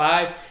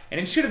 22-5,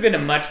 and it should have been a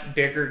much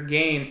bigger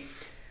game.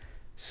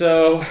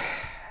 So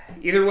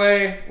either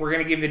way, we're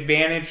going to give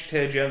advantage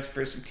to Jones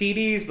for some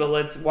TDs, but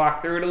let's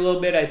walk through it a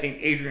little bit. I think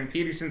Adrian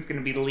Peterson's going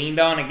to be leaned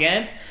on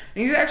again,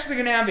 and he's actually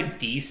going to have a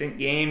decent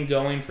game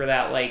going for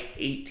that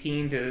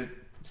 18 to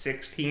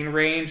 16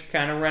 range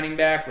kind of running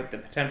back with the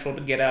potential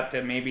to get up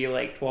to maybe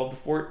 12 to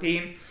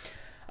 14.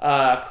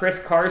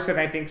 Chris Carson,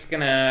 I think, is going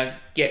to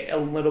get a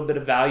little bit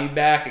of value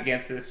back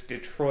against this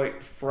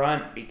Detroit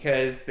front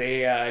because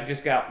they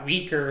just got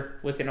weaker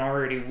with an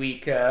already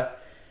weak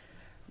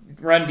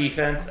run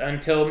defense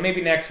until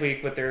maybe next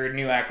week with their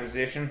new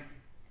acquisition.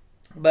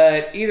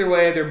 But either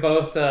way, they're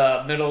both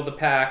middle of the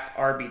pack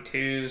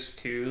RB2s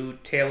to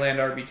tail end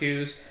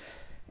RB2s.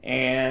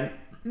 And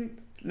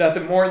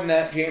nothing more than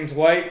that. James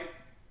White,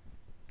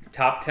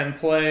 top 10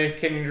 play.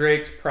 Kenyon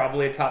Drake's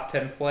probably a top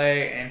 10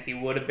 play, and he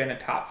would have been a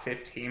top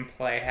 15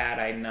 play had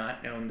I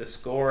not known the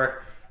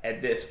score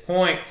at this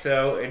point.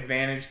 So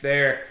advantage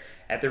there.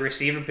 At the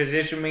receiver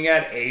position, we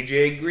got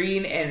A.J.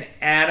 Green and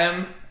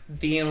Adam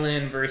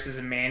Thielen versus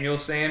Emmanuel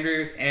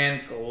Sanders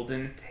and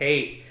Golden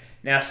Tate.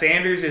 Now,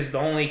 Sanders is the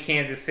only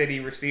Kansas City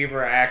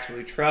receiver I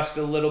actually trust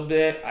a little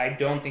bit. I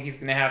don't think he's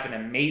going to have an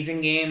amazing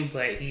game,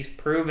 but he's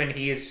proven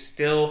he is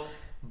still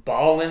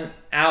balling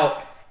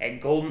out. And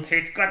Golden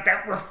Tate's got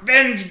that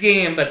revenge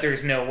game, but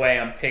there's no way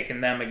I'm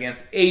picking them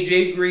against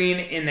A.J. Green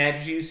in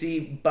that juicy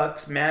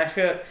Bucks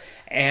matchup.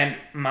 And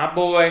my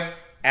boy,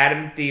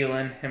 Adam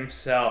Thielen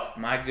himself,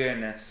 my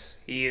goodness,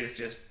 he is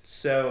just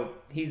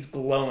he's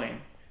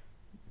glowing.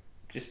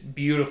 Just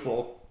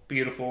beautiful,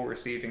 beautiful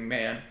receiving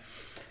man.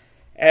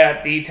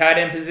 At the tight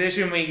end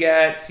position, we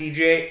got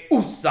C.J.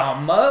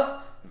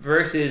 Uzomah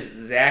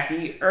versus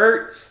Zachary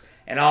Ertz.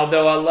 And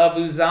although I love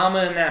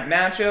Uzomah in that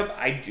matchup,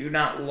 I do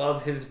not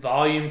love his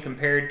volume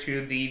compared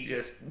to the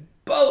just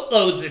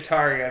boatloads of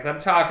targets. I'm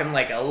talking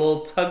like a little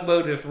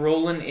tugboat just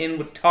rolling in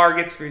with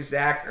targets for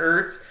Zach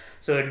Ertz.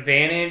 So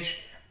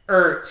advantage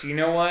Ertz. You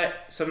know what?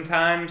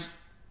 Sometimes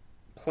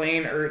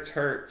playing Ertz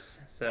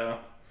hurts. So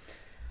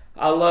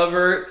I love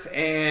Ertz,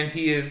 and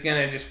he is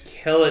going to just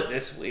kill it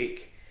this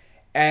week.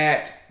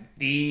 At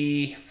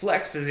the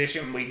flex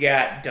position, we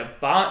got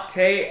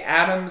Devontae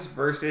Adams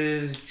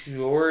versus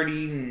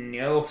Jordy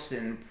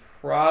Nelson.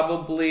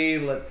 Probably,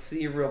 let's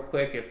see real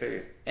quick if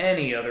there's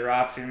any other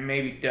option.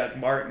 Maybe Doug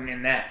Martin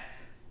in that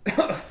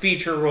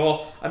feature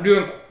role. I'm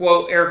doing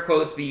air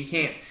quotes, but you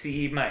can't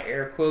see my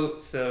air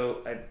quotes, so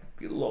I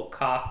get a little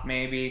cough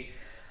maybe.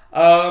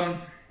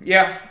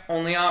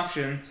 Only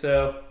option,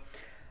 so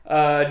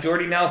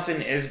Jordy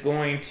Nelson is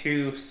going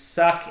to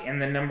suck in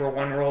the number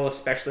one role,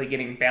 especially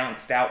getting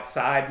bounced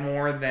outside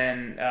more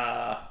than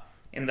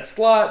in the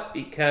slot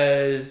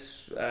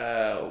because,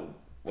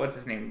 what's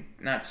his name?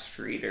 Not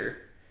Streeter.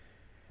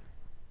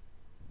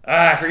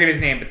 I forget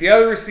his name, but the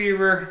other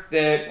receiver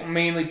that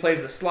mainly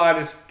plays the slot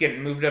is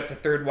getting moved up to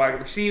third wide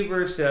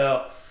receiver,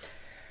 so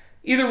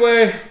either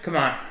way, come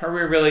on. Are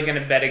we really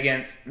going to bet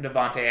against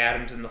Devontae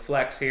Adams in the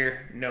flex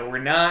here? No, we're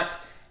not.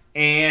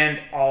 And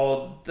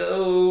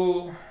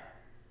although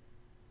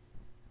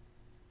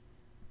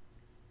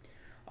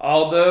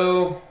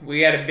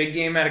we had a big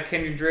game out of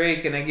Kenyon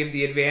Drake and I give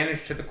the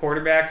advantage to the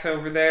quarterbacks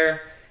over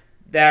there,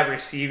 that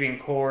receiving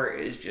core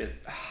is just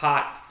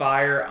hot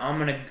fire. I'm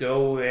going to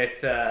go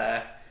with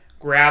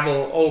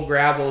Old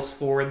Gravels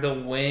for the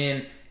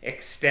win,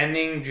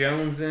 extending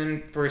Jones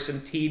in for some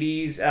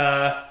TDs,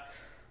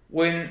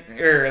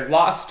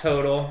 loss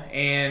total,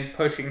 and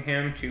pushing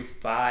him to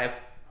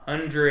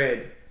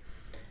 500.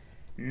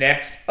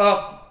 Next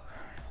up,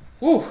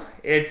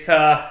 it's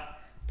a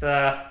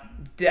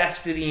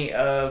destiny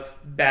of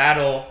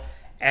battle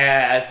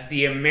as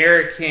the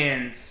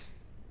Americans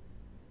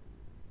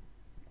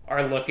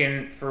are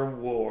looking for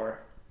war.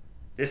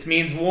 This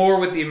means war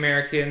with the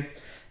Americans.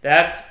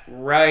 That's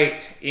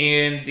right,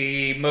 in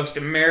the most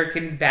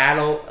American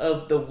battle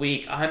of the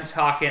week. I'm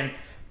talking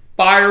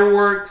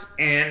fireworks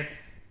and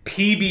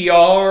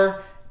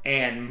PBR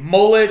and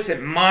mullets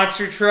and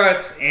monster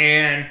trucks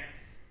and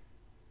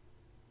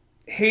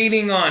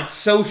hating on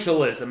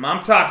socialism.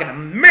 I'm talking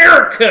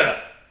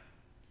America!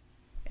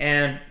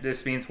 And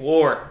this means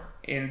war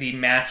in the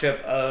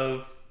matchup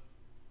of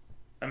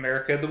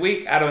America of the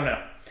Week. I don't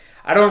know.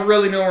 I don't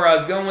really know where I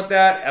was going with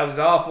that. That was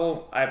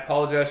awful. I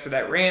apologize for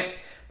that rant,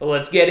 but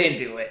let's get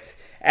into it.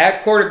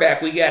 At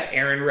quarterback, we got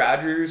Aaron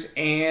Rodgers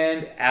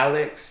and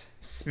Alex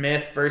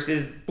Smith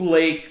versus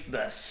Blake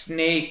the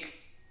Snake,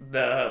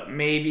 the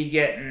maybe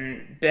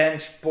getting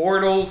benched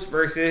Bortles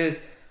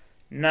versus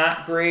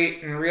not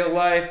great in real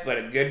life, but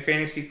a good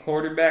fantasy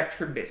quarterback,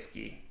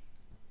 Trubisky.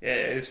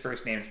 His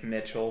first name's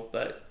Mitchell,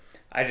 but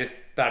I just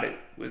thought it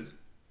was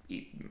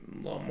a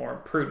little more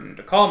prudent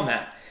to call him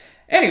that.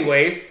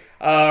 Anyways,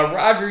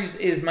 Rodgers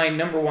is my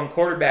number one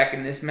quarterback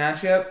in this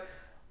matchup.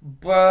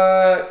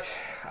 But,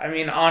 I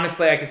mean,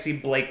 honestly, I could see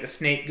Blake the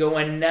Snake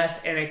going nuts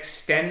and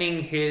extending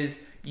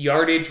his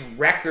yardage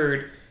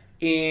record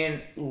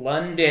in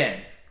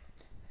London.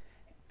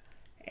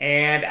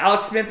 And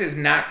Alex Smith is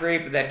not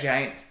great, but that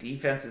Giants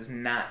defense is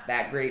not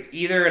that great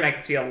either. And I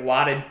can see a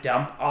lot of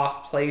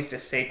dump-off plays to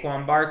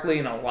Saquon Barkley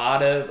and a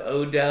lot of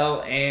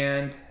Odell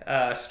and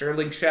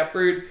Sterling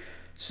Shepard.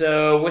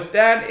 So with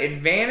that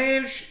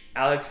advantage,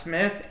 Alex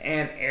Smith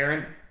and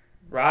Aaron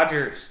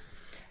Rodgers.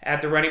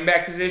 At the running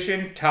back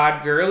position,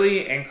 Todd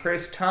Gurley and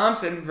Chris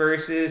Thompson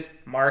versus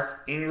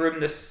Mark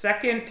Ingram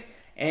II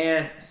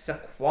and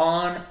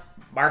Saquon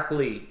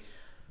Barkley.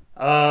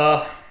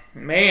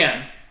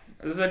 Man,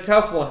 this is a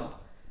tough one.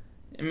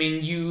 I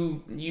mean,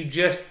 you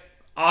just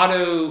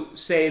auto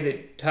say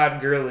that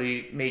Todd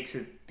Gurley makes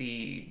it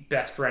the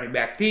best running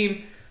back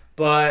team,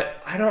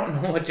 but I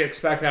don't know what to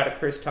expect out of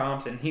Chris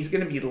Thompson. He's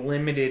going to be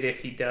limited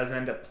if he does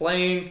end up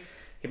playing.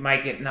 He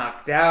might get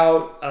knocked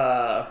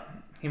out.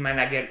 He might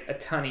not get a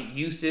ton of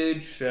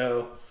usage,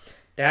 so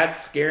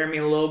that's scaring me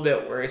a little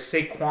bit, whereas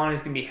Saquon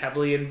is going to be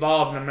heavily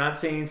involved. And I'm not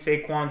saying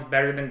Saquon's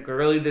better than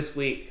Gurley this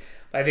week,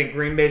 but I think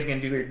Green Bay's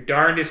going to do their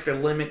darndest to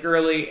limit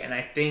Gurley, and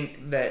I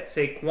think that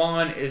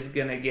Saquon is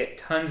going to get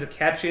tons of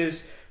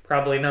catches,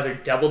 probably another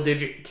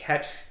double-digit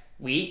catch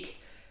week.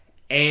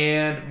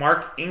 And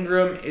Mark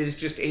Ingram is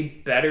just a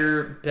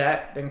better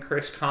bet than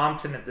Chris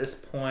Thompson at this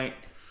point,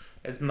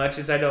 as much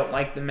as I don't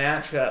like the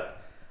matchup.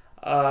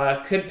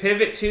 Could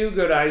pivot to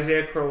go to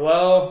Isaiah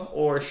Crowell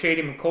or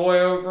Shady McCoy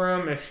over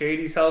him if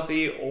Shady's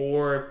healthy,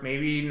 or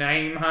maybe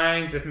Nyheim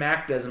Hines if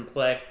Mac doesn't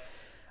play.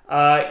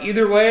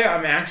 Either way,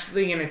 I'm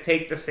actually going to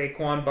take the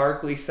Saquon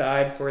Barkley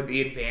side for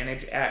the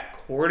advantage at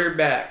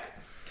quarterback.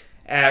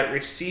 At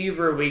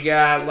receiver, we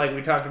got, like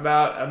we talked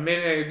about a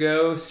minute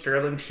ago,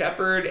 Sterling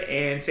Shepard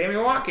and Sammy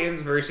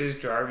Watkins versus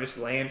Jarvis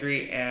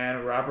Landry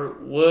and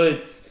Robert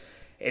Woods.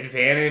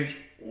 Advantage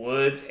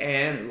Woods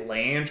and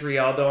Landry,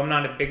 although I'm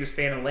not the biggest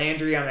fan of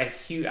Landry.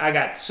 I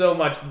got so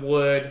much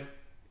Wood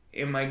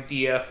in my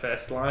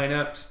DFS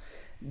lineups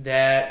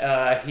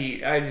that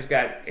I just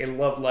got a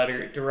love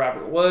letter to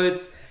Robert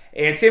Woods.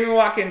 And Sammy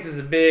Watkins is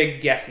a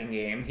big guessing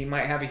game. He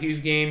might have a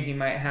huge game, he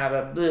might have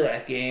a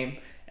bleh game,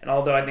 and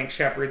although I think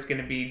Shepard's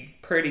going to be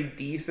pretty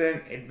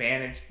decent,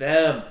 advantage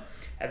them.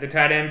 At the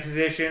tight end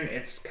position,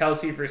 it's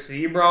Kelsey versus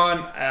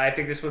Ebron. I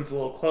think this one's a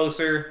little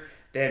closer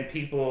than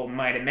people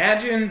might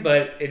imagine,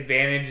 but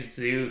advantage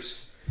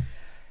Zeus.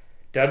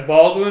 Doug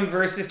Baldwin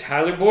versus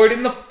Tyler Boyd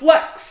in the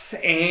flex.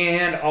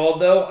 And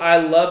although I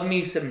love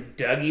me some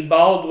Dougie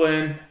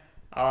Baldwin,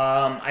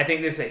 I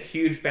think this is a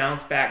huge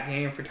bounce back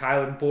game for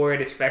Tyler Boyd,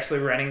 especially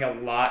running a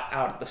lot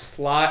out of the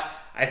slot.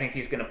 I think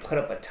he's going to put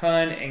up a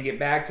ton and get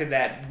back to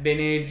that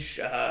vintage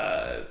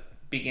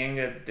beginning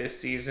of this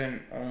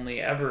season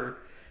only ever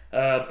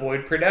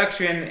Boyd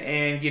production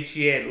and get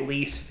you at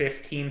least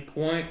 15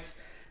 points.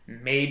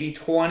 Maybe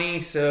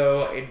 20,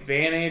 so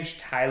advantage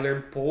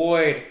Tyler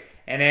Boyd.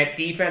 And at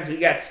defense, we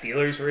got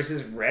Steelers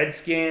versus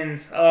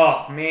Redskins.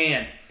 Oh,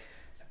 man.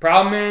 The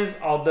problem is,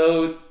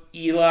 although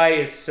Eli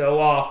is so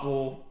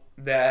awful,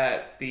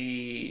 that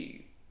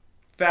the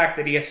fact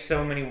that he has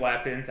so many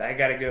weapons, I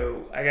gotta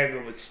go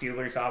with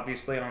Steelers,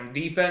 obviously, on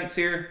defense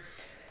here.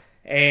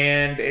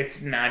 And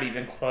it's not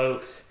even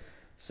close.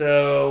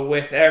 So,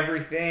 with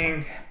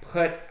everything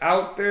put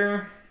out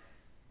there,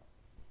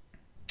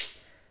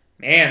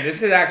 man,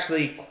 this is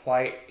actually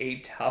quite a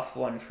tough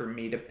one for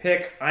me to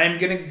pick. I'm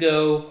going to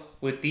go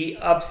with the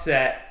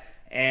upset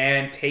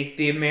and take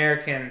the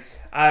Americans.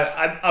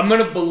 I'm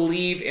going to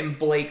believe in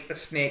Blake the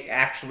Snake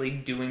actually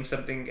doing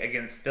something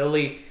against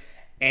Philly,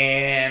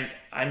 and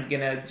I'm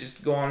going to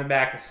just go on the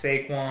back of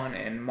Saquon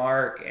and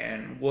Mark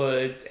and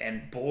Woods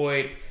and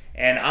Boyd,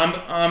 and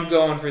I'm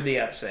going for the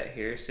upset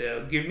here.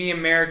 So give me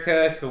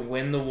America to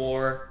win the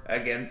war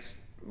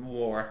against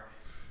war.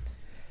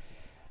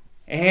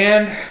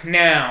 And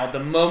now, the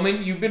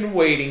moment you've been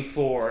waiting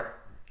for,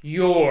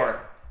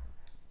 your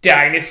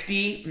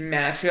Dynasty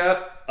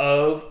matchup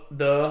of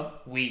the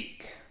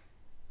week.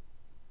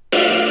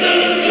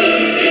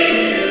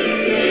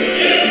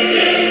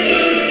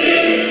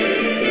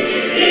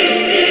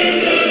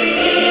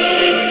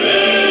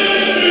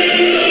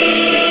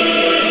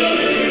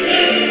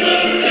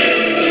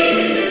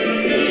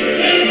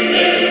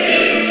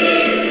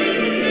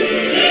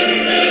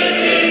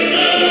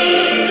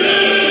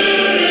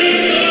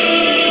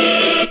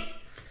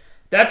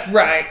 That's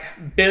right,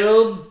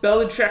 Bill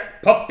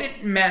Belichick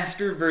Puppet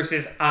Master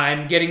versus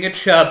I'm Getting a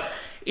Chub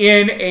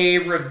in a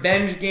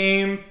revenge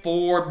game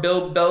for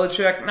Bill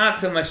Belichick. Not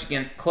so much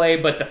against Clay,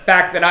 but the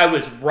fact that I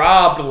was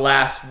robbed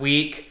last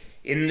week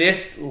in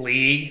this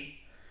league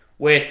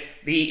with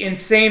the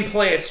insane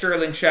play of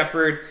Sterling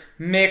Shepard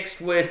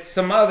mixed with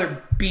some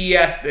other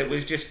BS that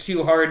was just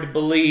too hard to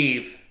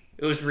believe.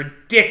 It was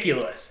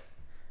ridiculous.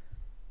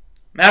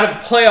 I'm out of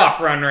the playoff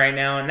run right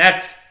now, and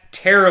that's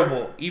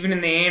terrible, even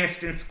in the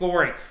Aniston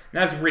scoring.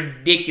 That's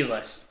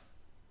ridiculous.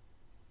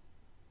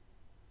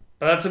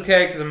 But that's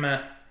okay, because I'm going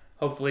to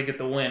hopefully get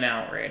the win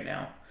out right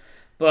now.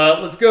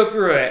 But let's go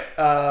through it.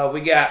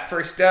 We got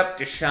first up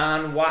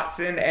Deshaun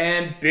Watson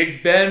and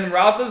Big Ben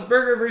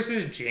Roethlisberger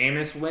versus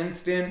Jameis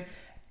Winston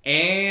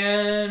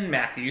and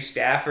Matthew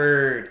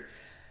Stafford.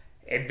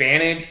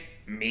 Advantage,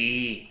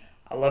 me.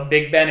 I love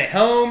Big Ben at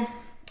home.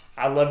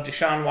 I loved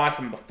Deshaun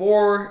Watson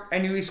before I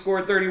knew he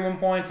scored 31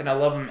 points, and I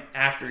love him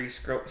after he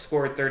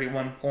scored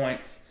 31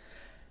 points.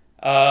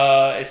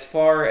 As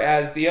far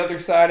as the other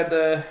side of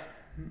the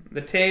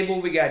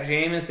table, we got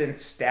Jameis and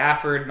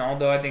Stafford, and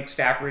although I think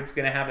Stafford's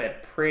going to have a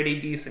pretty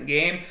decent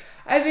game,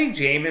 I think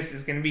Jameis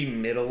is going to be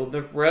middle of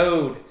the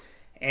road,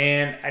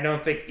 and I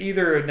don't think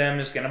either of them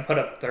is going to put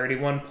up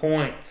 31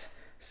 points.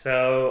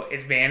 So,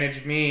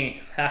 advantage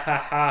me. Ha ha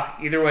ha.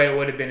 Either way, it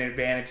would have been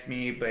advantage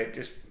me, but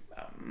just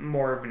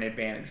more of an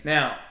advantage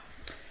now.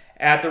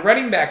 At the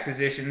running back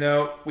position,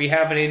 though, we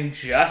have an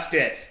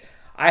injustice.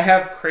 I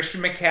have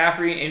Christian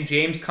McCaffrey and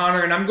James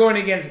Conner, and I'm going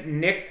against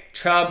Nick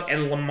Chubb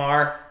and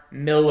Lamar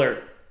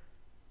Miller.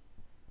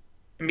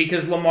 And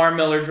because Lamar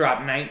Miller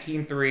dropped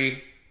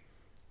 19-3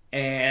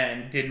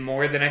 and did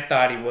more than I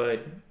thought he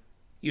would,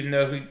 even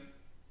though he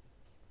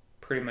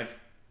pretty much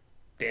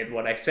did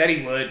what I said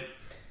he would,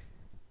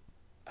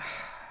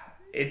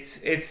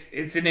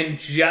 it's an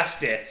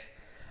injustice.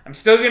 I'm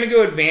still going to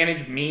go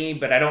advantage me,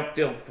 but I don't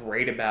feel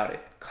great about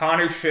it.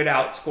 Connor should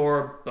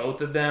outscore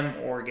both of them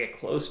or get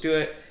close to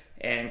it,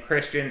 and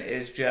Christian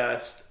is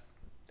just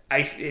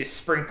is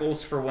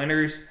sprinkles for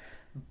winners.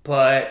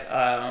 But,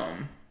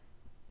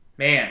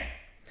 man,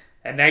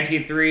 that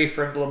 19-3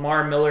 from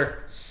Lamar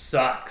Miller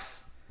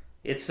sucks.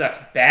 It sucks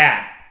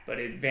bad, but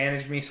it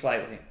advantaged me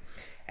slightly.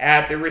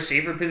 At the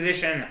receiver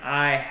position,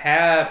 I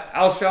have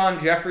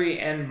Alshon Jeffrey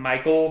and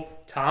Michael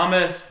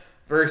Thomas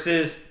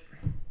versus,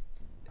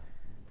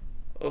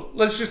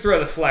 let's just throw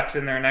the flex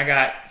in there, and I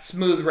got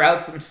Smooth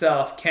Routes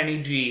himself,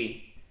 Kenny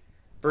G,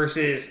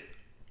 versus,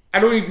 I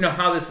don't even know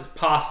how this is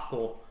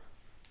possible,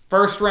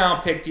 first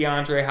round pick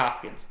DeAndre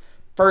Hopkins.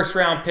 First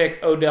round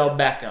pick Odell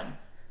Beckham.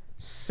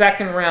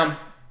 Second round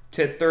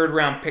to third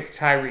round pick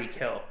Tyreek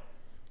Hill.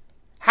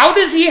 How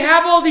does he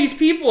have all these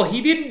people?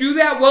 He didn't do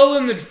that well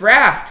in the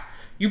draft.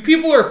 You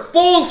people are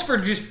fools for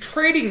just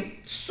trading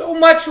so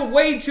much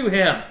away to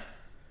him.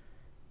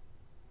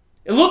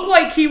 It looked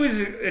like he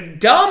was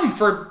dumb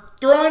for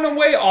throwing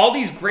away all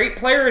these great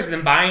players and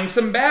then buying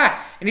some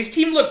back. And his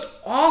team looked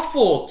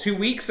awful 2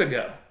 weeks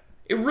ago.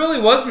 It really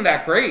wasn't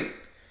that great.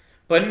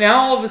 But now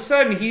all of a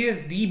sudden, he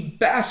is the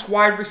best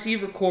wide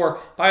receiver core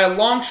by a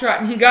long shot,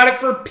 and he got it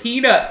for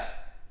peanuts.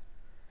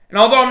 And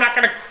although I'm not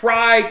going to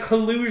cry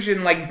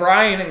collusion like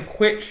Brian and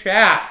quit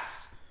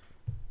chats,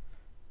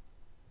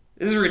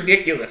 this is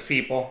ridiculous,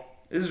 people.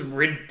 This is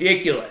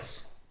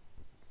ridiculous.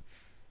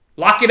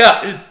 Lock it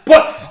up.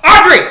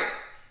 Audrey!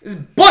 This is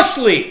Bush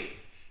League.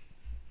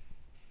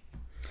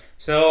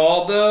 So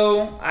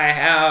although I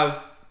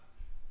have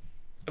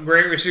a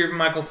great receiver,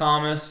 Michael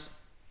Thomas,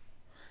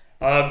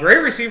 a great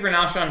receiver in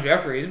Alshon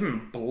Jeffrey. He's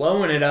been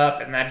blowing it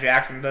up, and that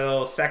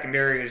Jacksonville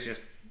secondary is just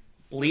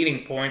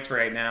bleeding points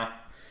right now.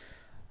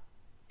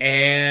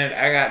 And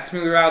I got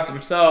Smooth Routes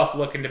himself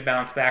looking to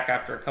bounce back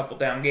after a couple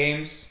down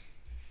games.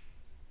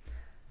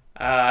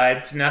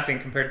 It's nothing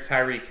compared to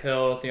Tyreek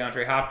Hill,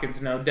 DeAndre Hopkins,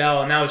 and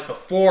Odell. And that was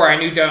before I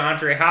knew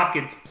DeAndre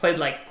Hopkins played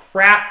like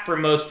crap for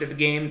most of the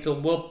game until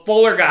Will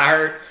Fuller got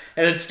hurt.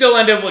 And it still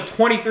ended up with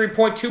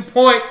 23.2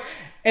 points.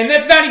 And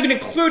that's not even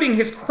including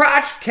his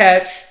crotch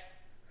catch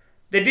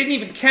that didn't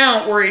even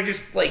count, where he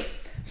just,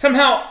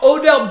 somehow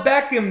Odell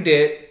Beckham'd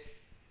it,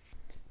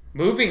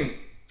 moving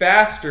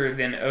faster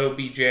than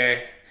OBJ.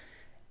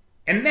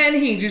 And then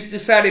he just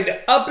decided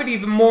to up it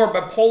even more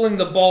by pulling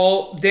the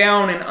ball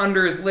down and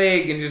under his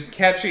leg and just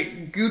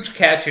gooch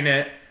catching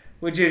it,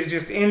 which is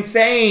just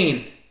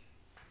insane.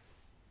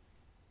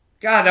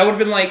 God, that would have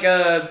been like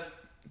a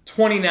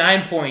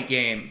 29-point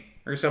game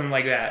or something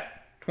like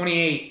that.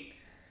 28.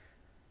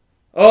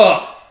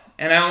 Oh,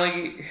 and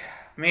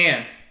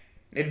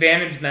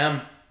advantage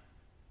them.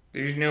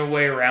 There's no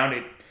way around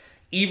it.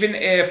 Even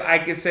if I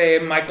could say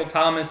Michael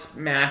Thomas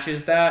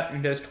matches that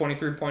and does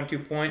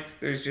 23.2 points,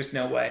 there's just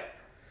no way.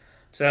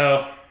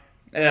 So,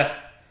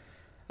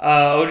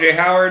 O.J.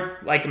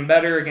 Howard, like him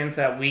better against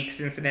that weak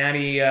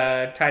Cincinnati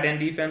tight end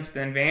defense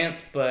than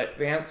Vance, but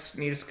Vance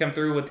needs to come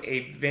through with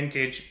a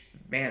vintage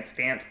Vance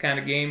Dance kind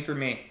of game for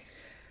me.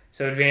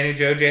 So advantage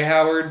O.J.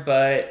 Howard,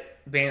 but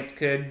Vance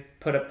could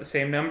put up the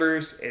same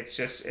numbers. It's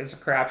a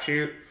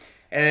crapshoot.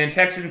 And then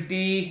Texans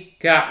D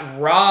got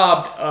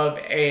robbed of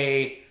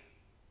a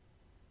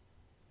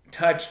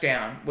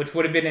touchdown, which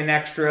would have been an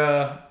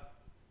extra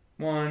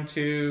 5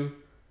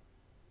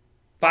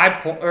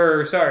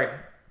 points.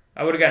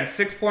 I would have gotten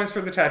 6 points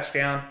for the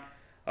touchdown.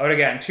 I would have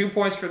gotten 2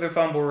 points for the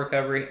fumble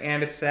recovery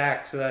and a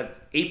sack, so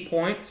that's 8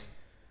 points.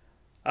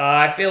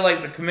 I feel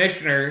like the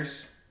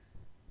commissioners,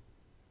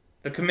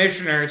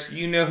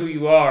 you know who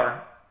you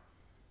are,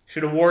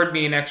 should award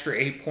me an extra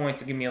 8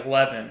 points and give me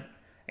 11 and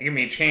give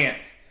me a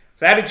chance.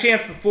 So I had a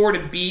chance before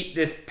to beat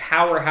this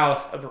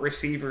powerhouse of a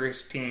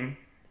receivers team.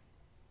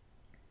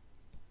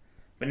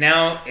 But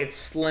now it's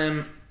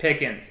slim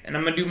pickings. And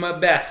I'm going to do my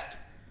best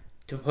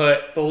to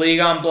put the league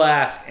on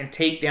blast and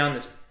take down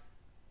this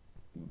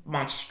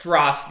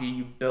monstrosity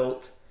you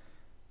built.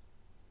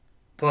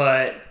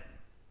 But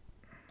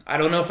I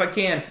don't know if I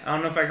can. I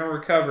don't know if I can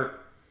recover.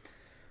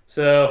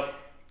 So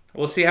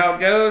we'll see how it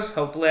goes.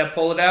 Hopefully I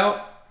pull it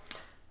out.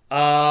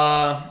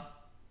 I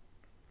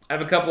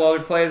have a couple other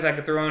plays I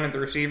could throw in at the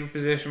receiver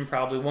position.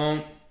 Probably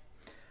won't.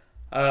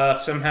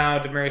 If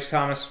somehow Demaryius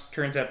Thomas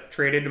turns out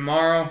traded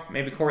tomorrow,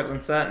 maybe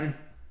Cortland Sutton,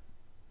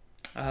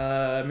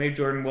 maybe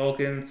Jordan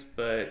Wilkins,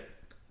 but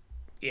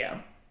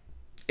yeah,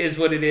 is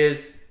what it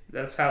is.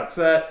 That's how it's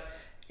set.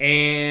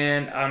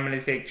 And I'm going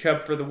to take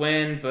Chubb for the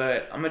win,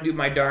 but I'm going to do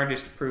my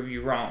darndest to prove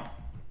you wrong.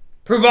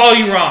 Prove all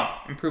you wrong!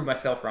 And prove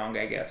myself wrong,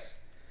 I guess.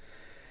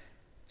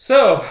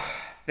 So,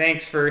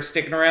 thanks for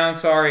sticking around.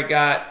 Sorry it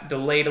got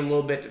delayed a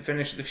little bit to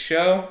finish the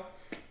show,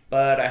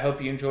 but I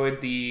hope you enjoyed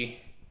the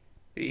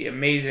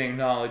amazing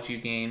knowledge you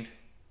gained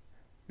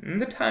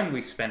and the time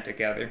we spent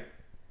together.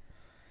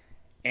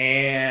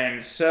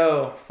 And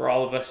so, for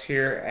all of us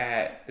here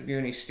at the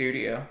Goonie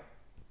Studio,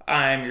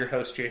 I'm your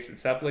host, Jason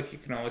Seplik. You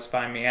can always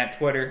find me at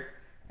Twitter,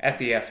 at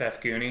the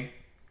FFGoonie.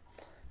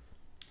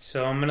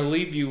 So I'm going to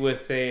leave you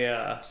with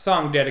a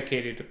song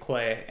dedicated to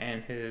Clay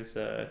and his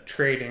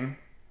trading.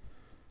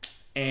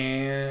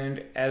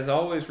 And as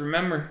always,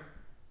 remember,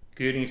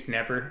 Goonies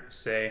never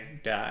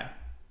say die.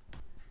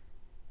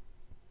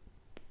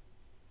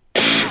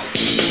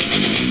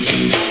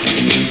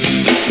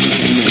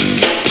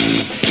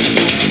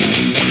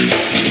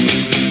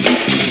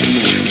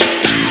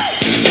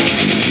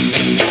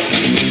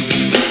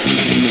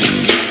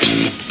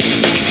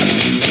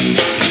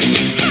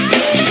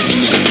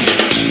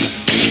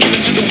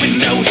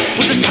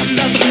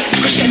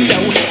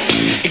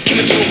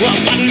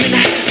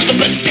 The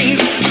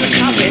bloodstains on the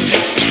carpet.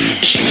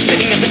 She was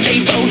sitting at the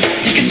table.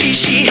 You could see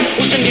she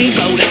was a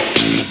neighbor.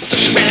 So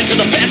she ran into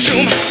the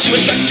bedroom. She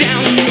was struck down.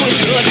 It was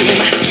her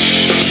doom.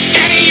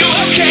 Annie, you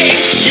okay?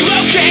 You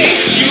okay?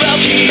 You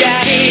okay,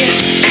 Annie?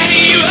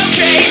 Annie, you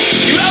okay?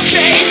 You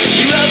okay?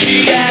 You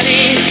okay,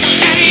 Annie?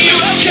 Annie, you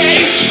okay?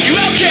 You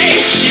okay?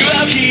 You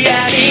okay,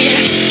 Annie?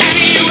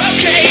 Annie, you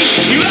okay?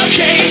 You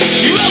okay?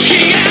 You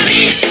okay,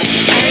 Annie?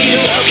 Annie,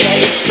 you okay?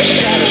 Would you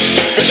tell us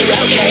that you're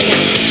okay?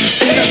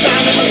 And the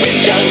sound of a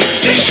window,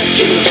 they shook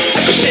you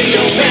like a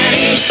single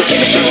Annie.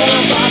 Came into an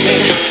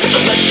apartment with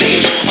the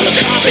bloodstains on the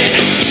carpet.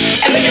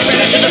 And then you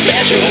ran into the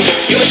bedroom.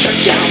 You were struck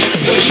down,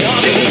 it was your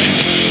doom.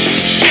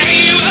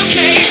 Annie, you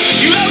okay?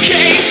 You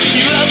okay?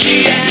 You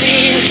okay,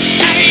 Annie?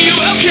 Annie, you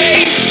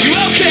okay? You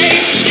okay?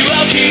 You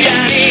okay,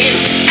 Annie?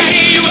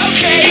 Annie, you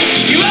okay?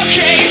 You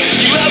okay?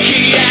 You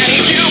okay,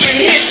 Annie? You've been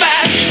hit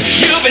by,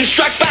 you've been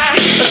struck by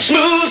a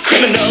smooth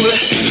criminal.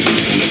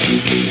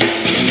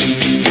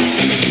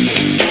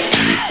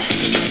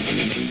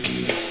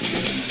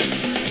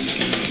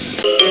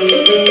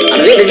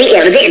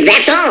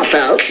 That's all,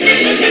 folks.